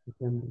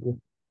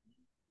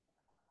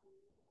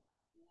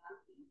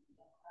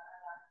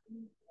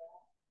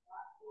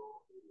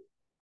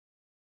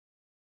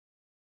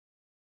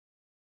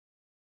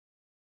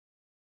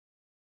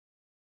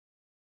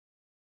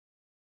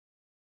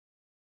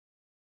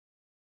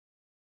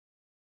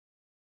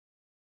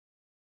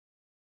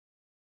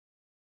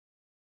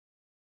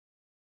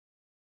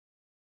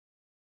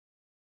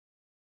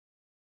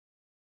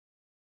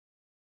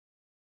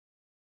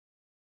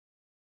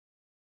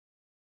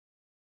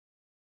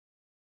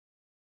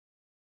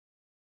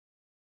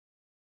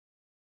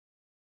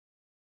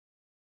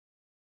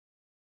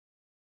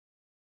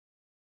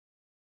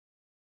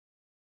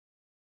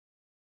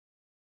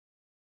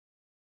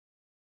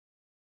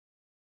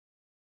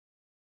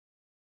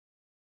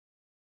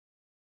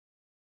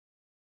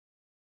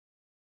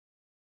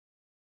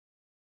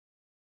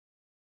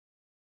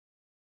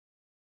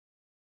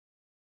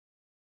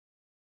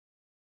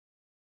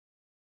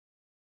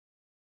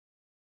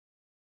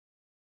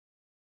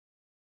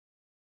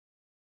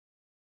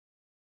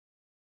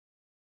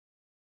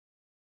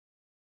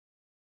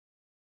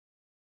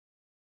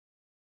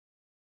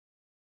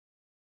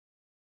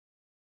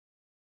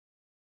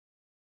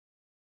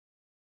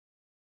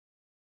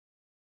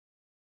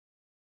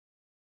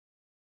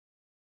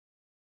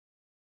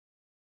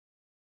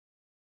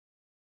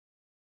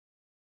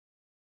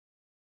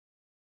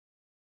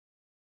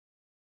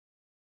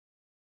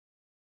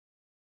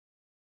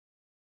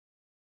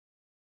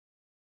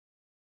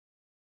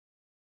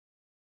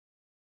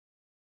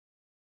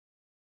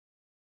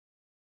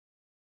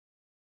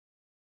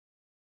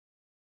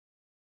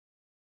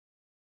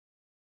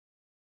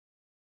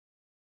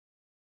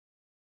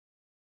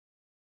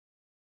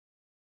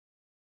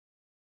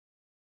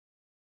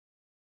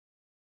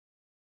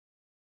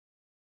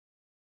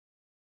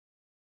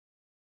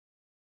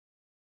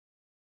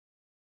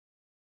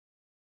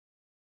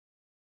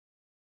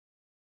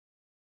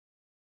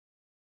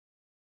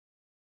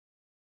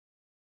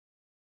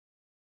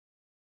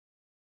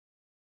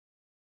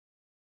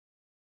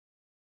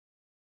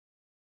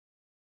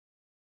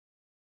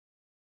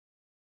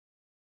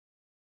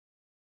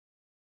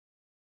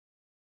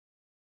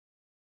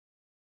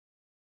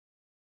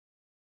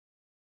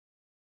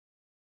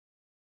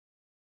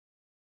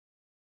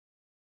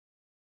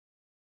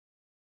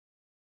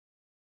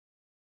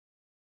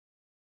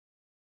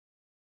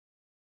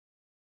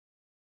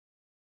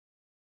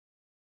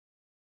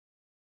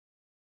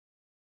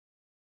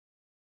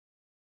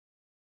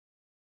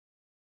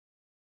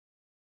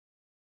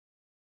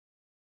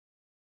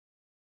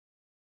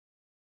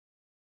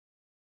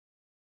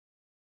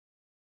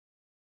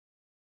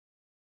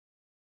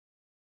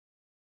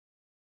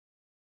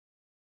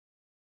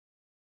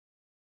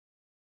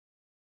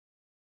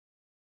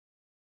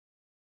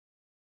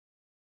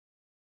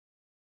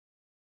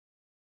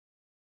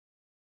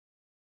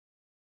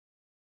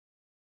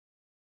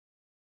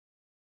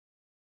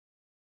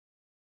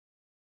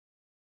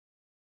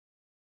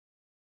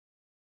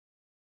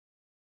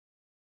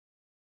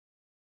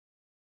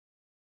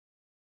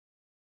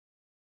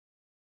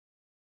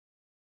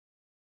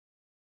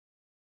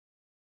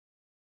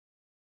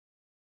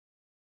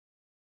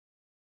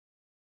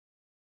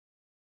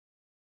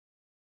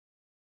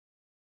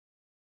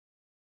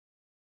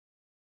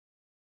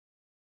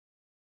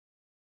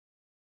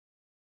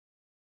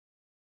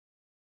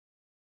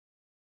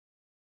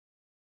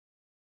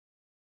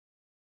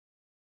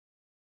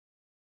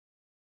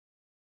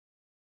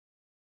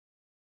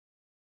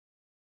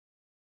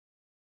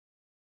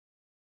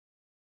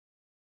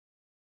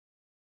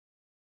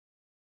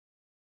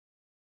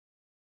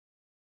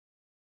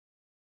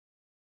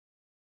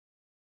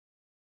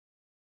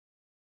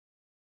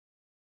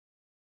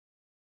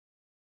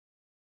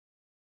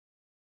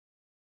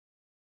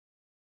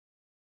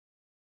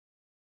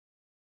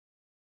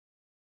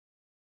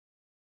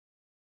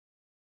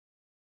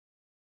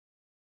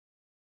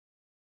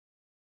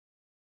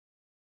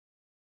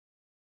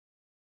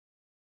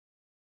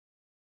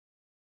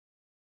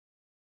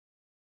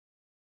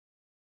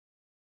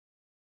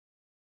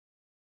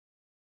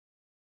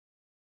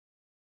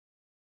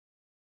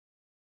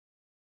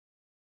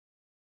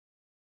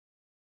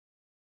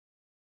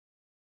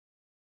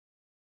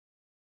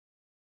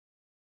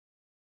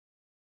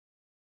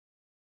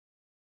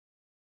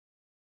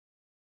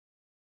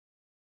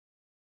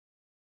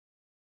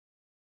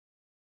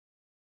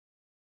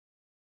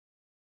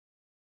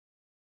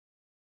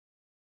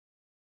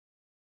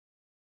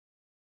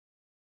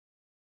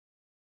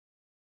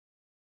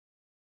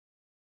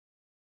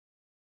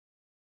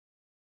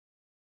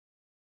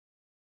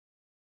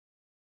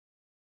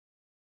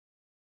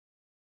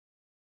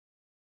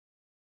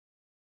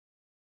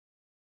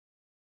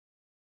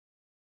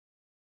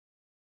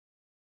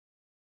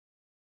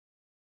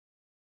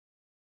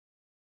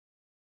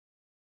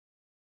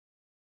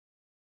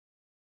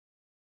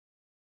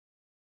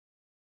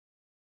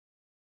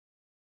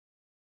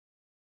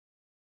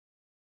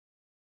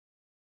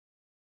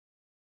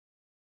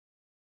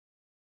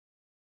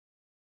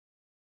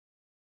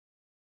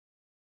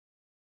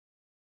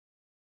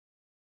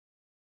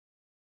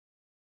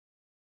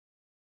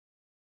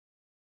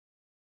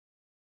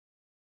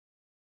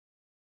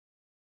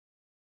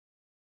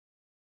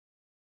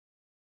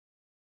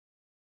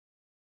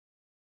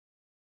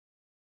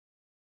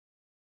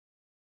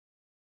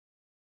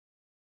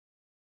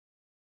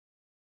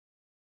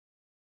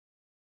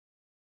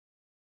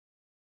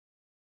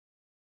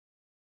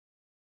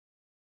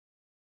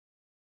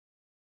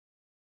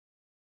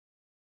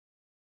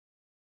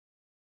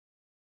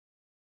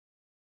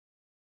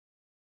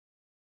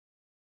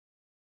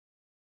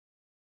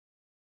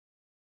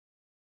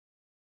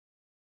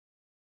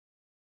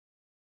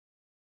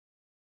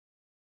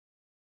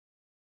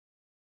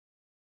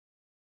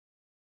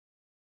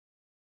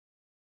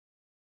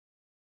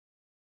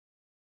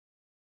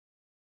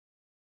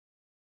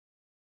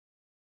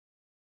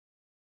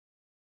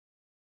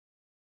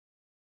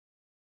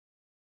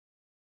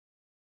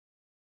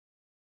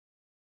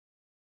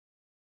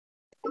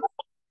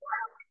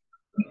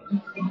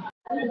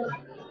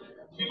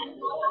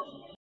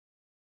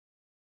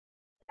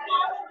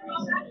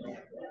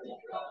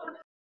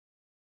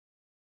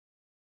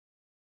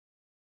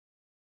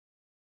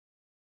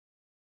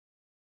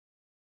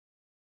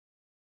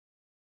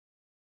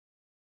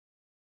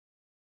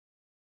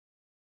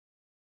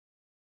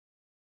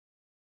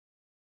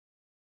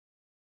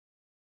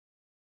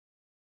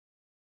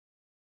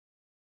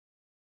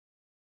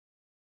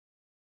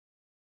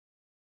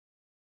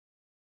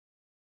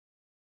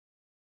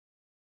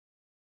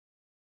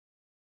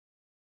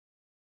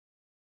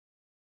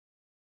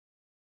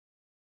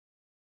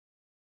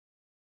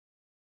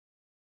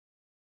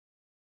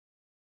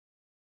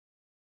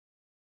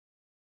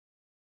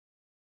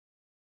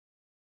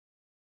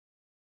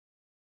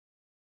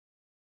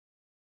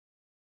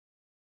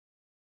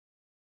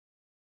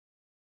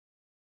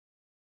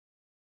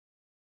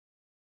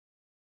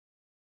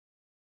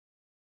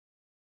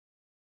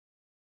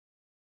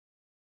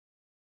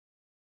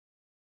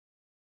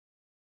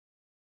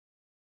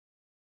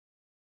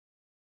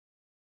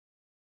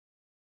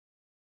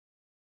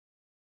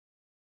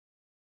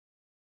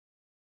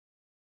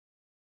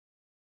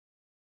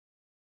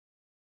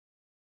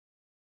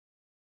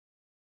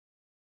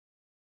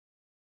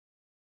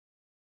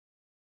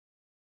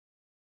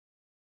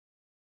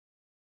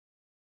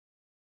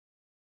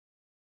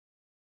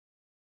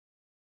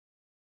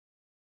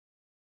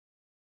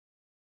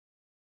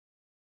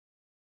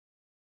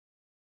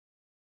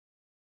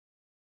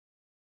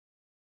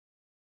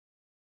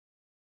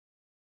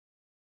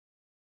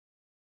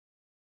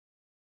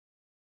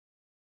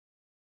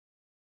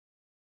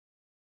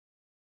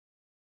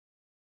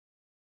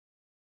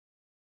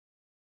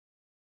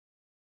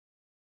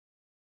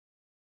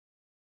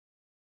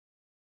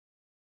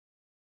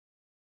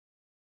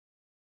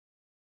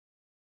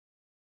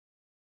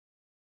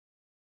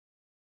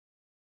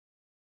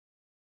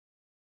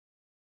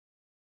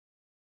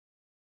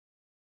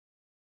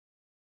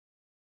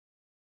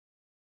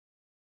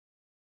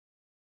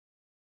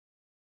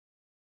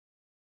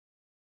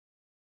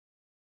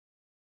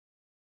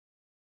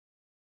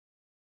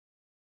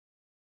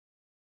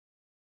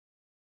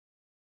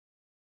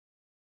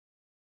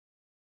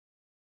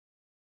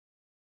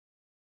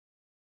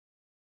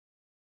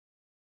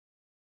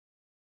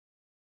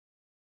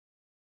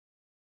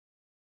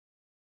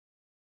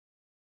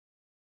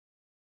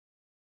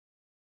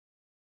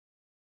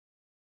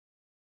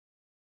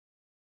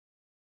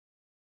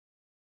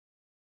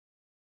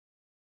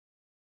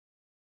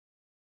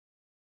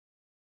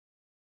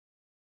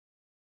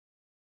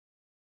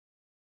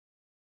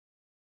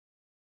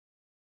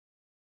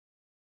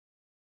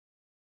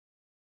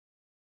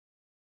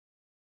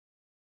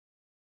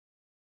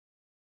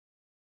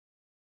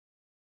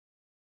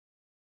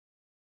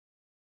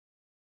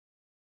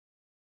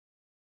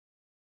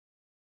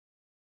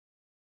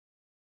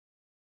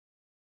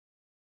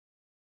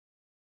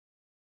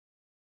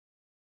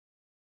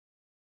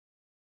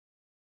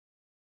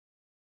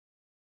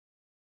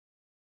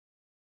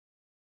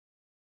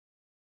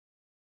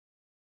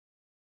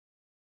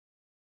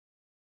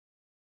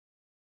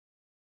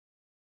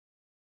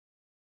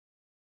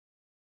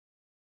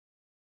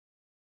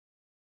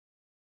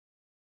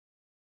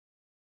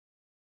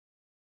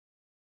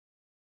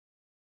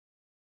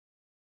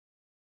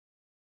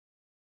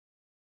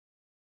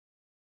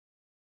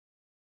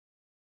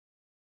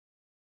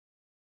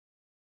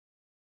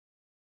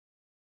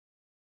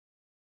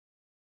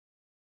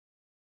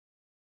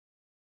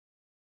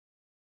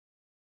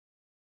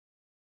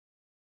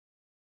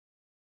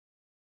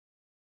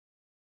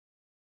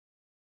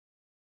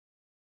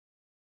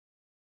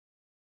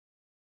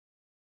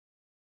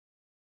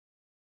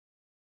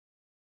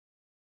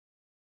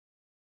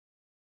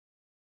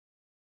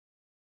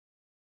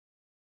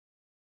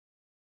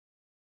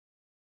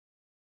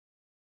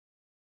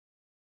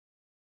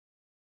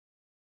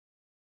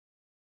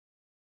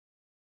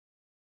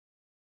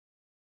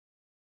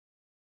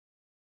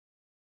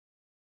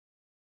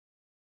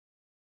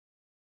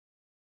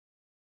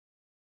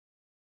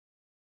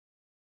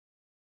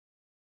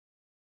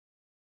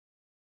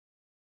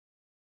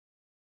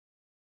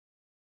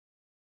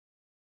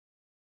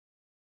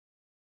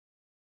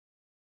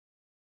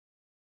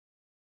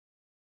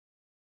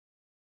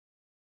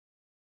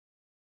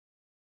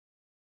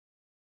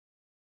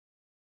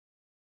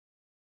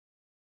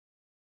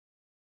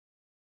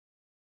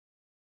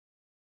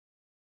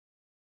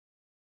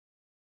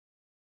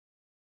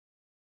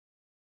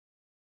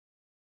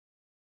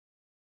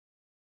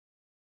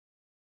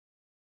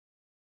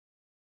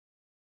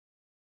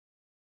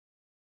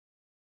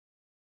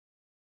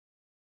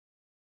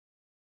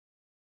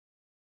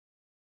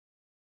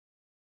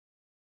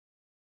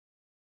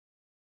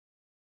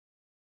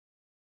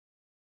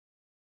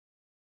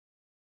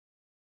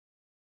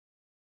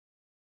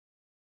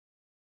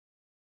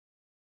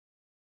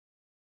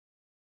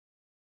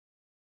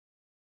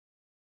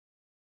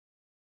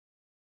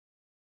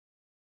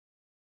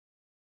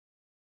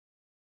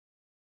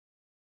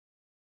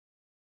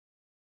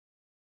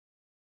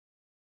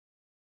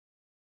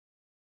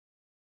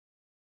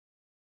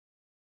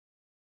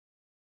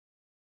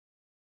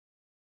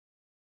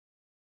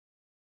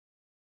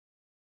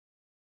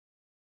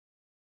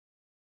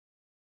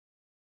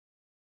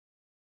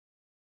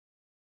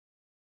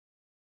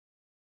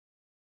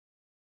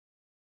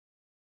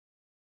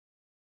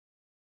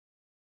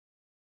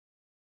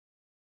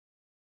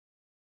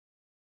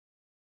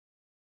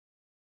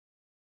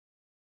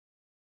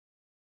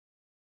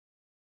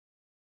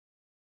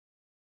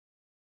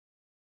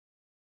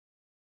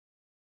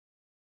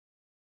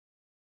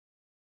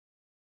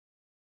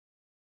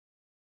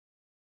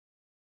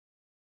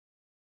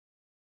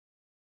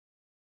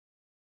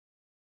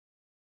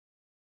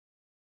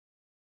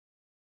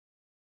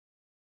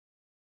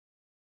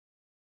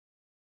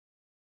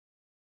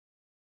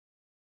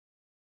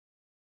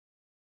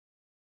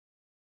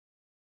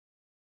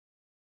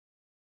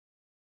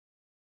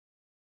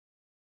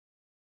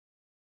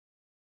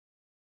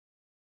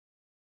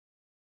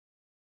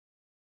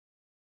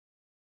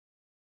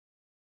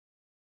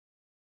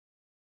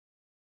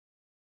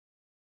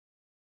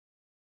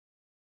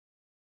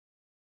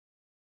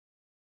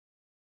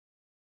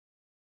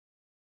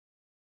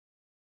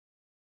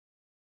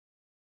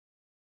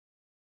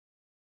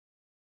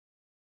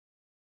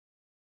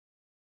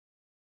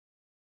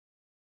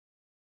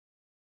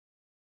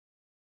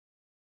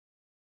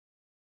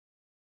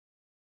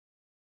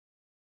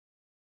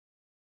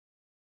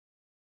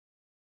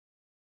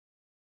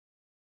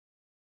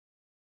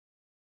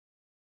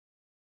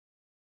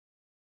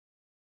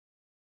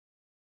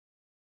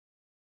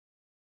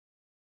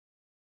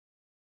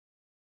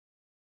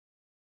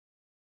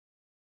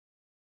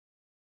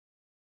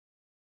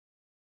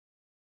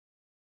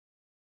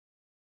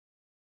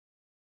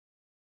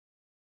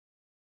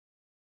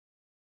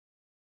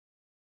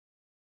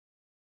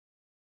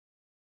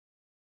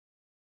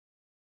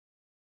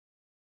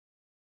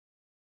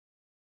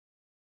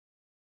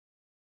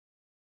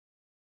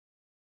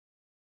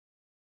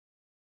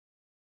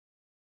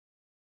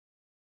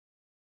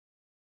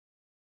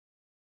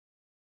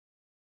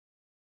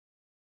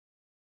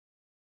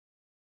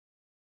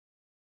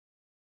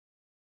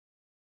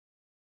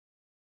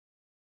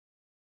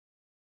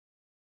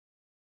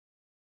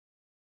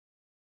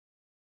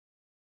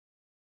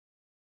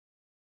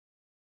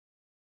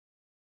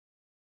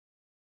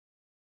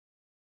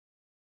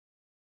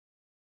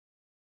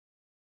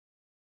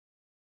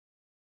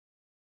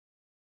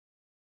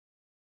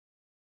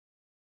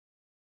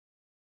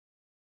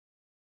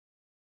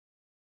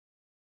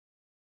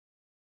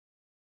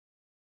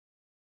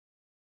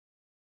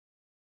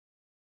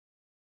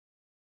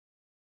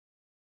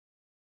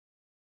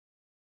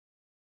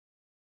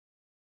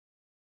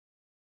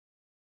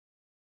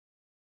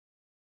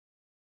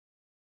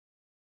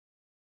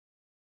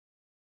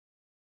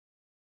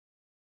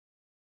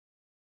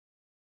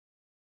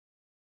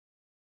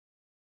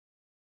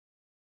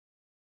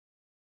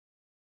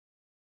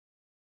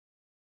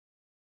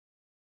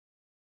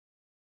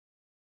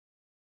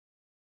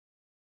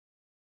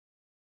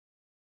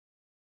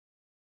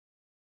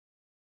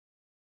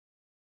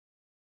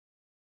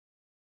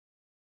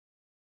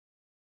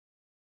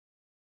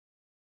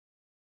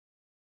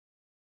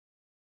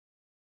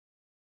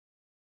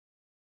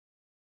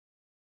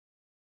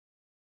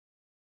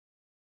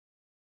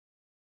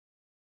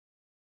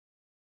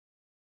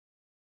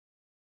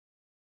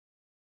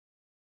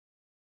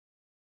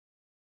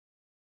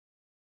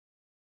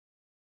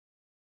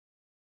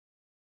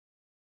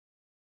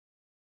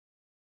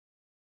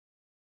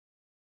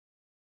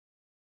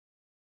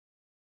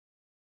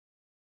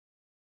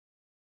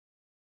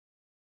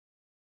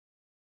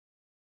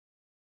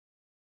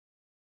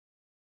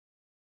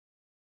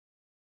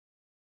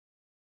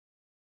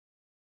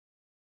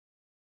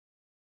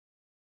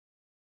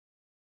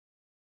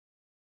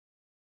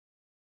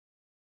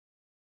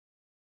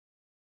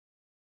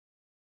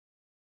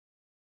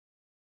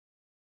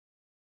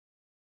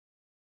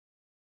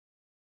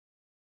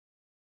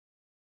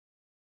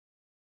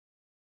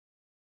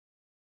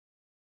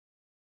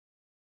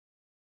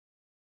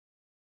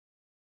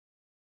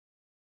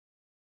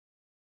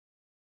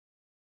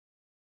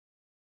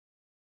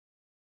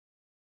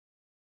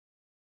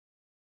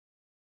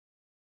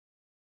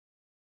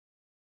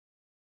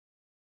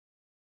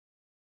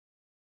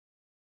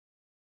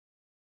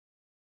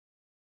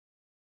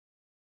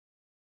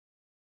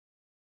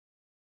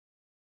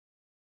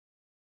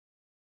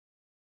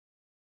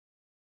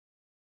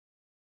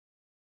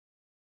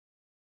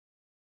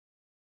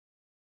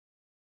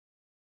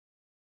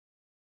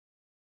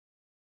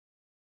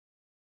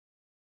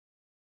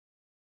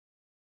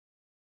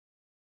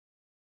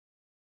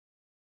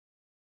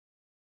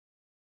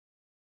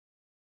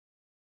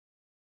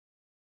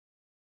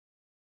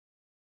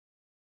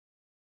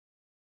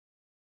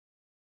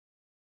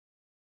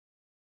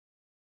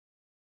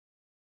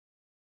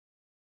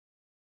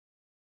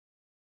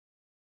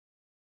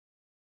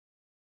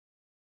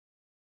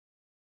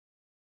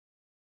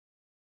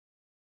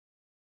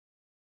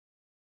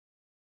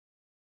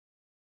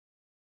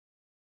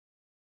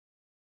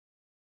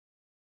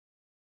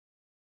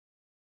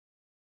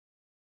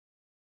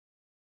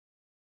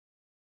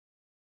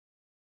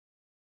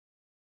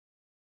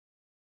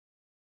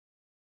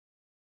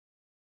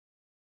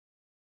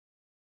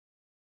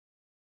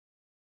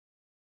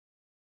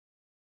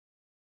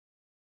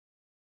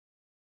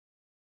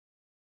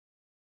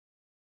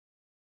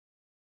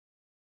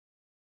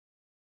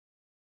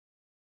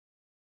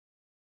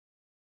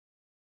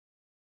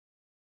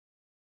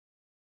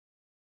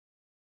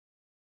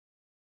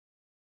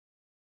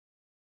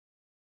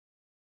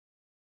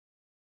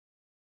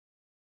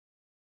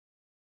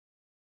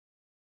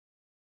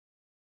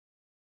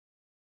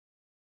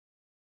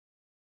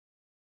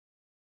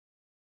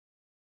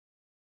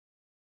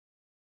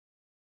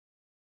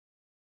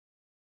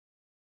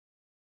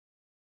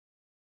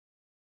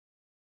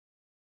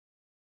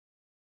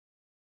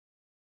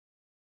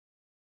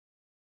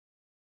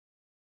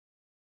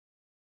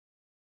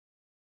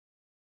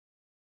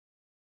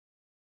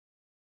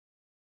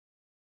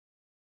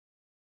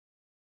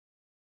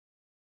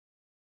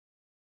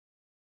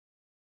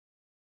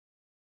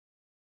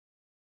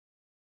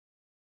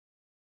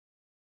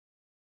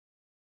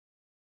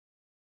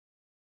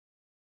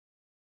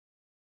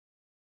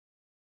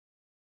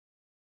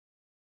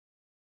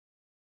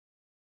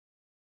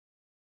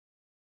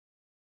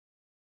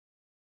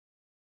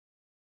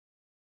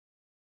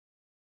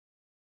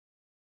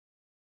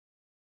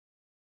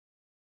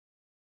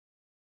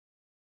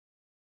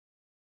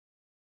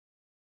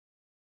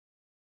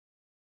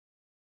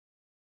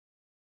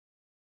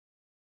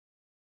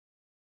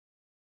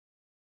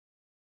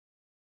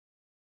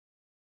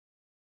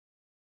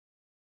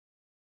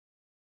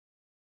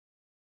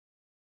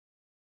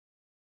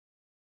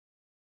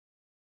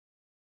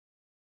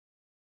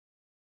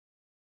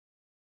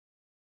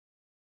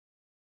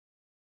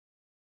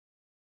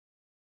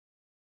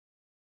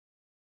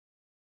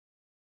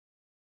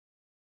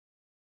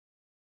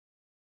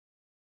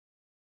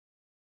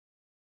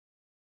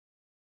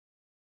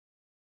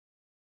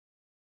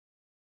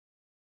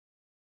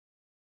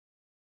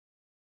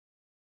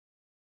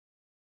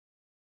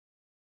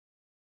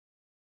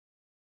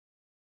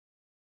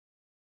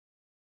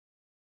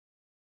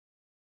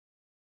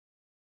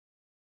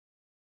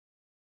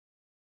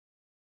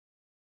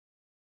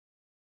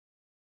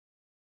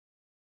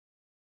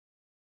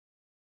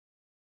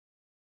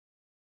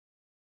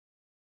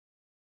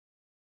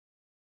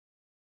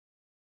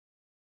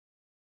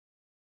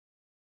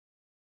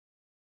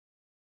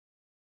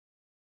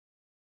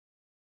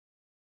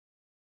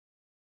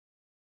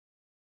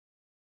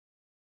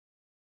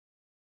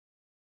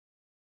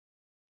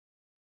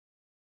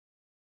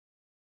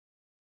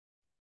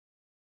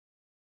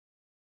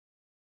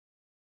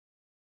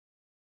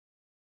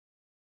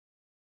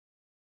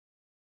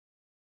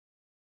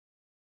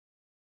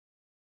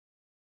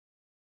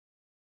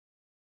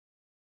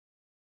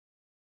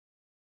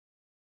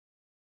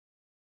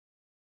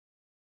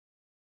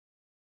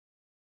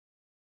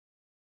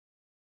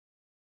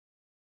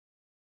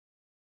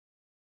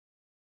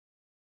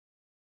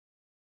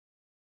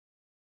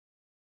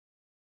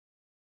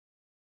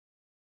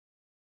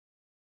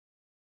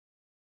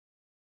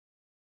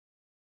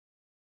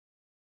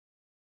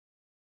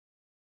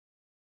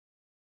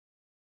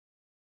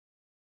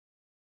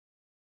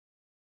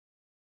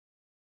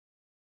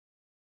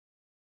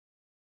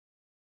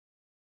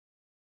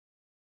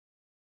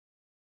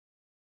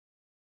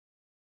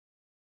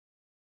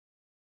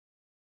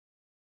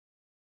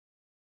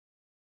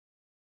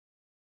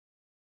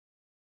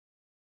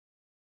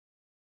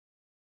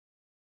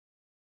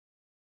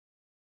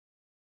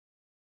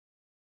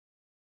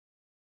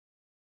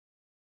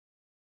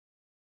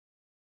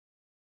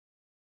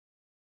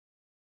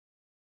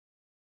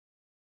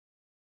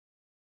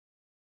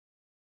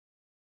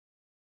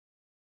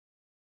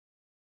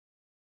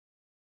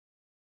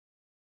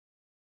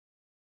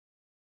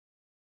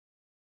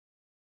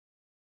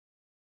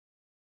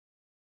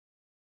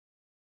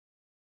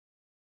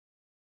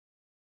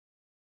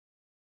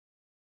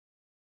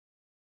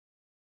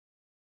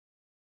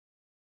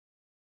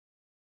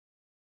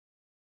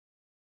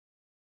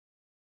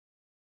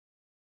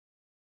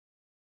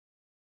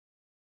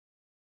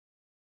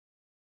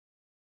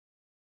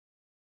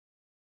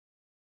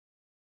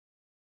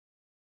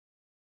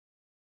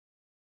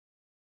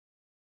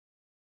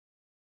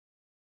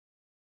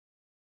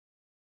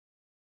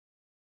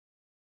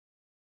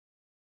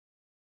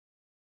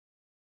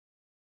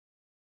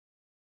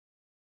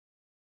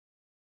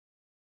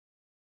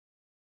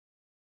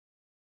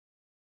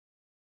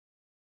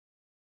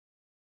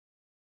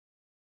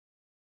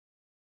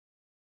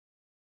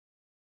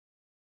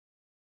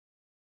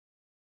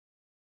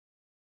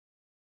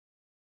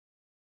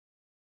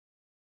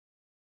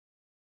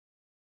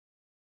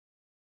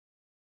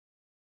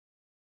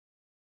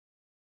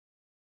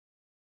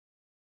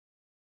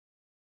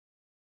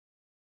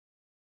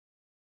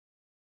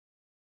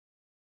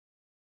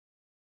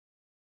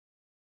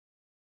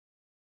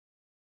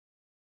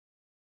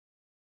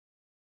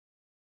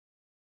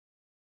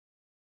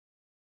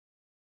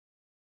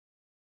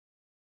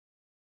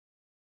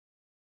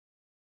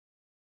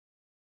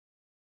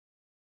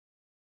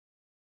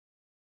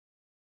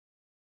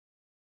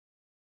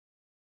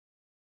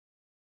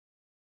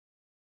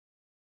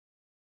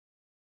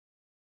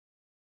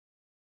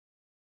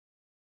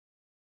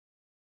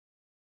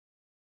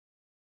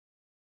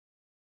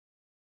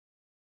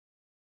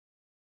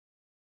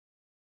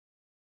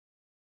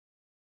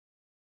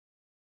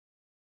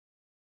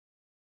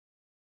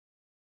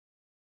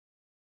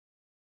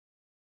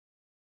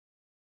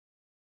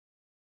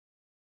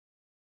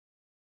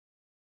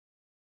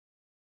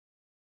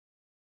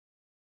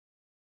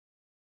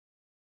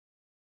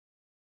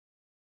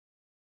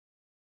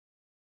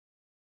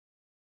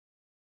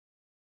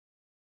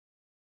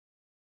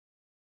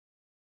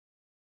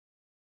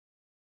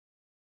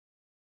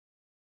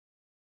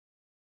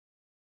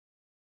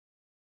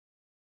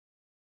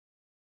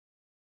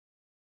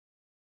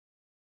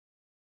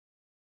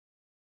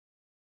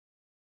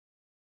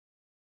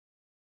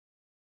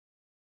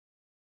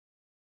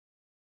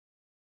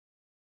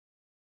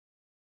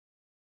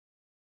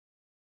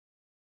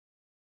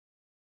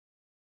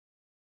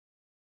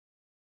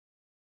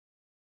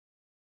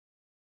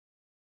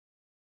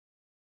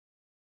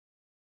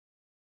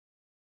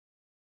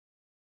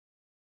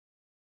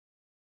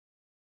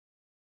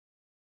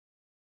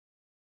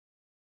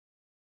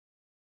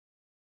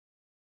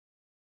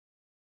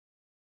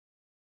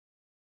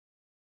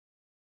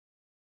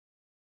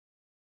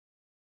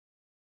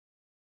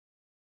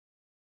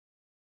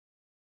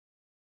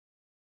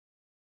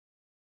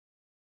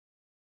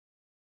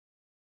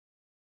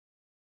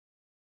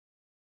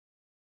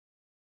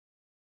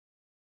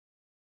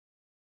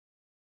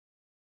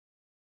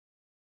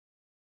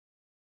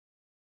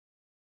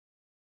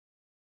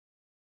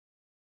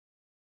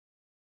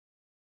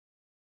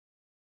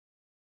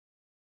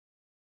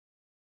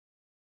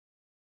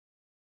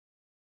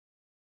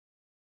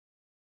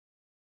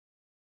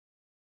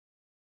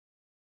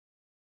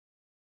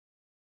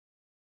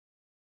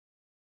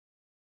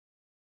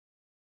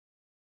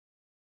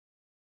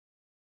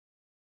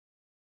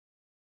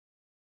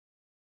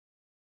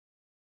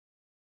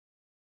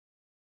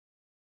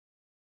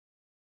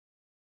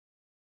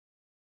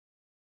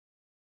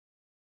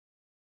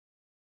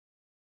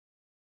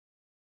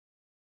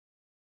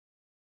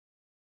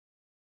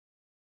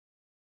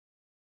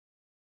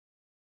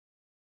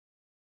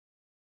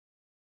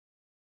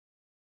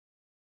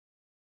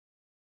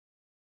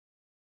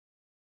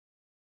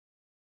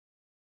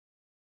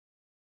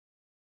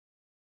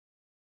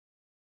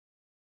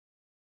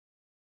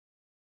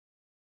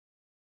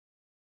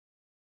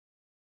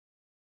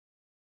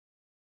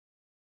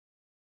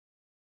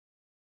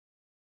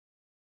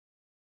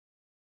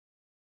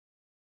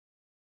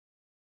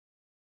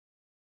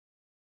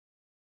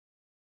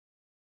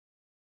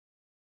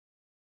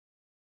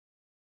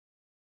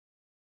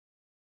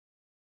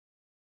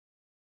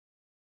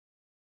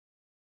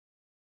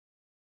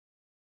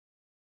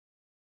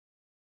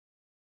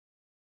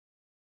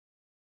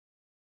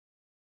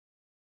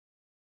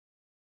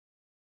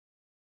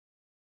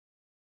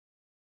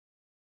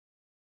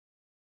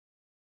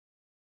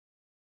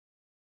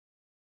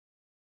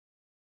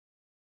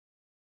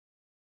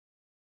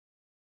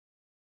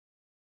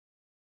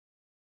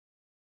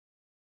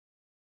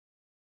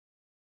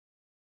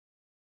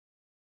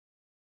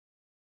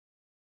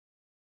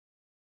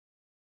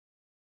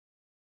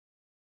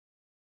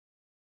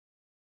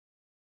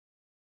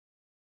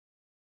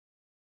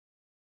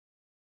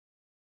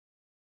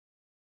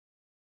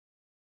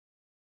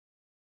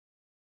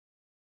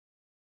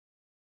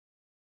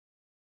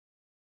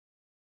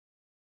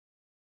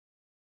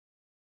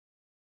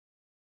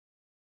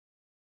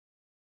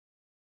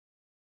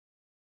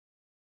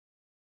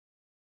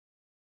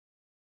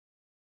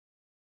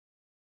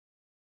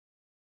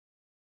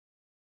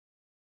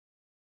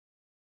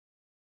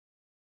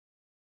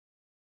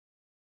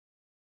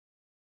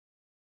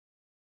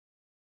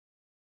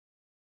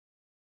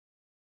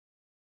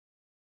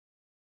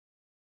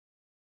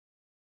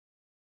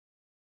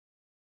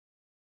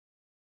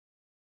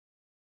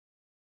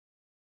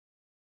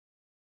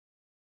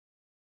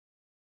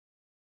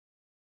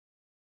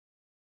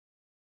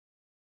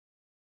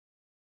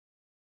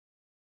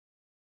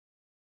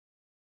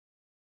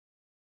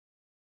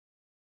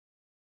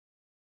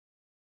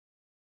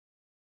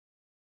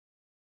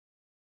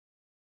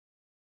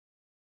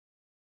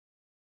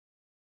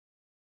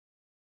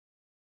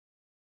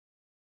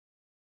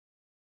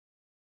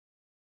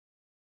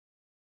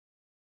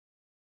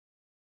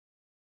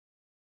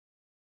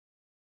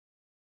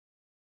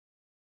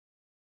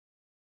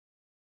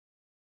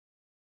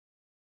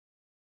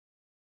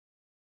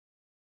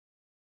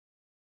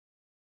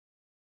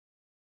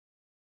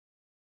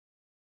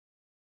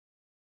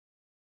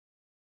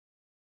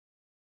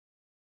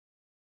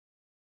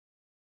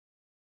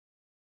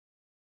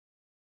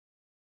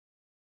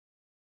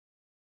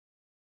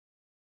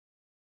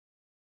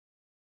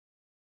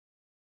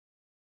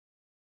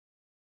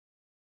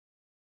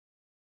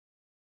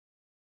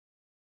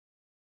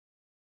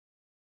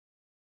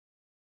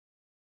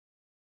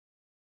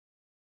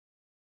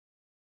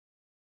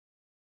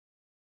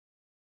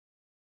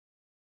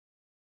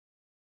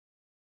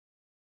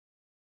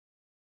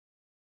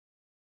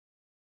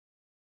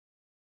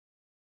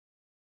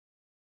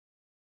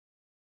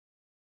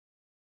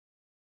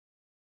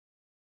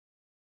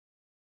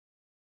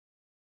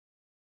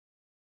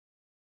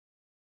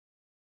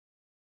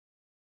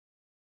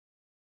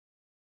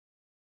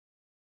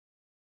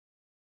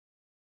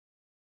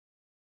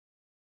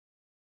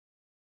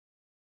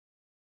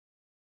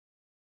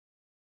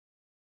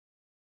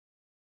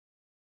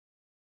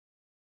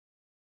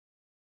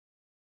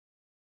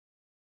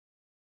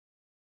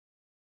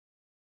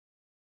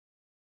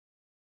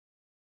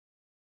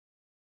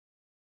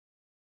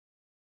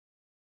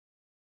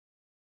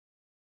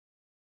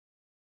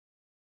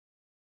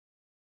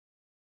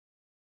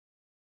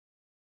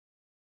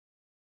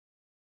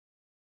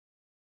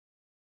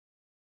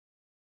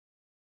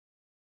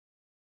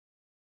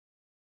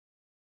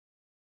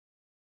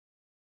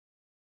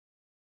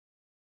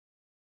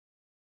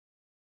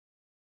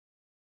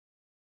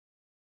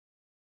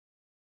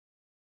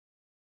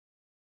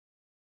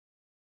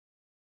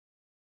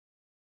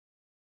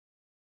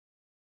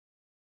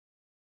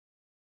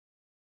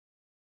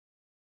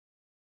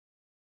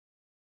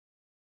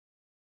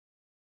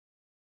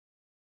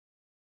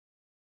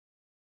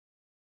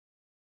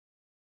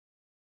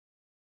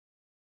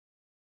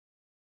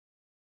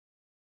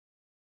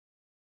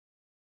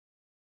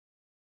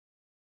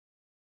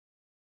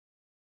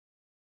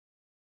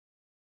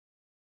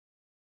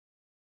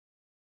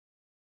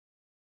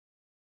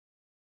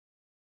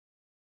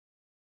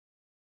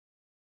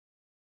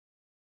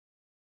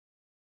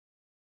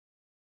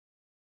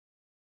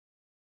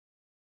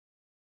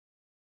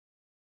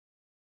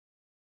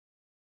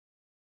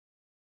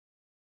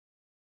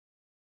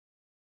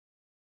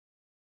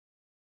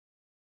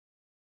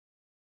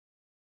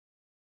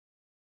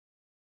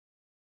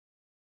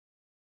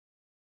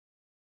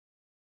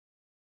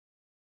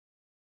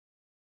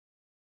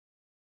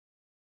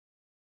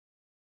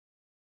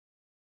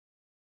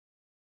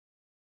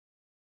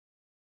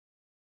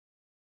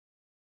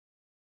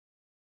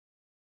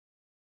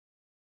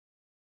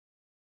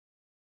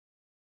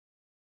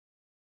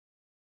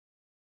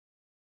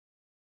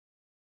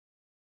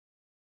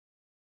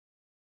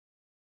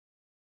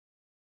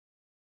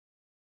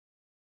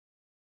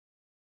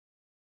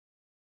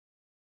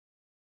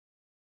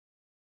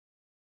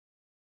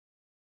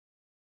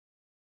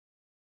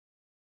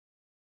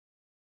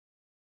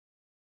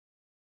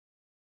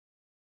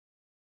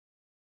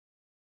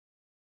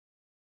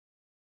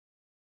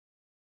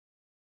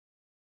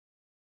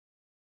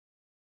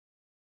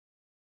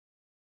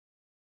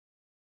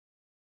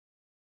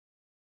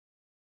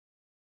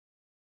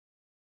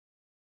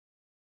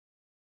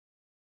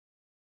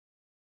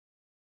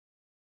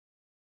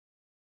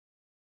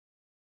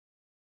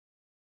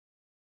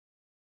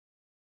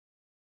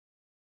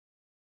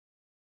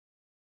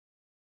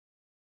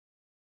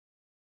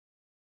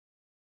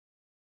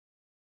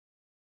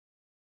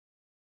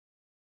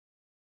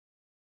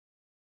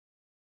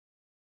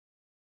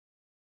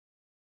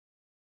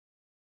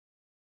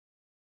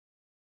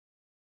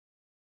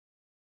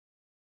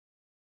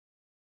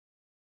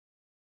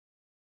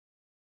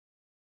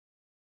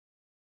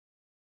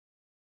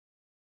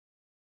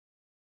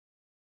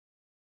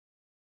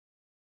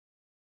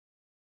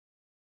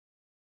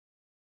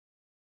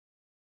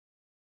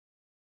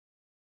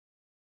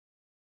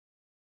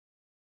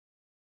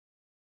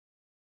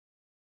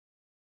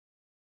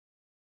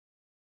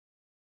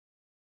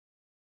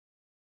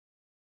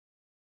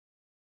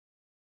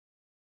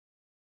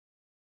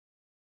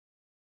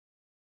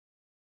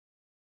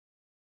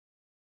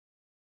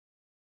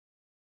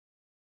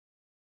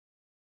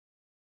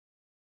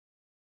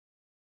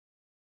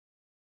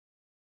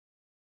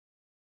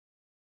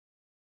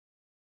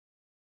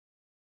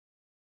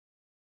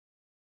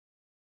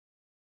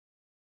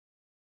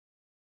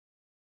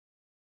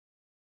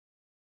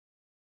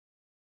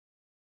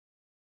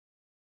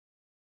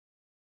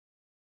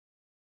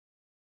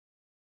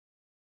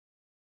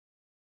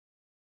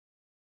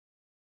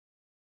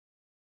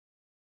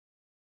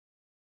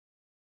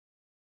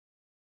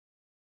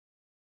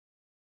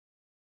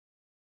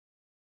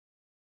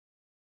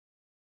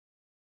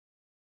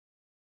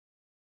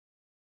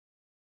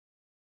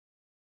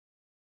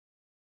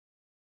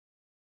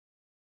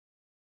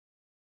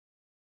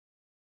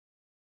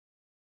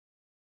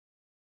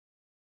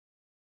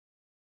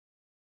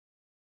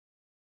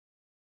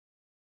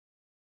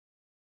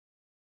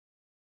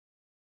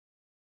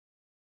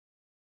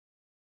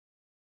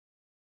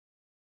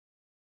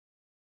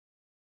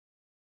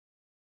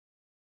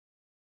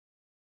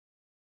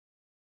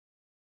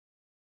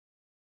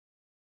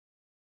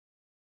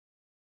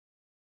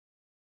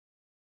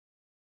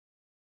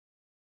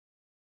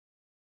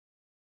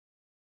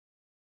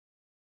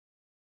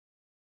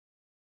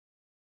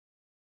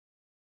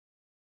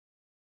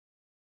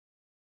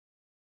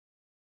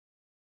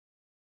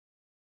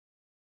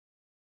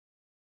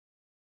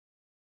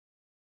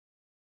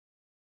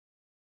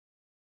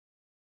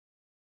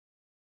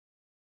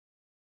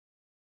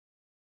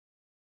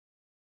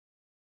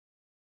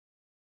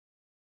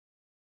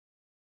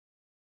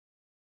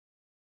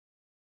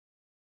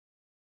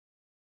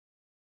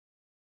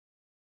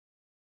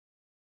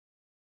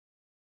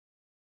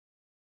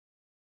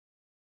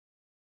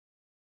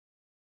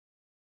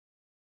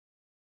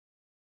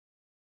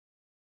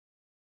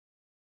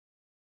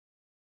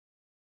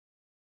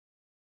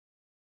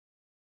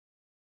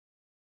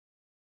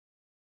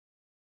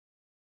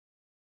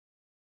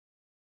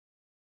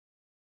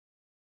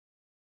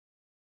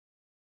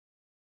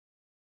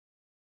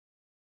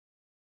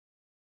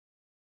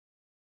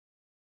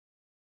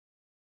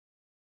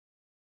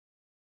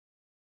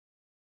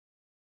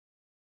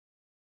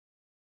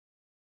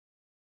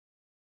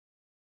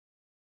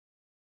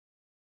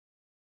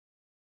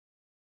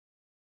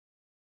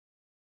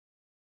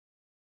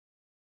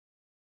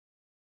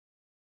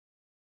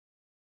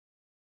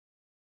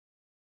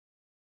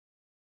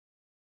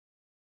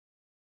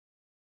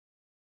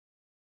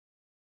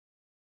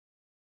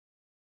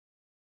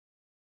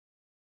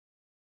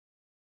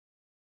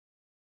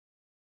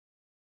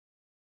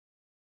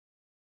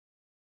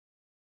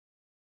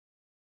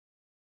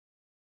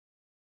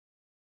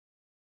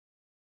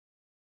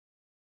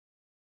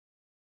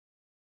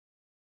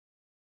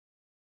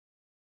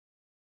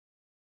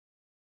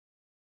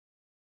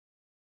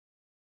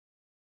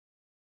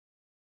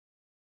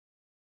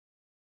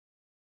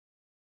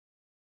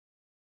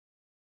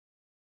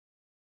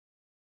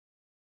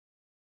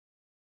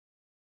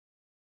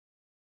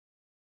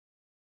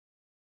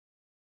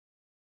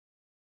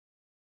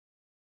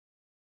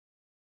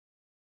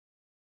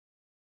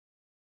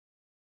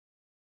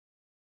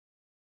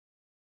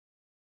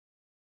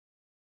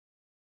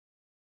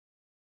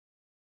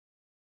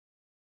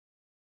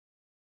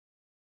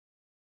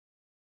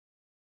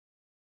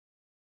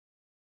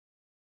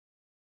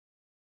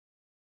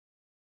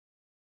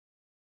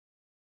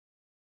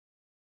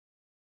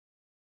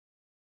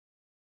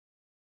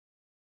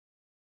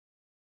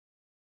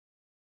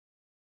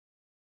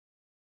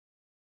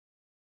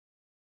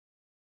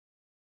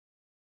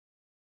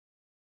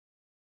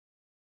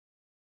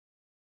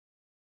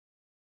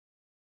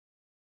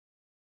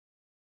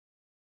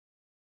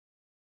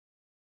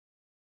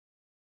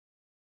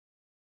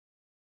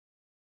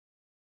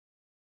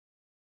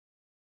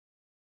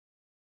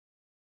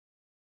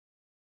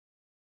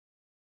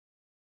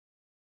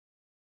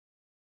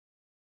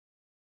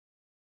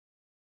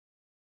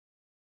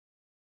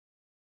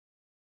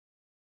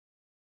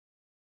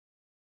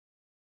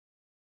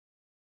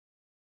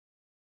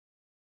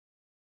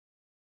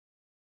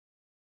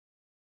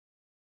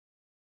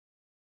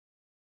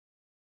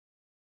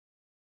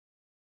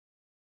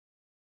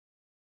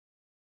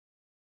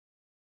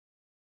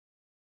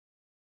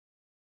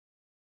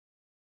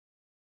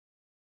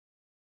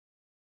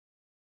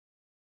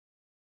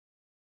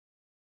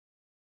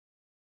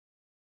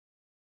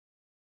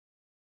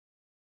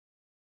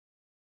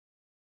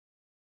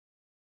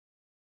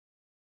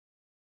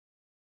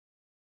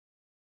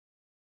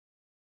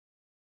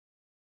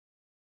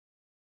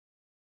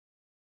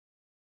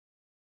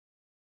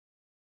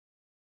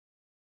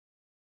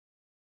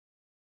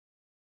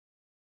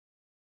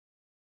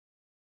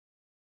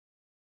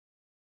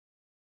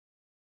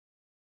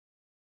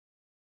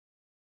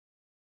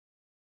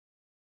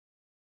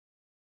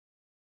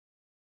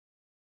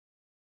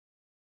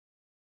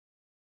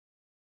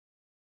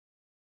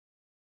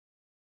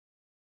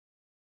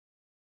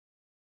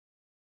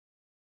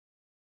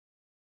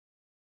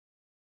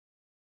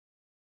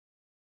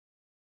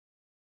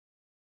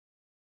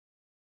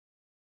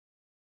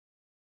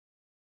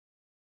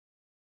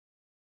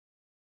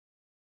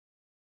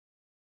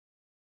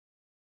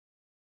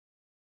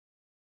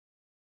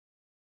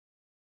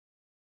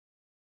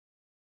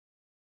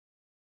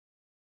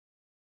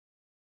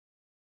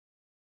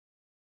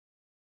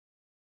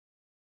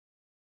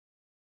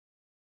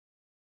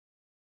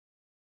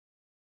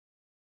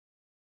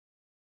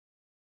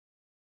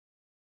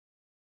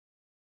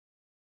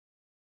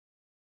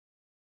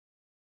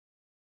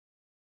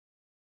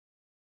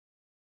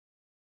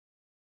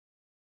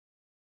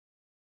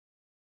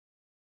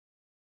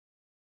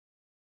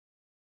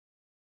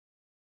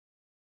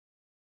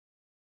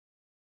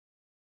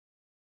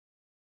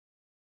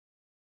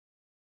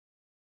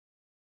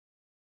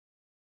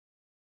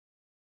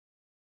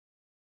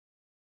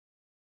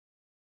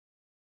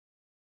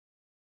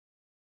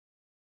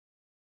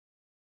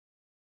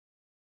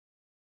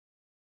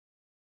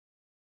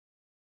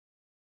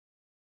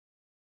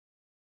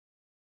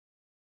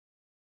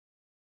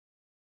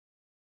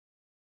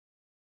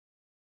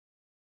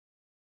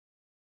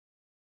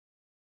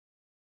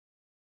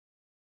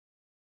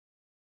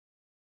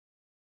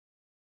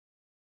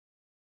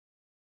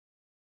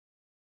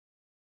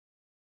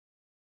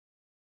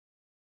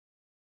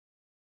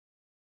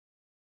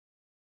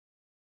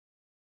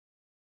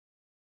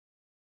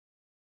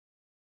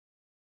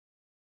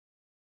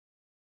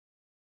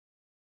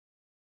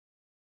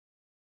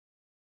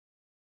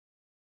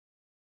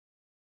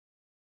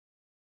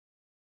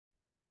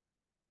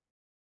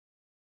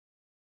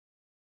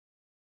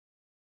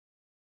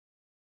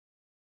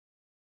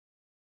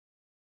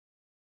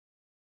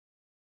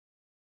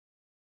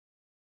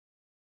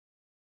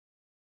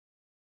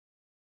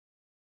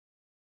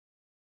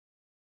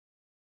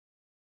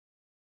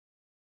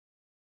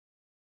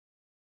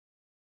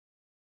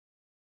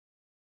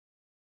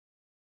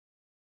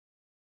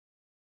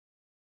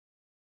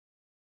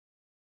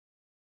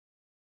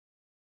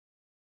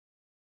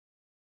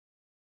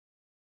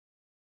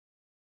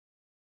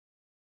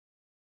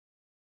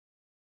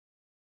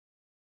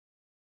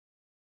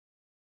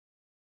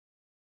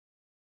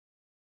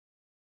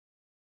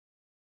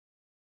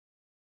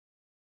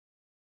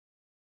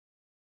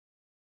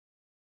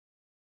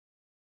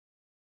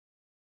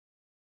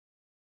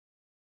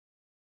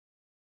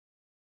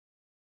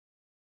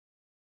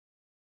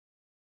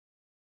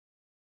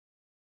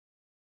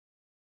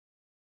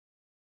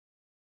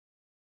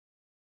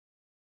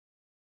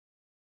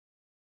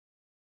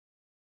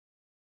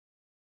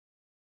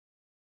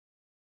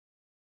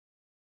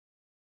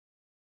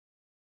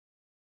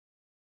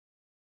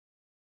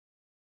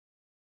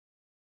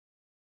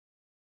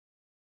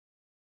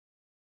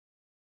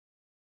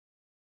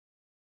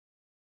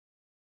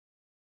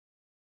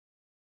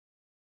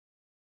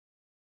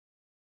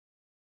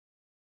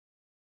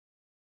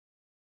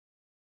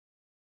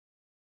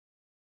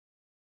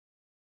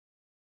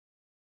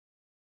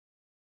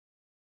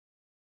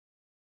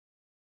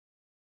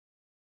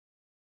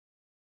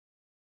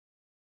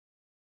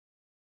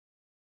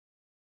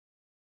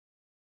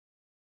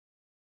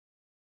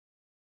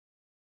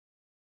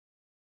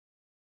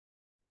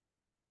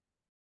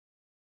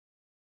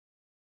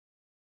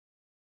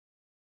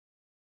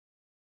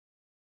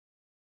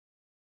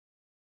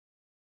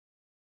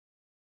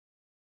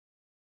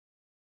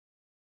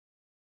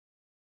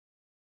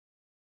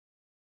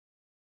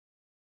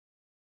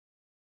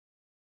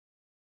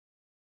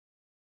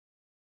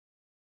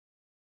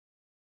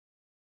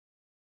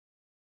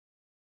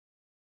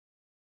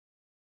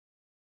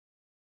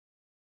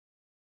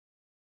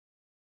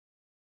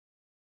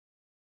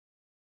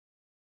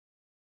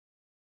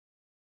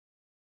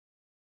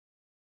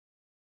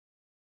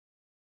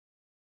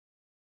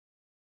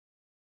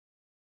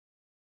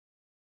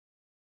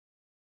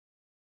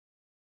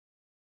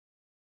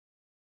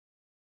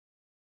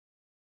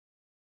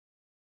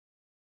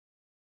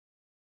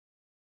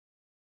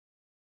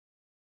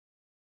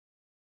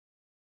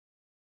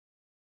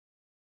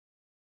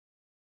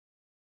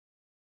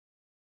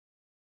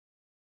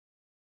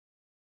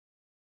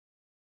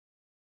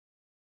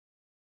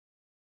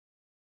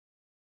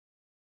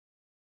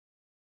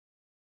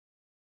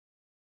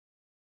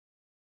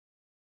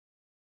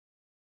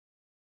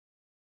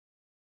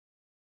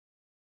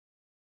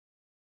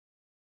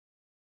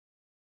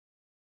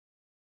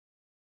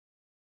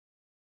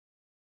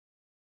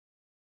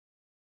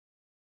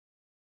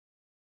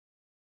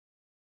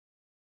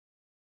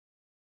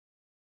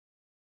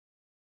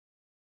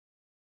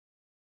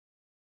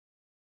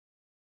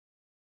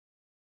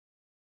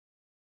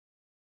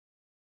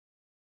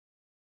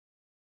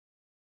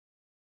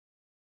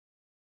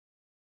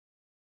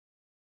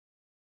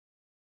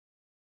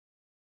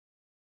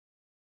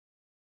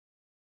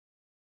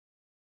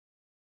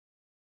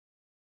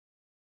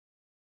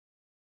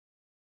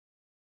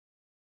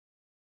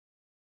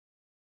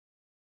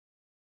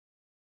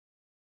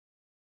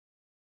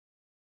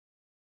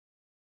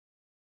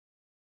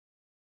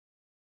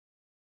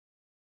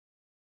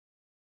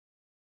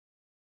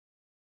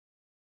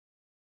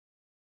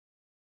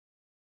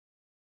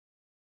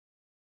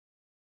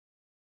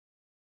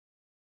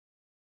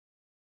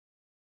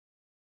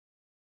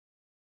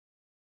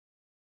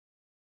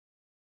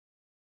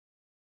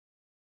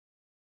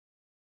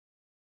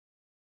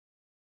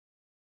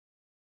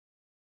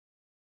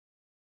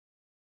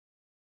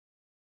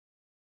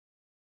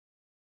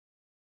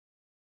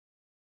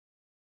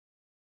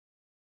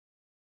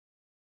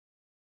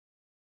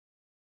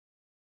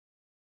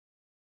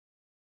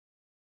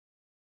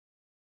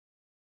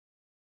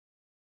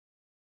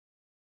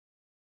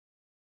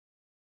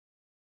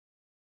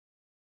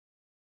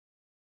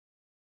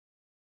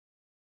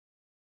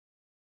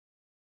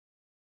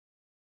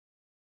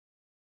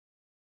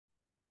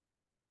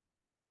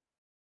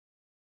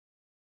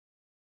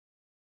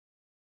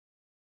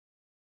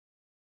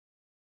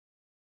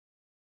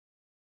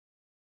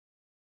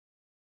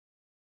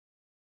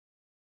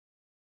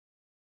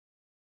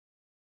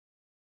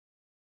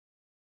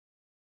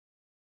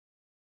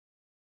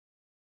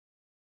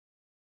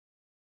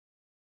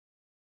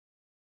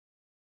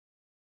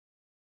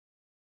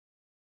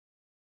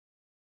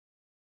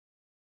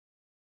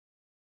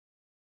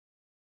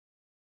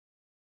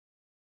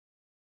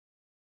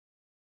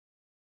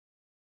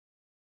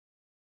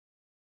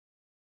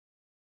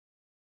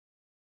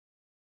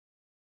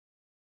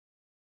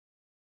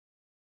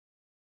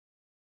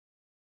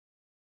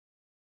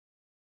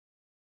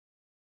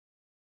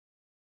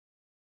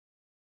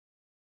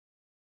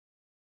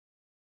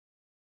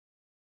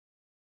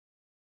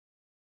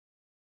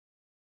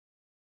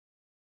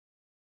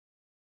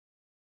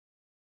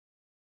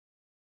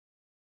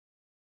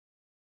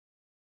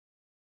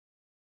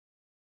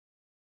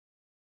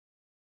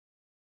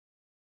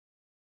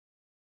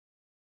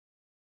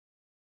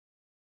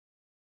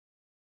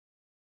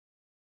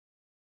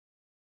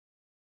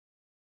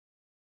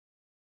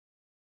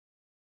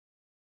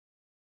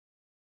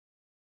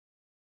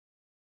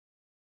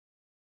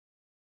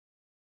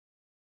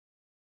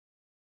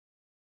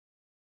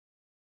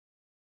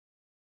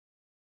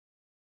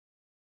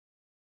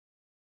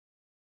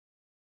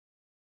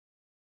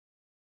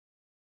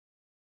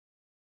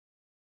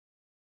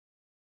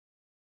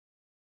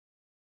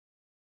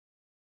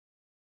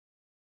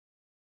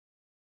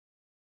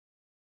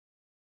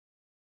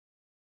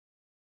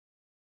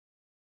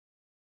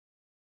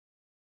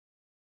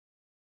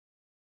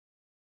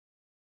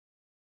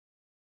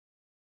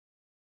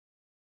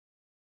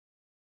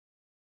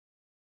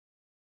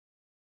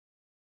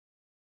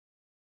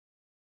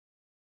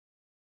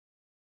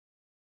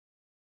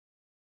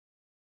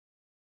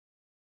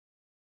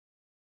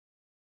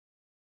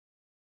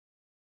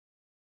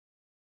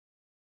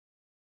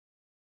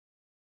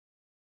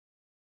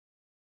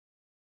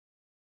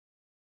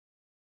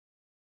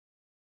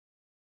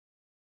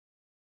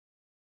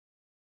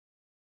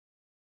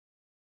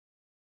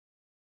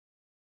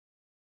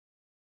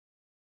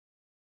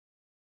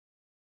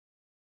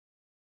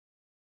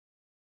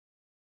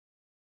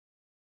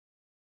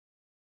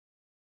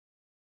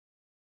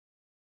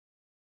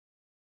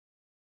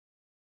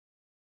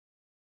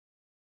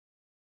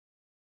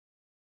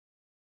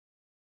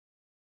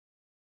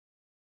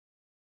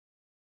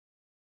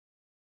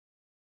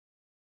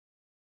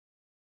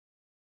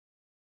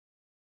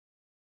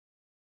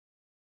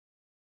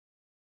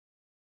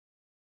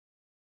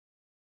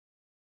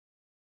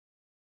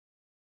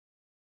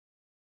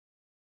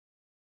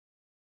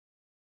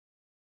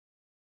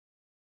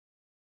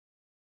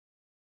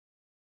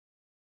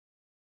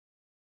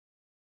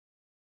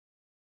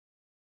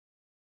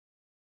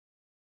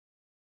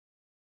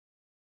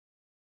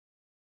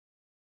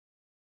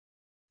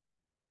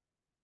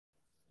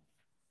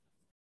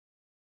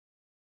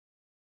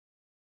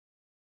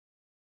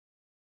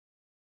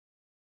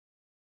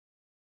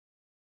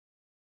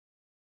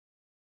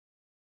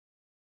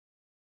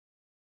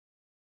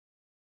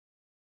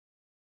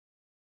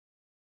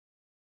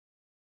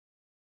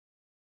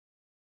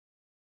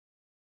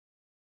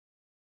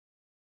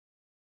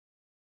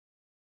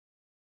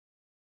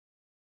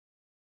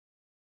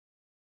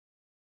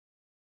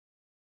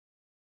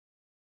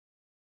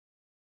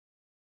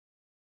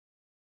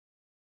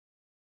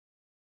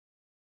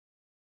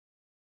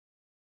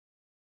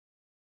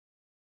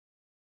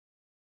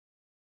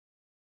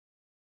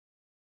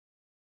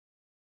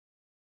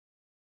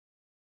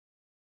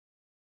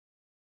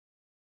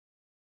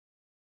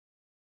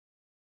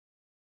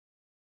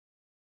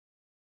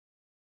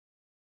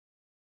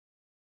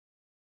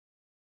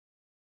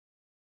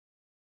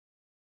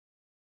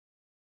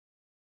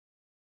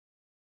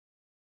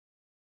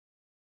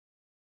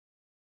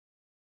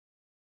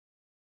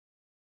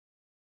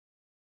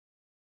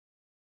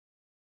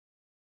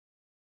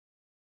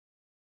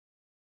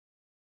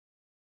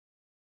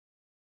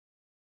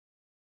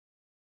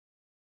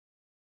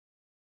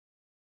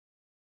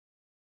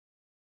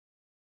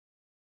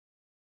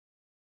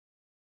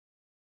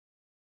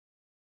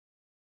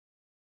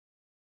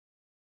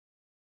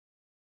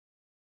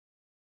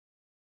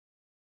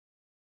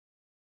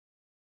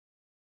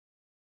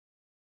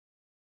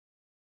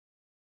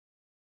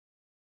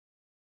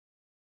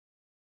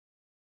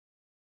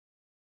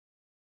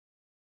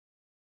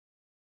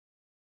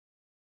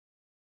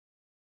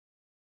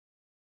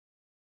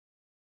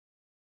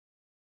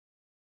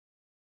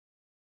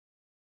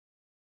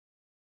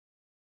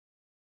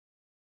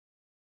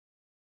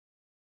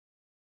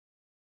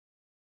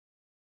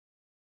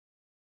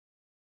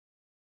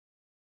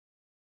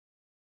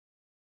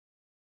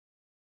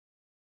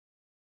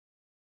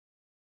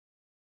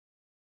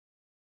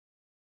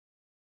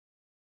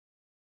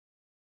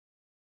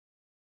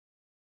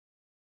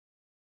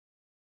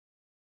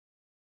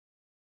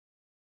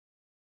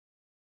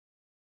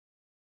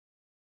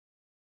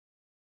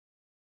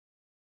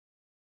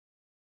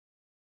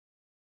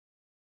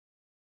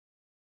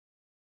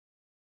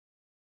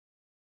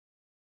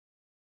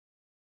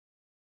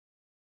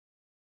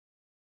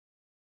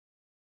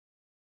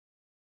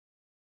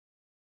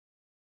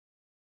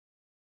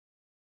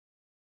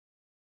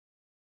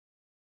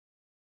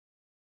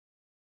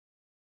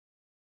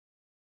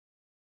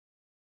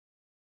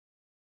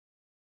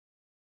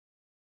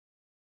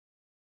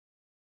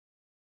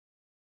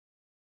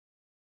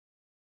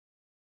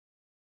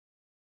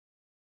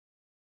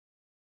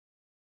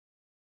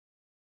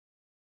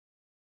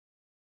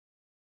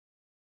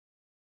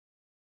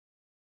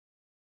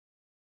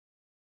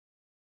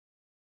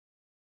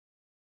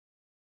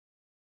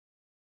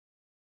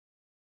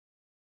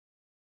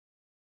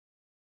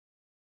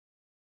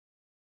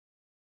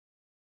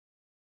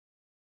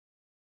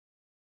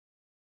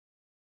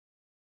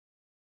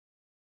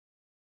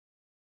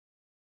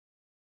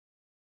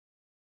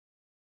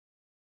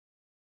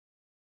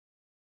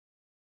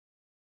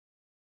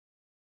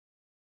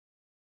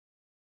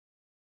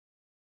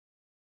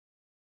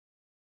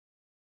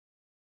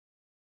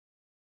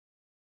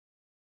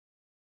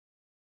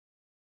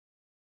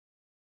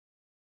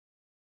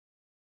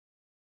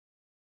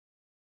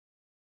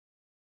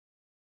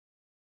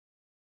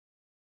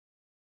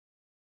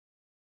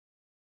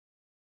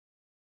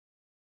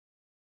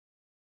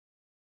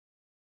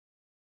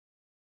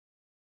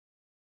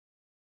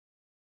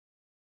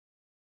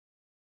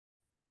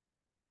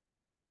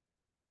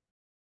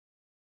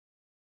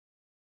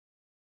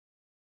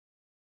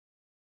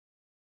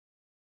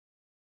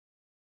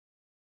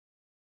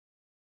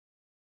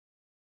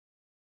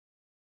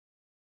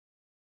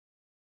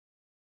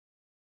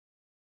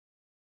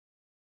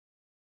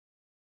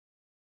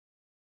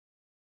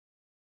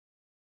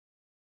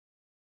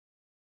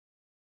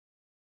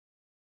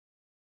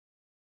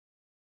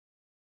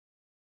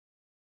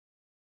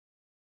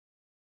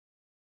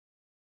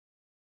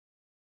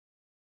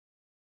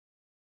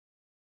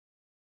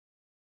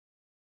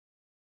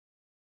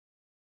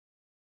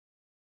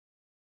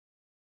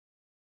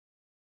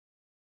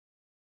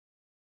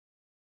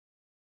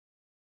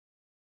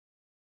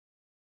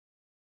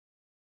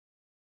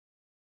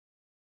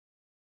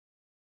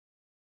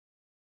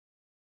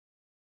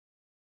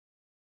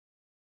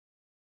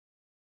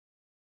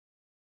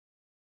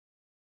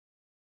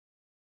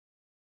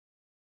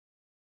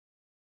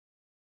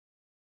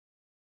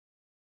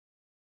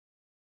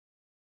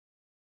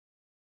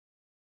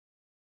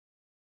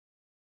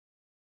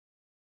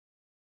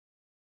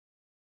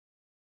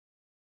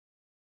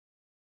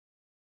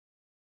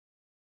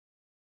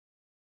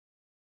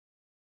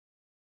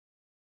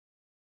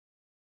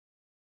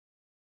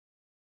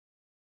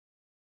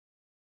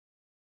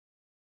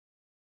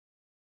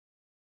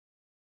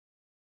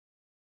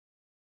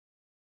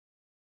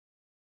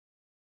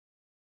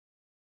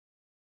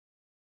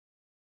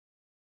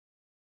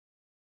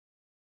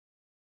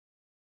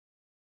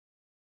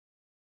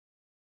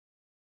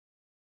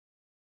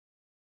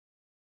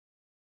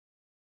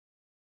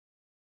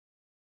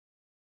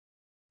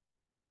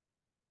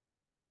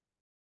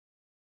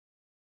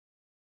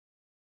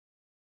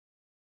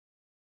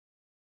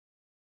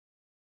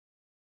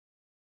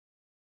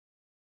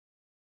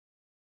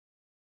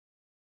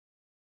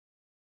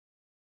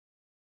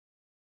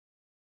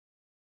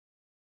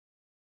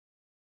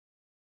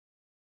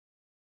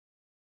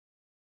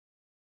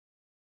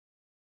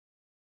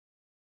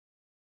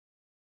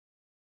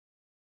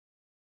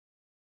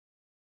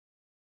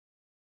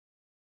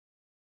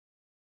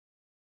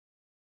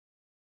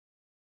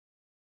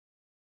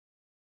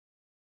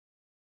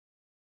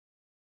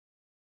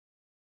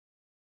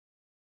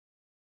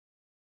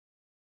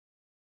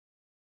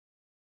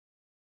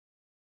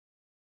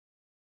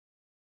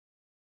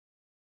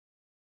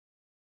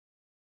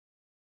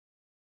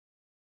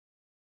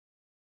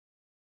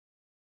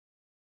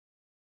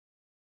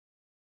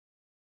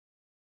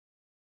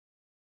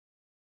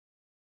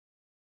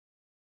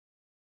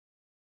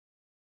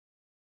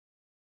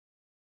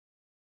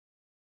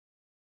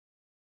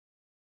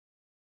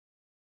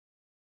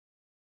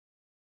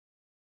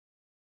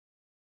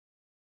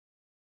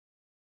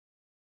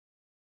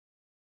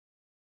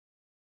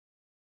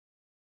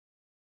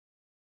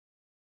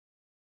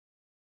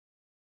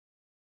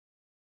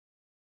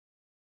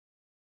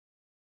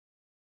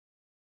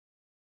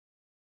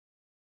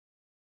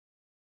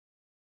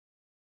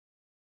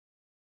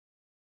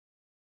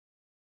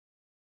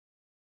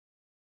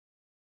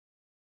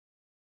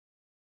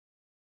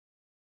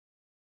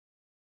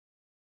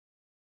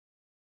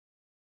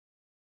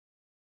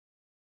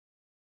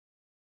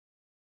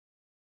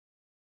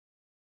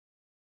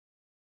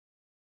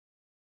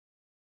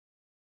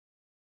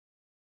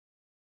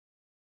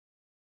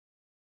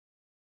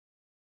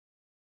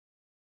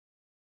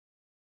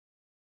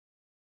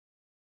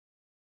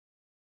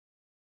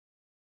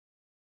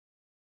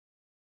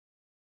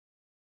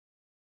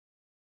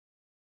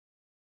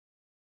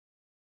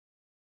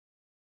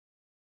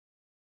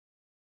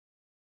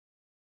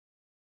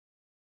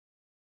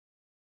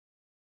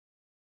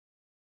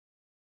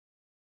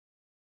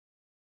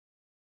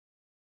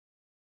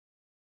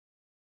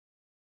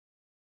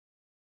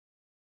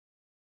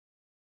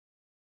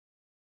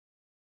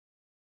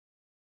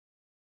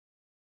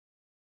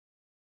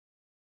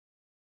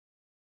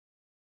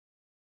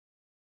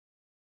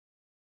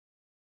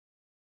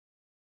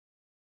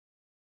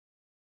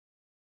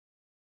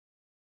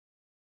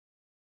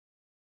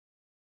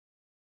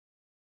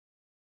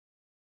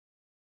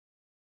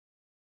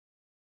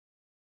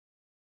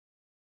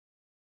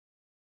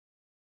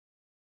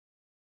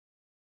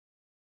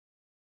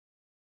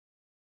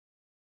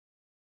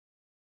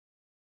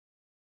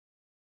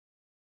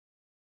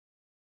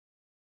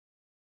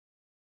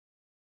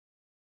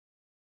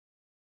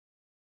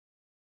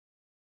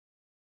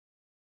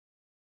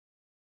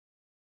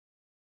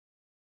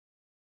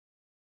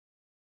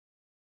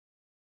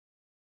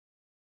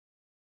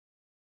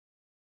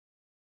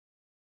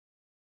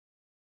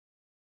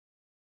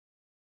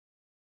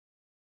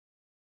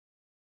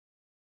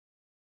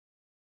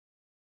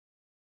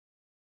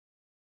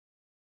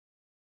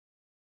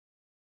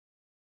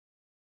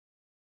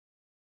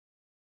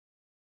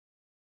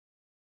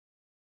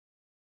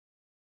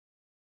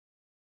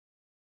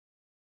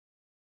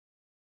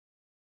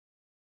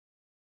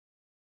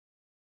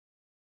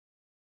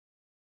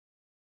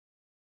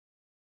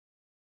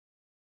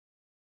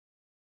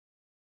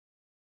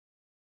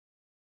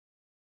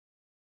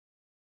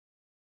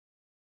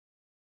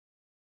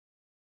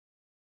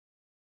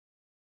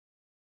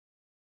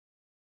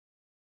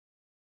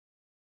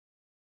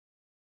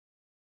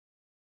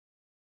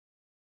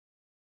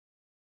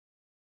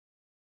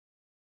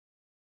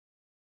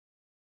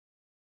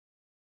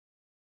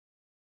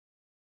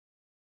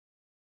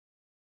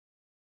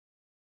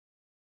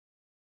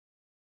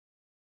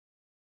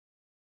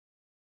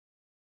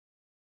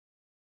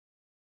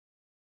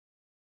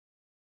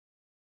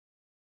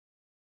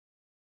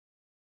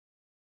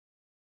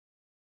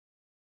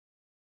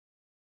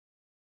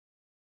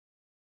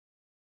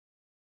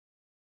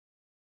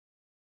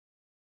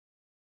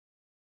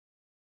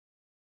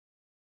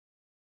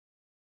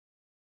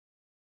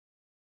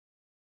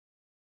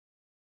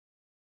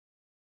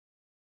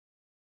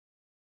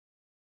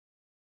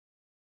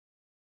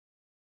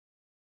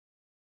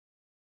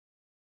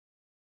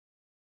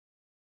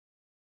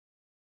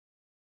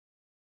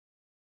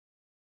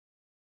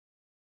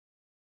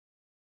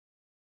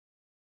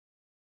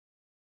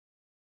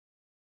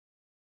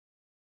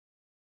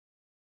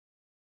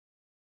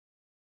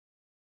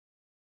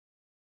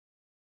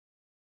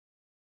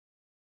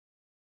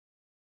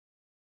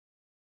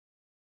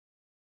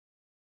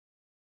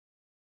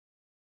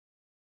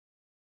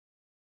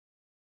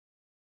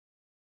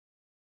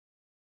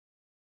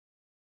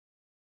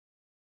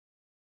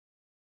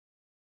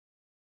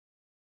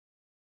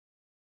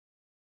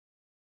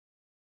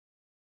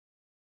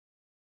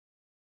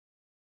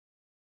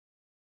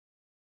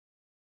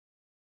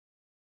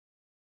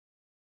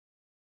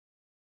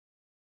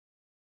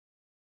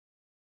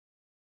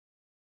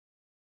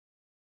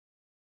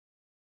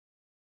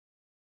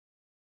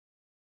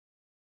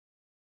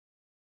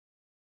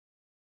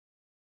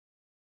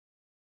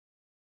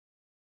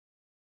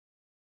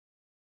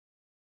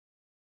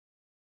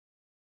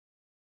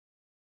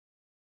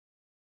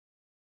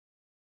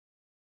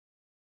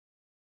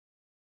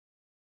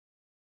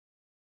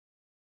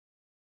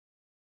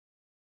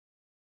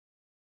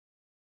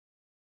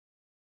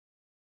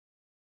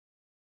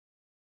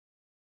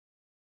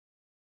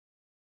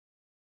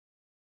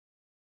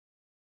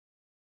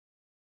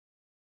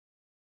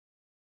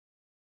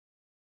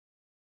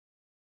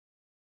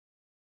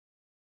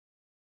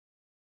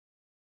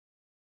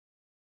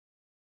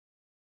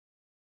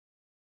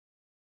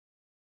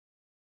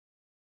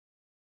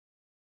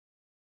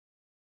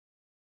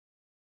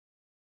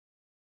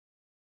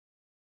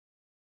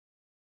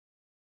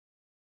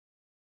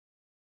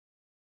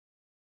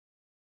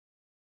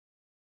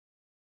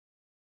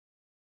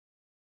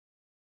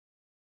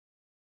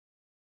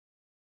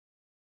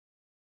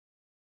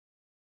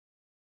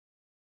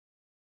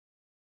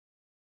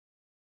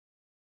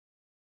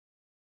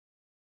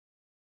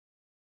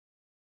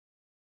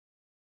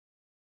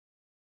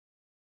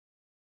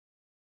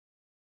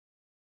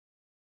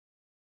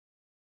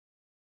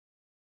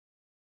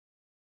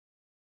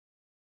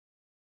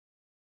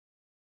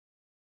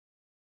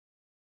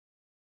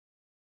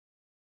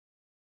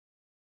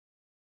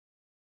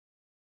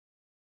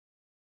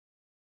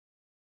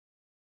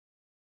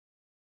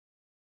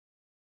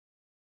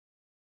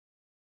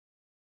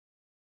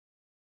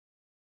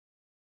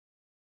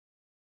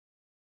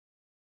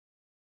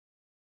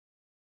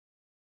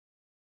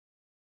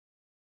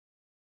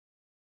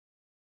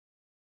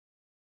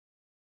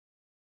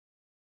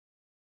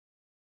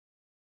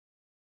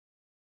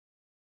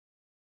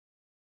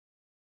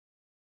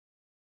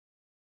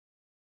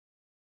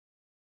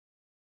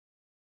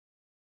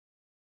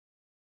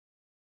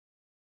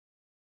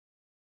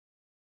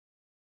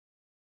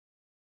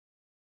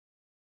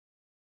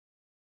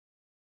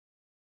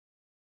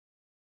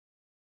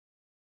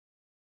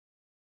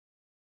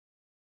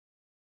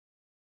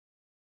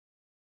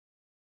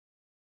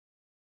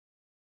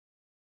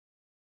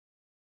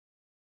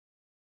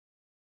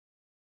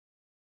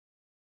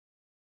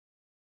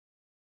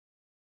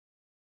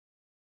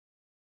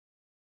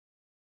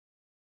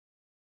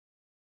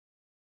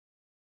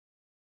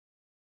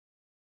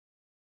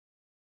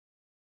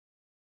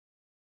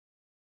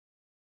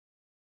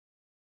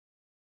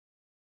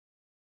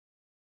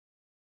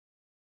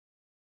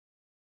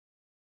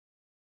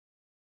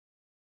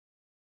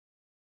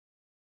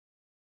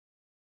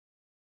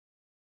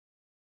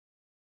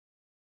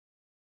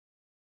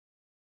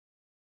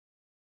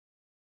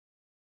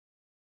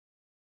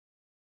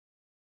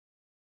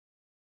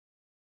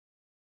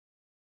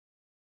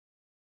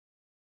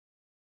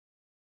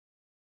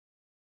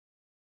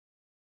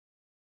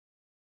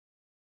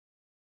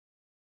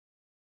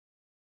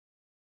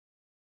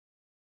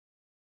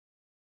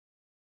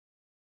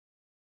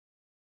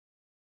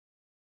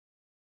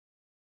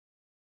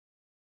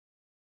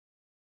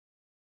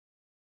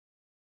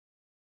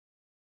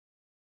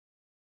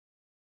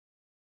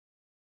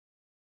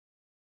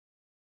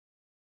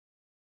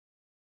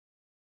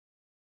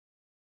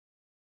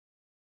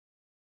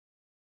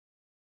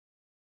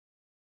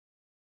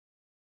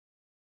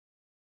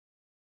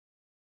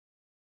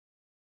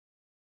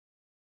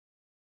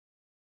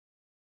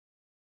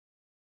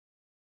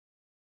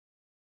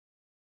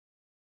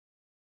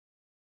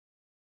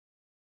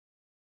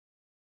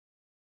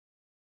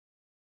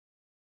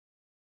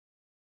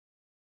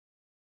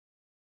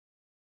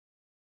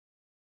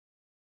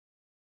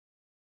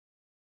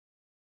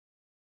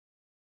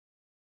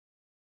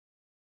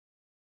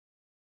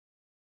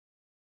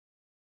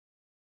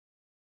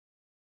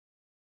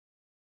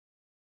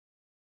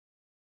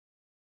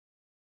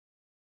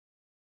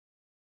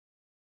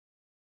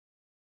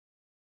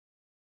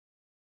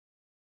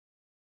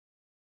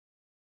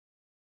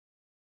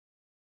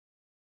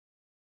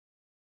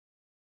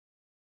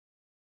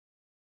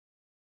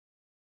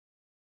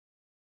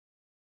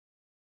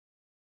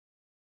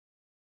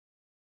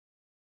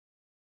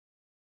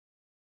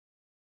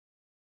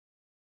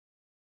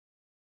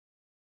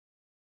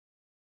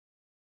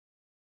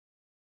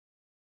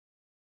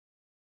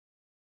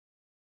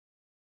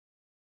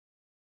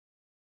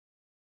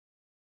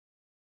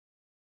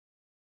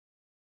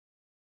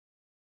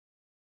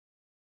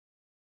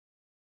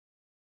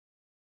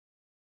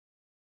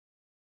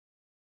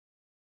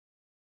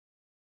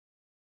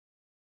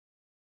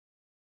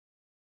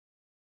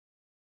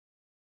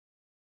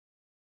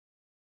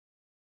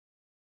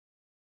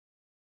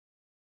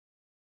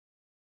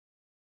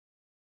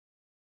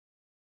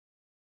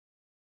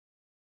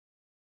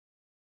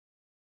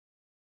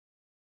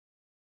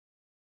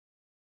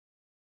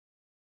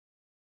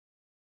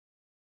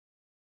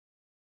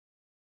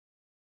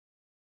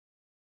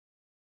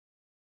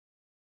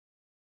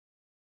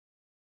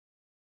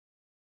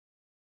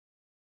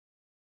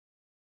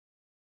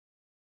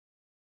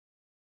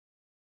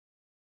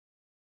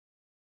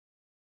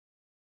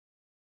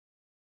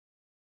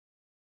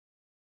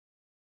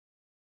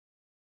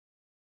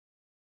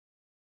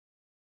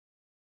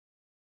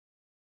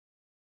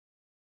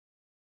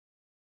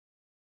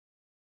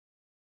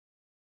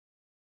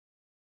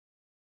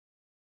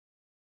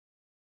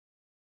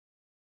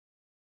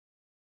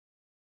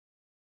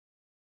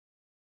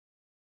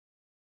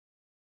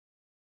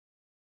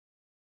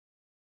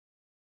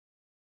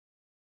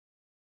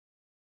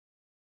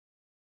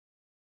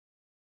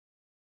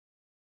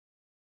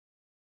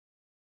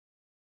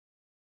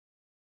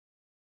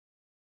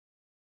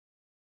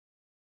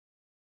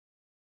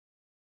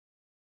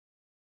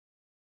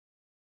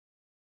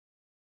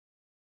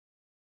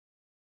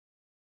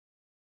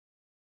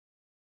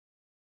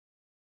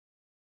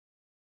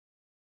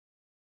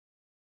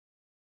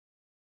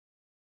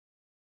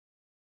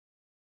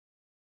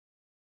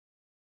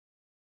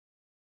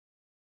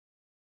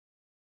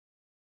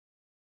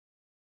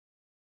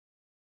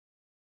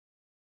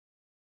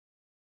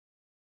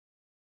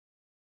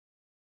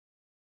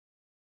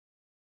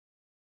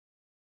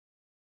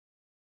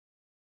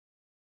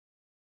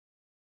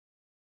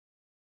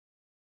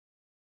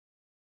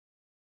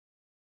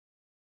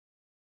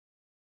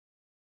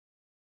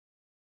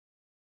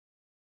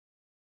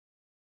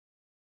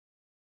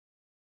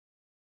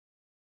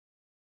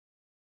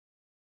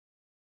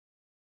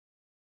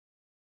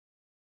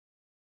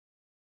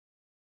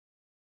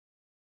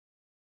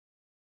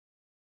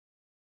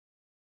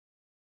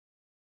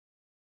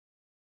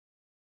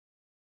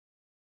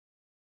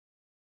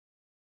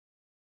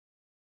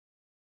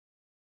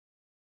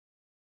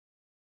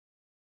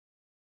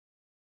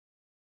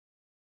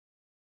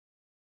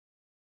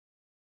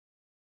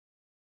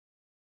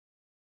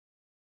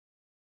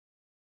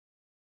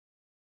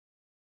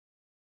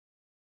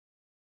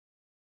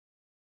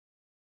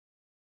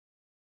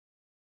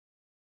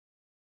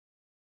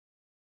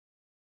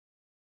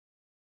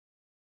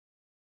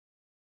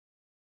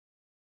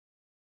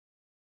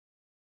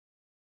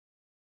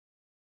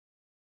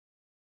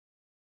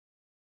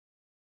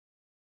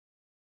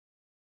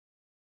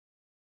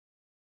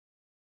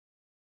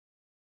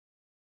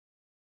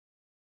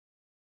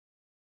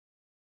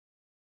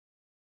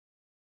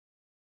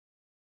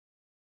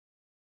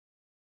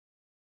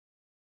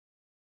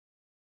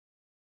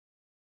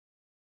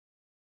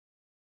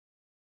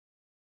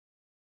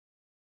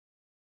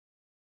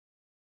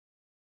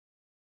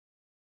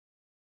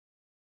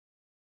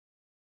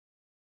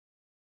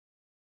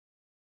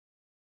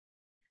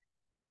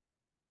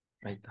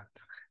 Ahí está.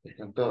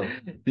 Están todos.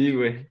 Sí,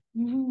 güey.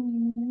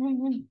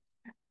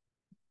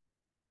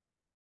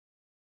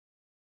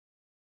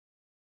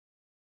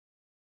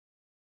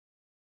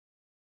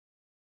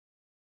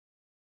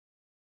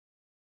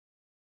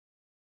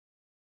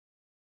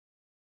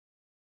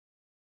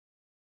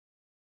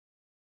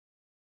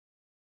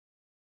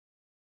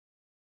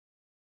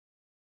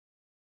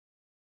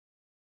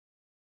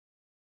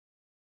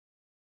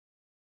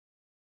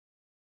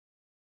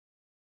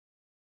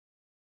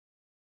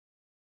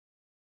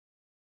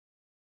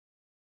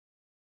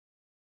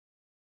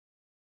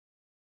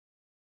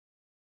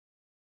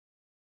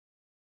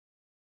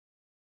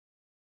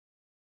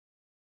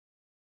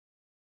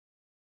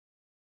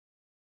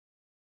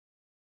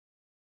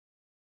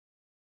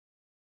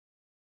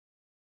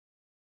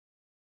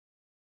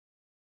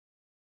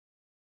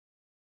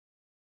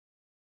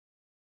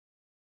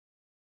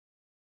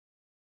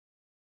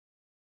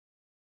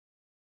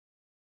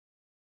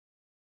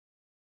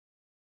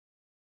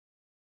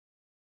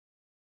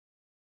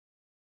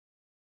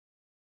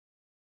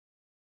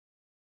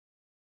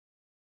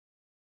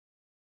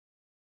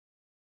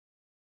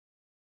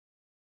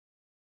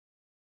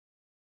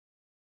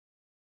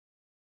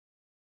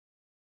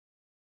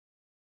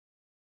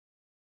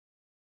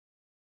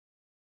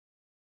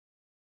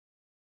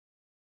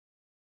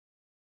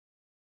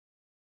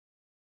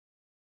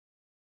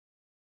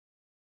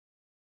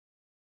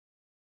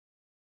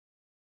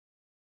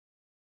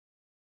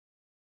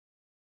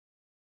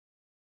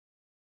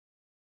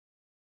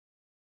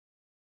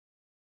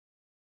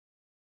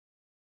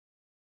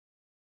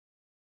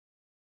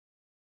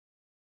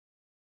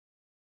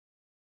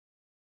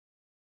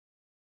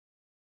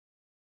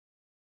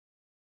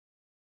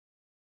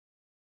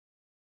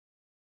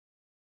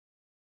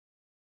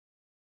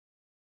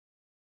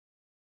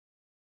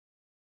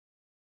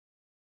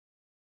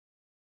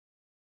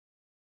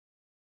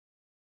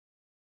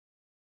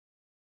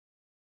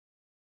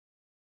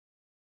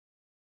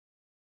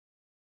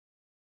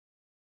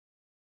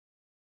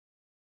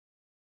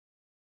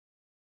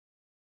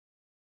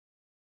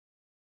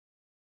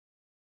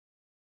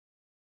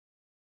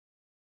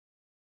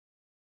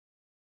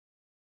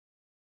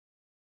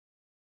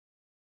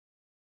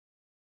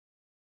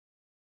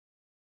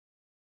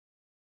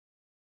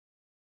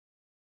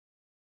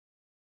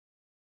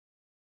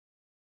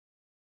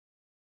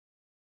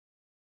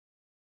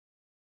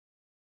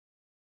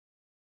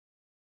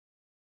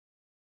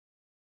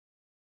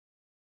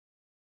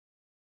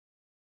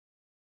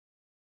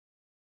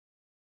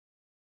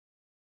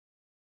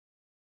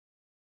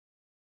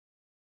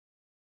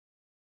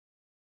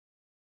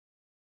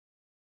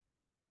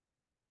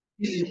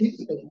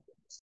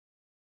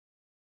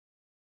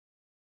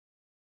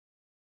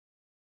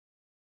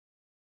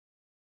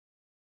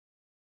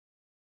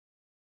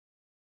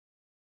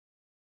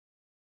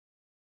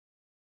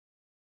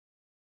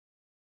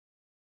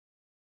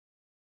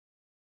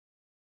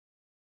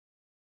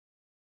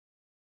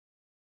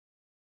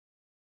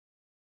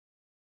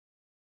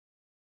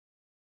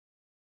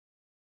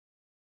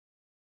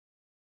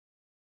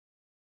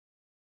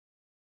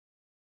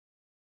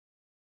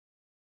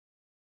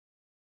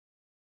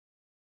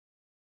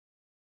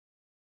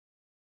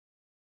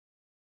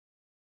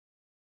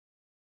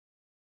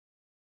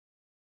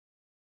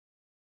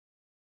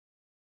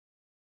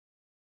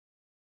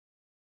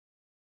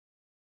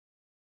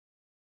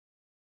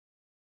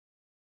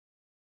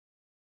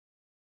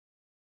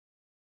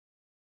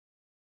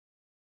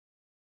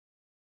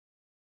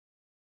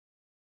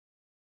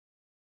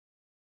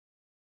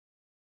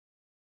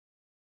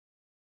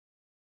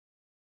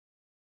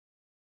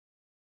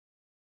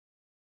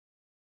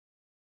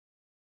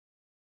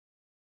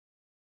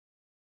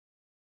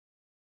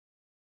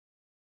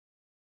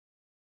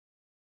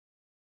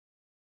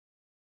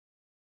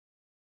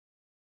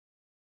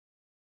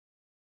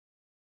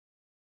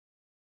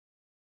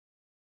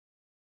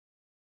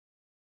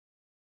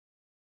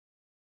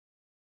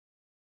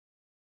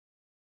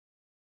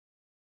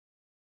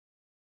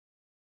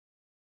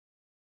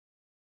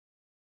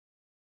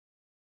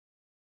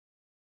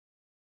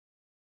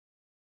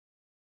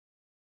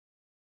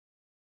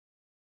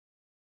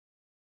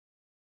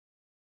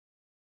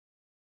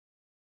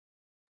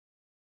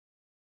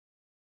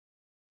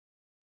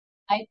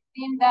 I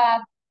think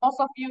that most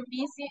of you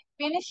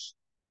finished.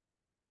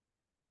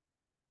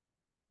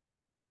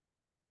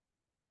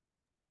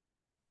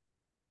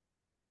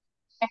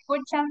 ¿Me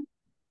escuchan?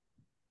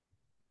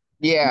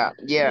 Yeah,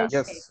 yeah.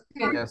 Yes.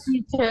 Good. Yes.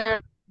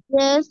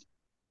 Yes.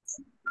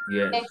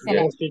 Yes.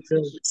 Excellent. Yes,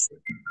 teacher.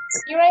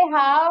 Here I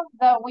have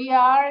that we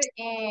are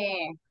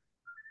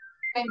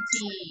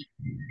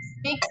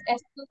 26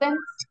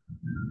 students,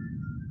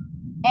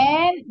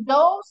 and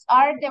those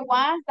are the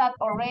ones that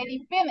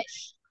already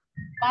finished.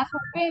 Ones who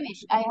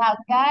finished. I have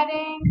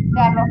Karen,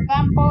 Carlos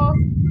Campos,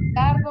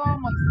 Ricardo,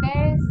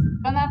 Moisés,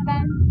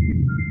 Jonathan,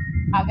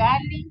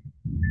 Agali,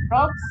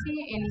 Roxy,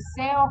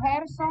 Eliseo,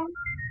 Gerson,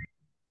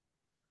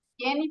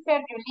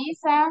 Jennifer,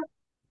 Yulisa,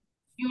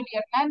 Julie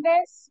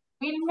Hernandez,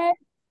 Wilmer,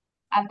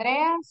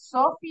 Andrea,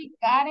 Sophie,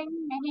 Karen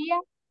Mejía,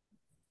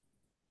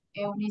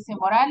 Eunice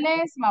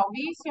Morales,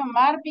 Mauricio,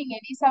 Marvin,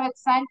 Elizabeth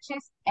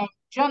Sánchez, and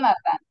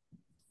Jonathan.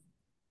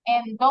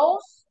 And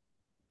those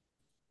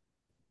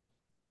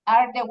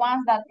are the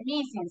ones that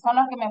missing, son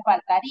los que me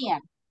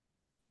faltarían.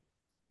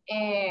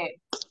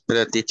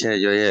 Pero teacher,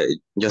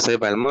 yo soy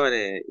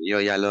Balmore,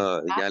 yo ya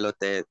lo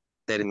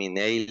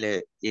terminé y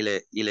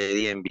le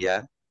di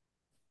enviar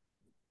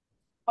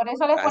por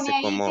eso les hace ponía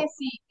ahí como,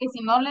 que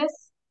si no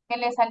que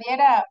les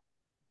saliera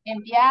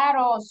enviar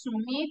o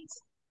submit,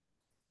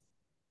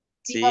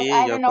 because sí,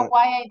 I don't know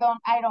why I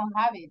don't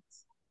have it.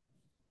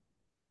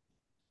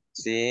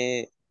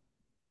 Sí,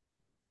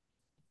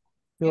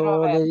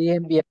 Yo le di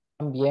enviar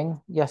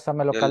también y hasta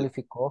me lo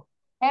calificó.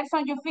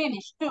 Gerson, you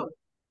finished too.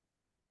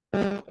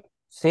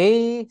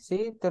 Sí,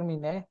 sí,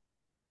 terminé.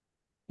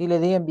 Y le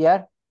di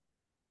enviar.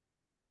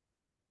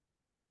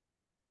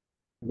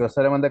 Yo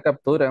se le mandé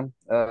captura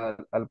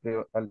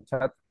al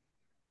chat.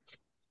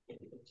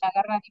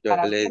 yo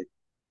le,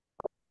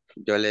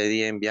 yo le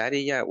di enviar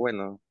y ya,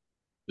 bueno,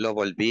 lo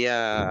volví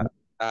a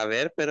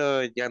ver,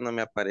 pero ya no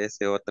me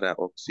aparece otra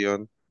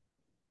opción.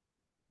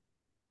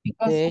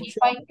 Because De if hecho,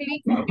 I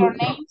click your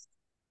names,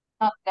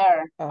 not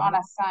there on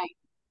a sign.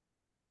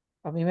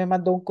 a mí me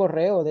mandó un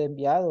correo de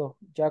enviado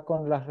ya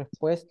con las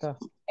respuestas.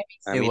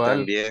 A mí Igual,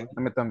 también,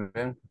 a mí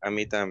también. a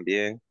mí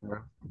también.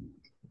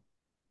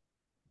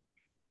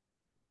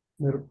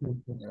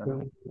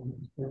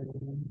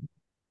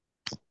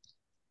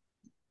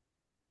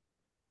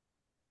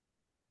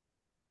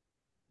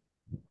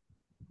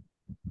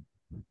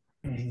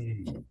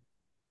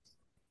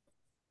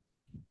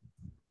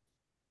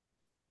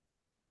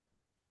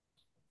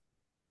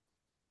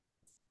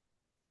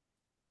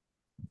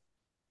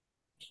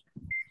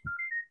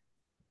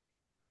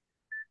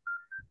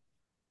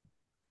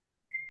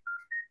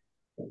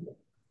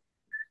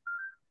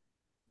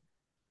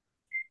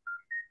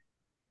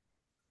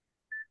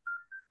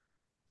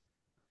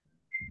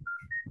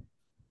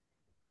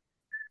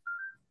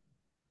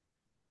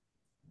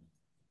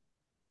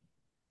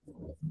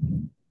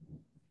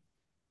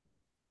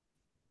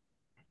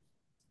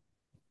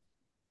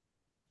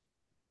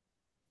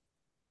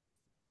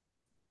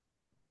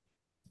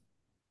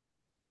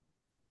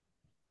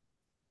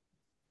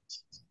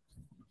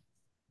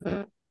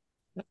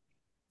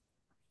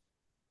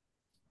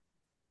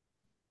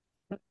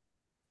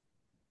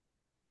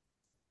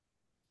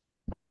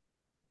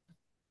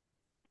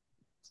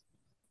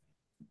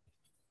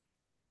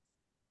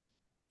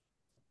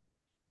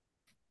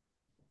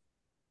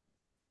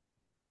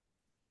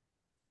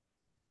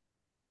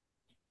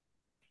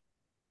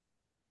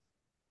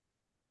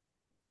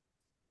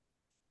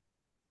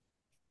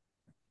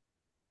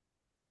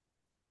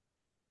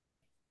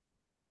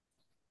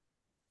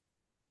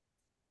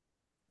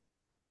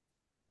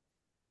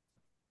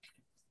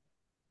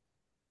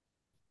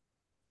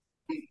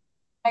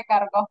 Me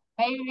cargó.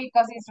 Maybe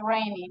because it's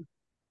raining.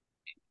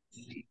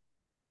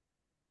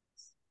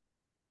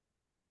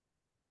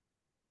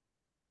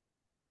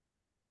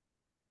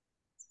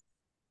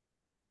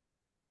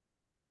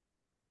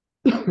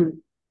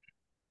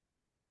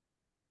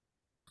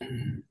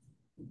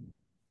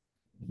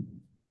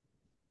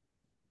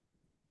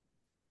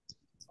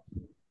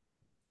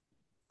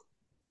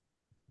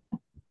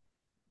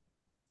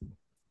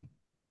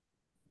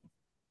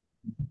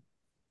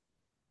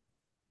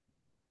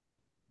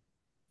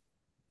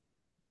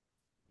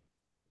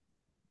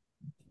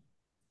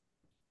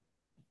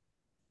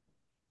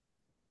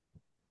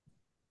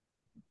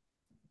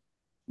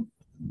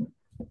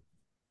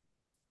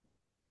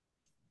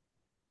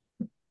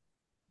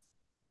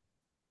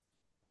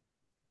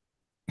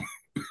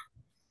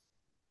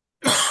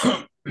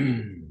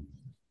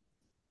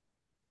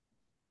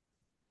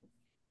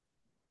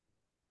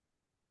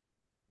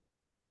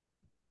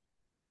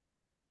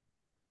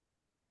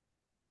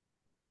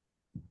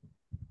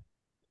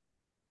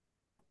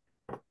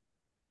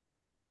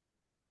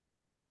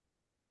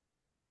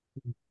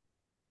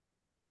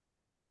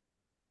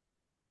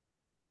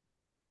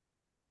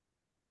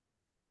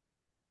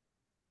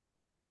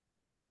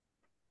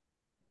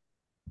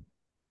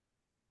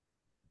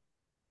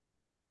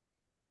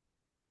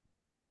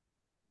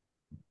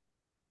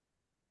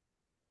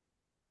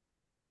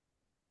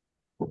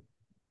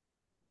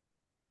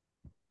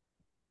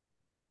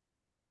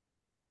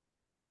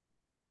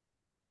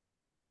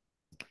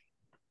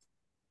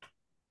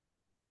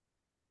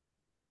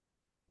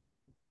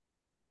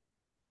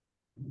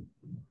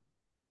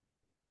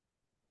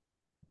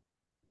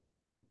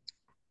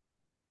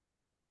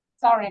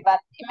 Sorry, but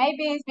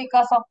maybe it's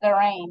because of the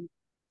rain.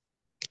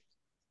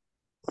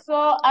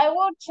 So I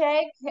will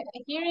check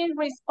here in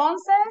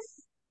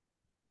responses.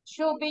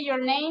 Should be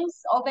your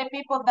names. All the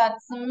people that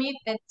submit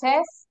the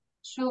test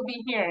should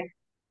be here.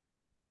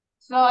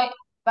 So,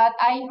 but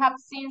I have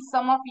seen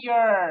some of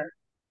your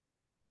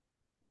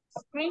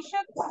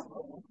screenshots.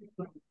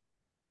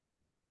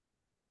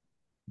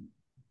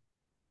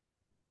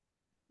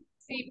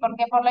 Sí,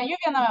 porque por la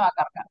lluvia no me va a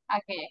cargar.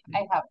 Okay,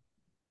 I have.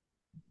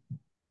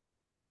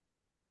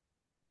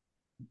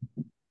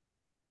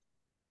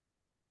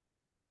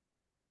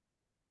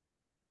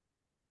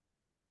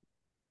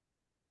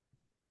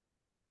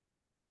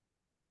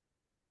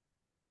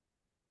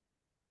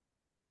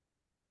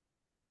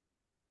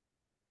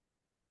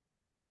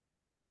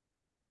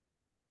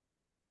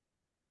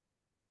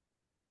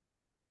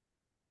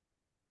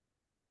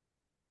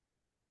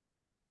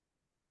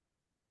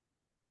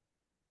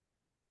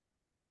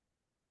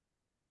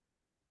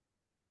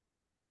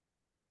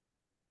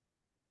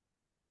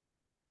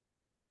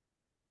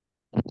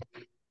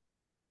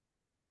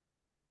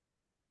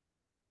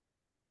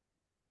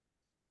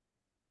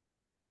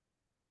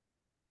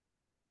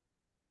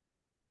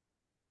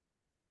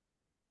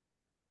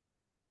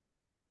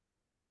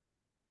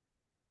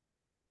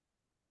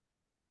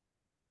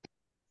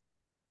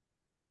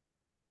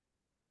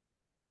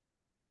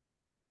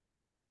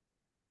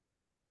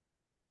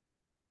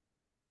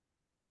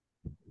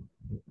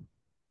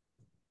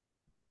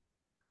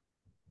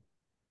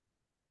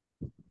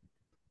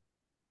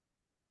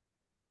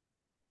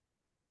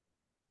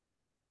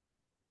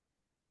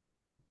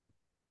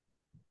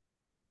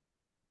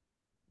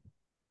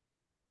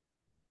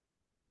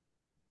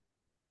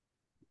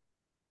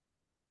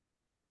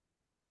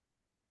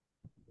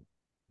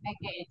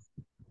 Okay.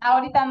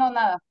 Ahorita no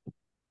nada.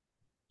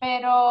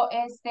 Pero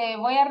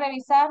voy a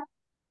revisar.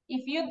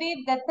 If you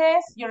did the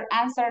test, your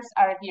answers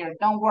are here.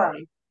 Don't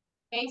worry.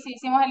 Okay, si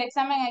hicimos el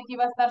examen, aquí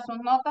va a estar sus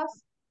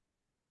notas.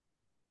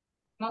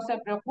 No se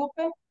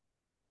preocupe.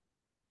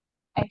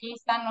 Aquí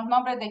están los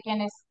nombres de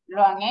quienes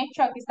lo han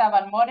hecho. Aquí está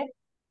Valmore.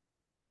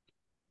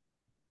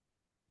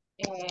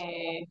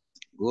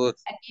 Good.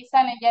 Aquí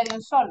salen ya de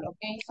un solo, ok.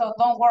 So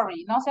don't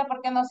worry. No sé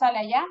por qué no sale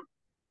allá.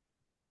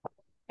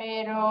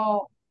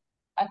 Pero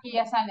aquí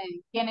ya salen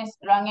quienes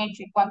lo han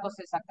hecho y cuántos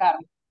se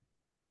sacaron.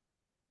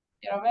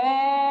 Quiero ver.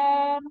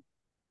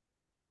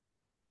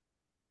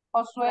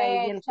 Ahí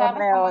Josué el Chávez,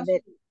 correo ¿cómo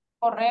es su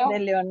correo? de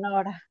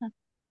Leonora.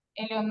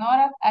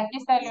 Eleonora, aquí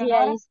está Sí,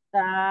 Eleonora. ahí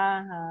está.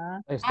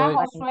 Ajá. Estoy,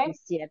 Josué,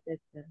 47.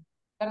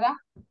 ¿verdad?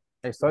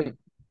 estoy,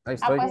 ahí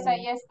estoy. Pues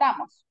ahí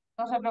estamos.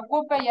 No se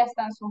preocupe, ya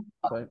están sus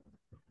notas. Estoy.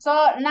 So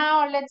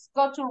now let's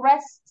go to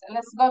rest.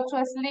 Let's go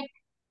to sleep.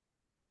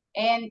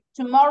 And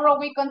tomorrow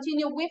we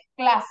continue with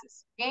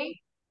classes, okay?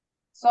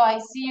 So I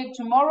see you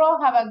tomorrow.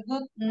 Have a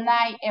good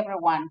night,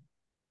 everyone.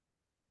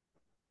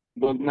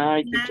 Good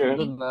night, teacher.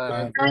 Good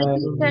night.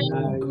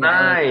 Good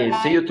night.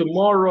 See you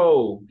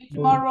tomorrow.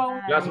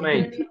 Tomorrow.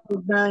 Classmate.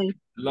 Good night.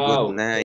 Love. Good night.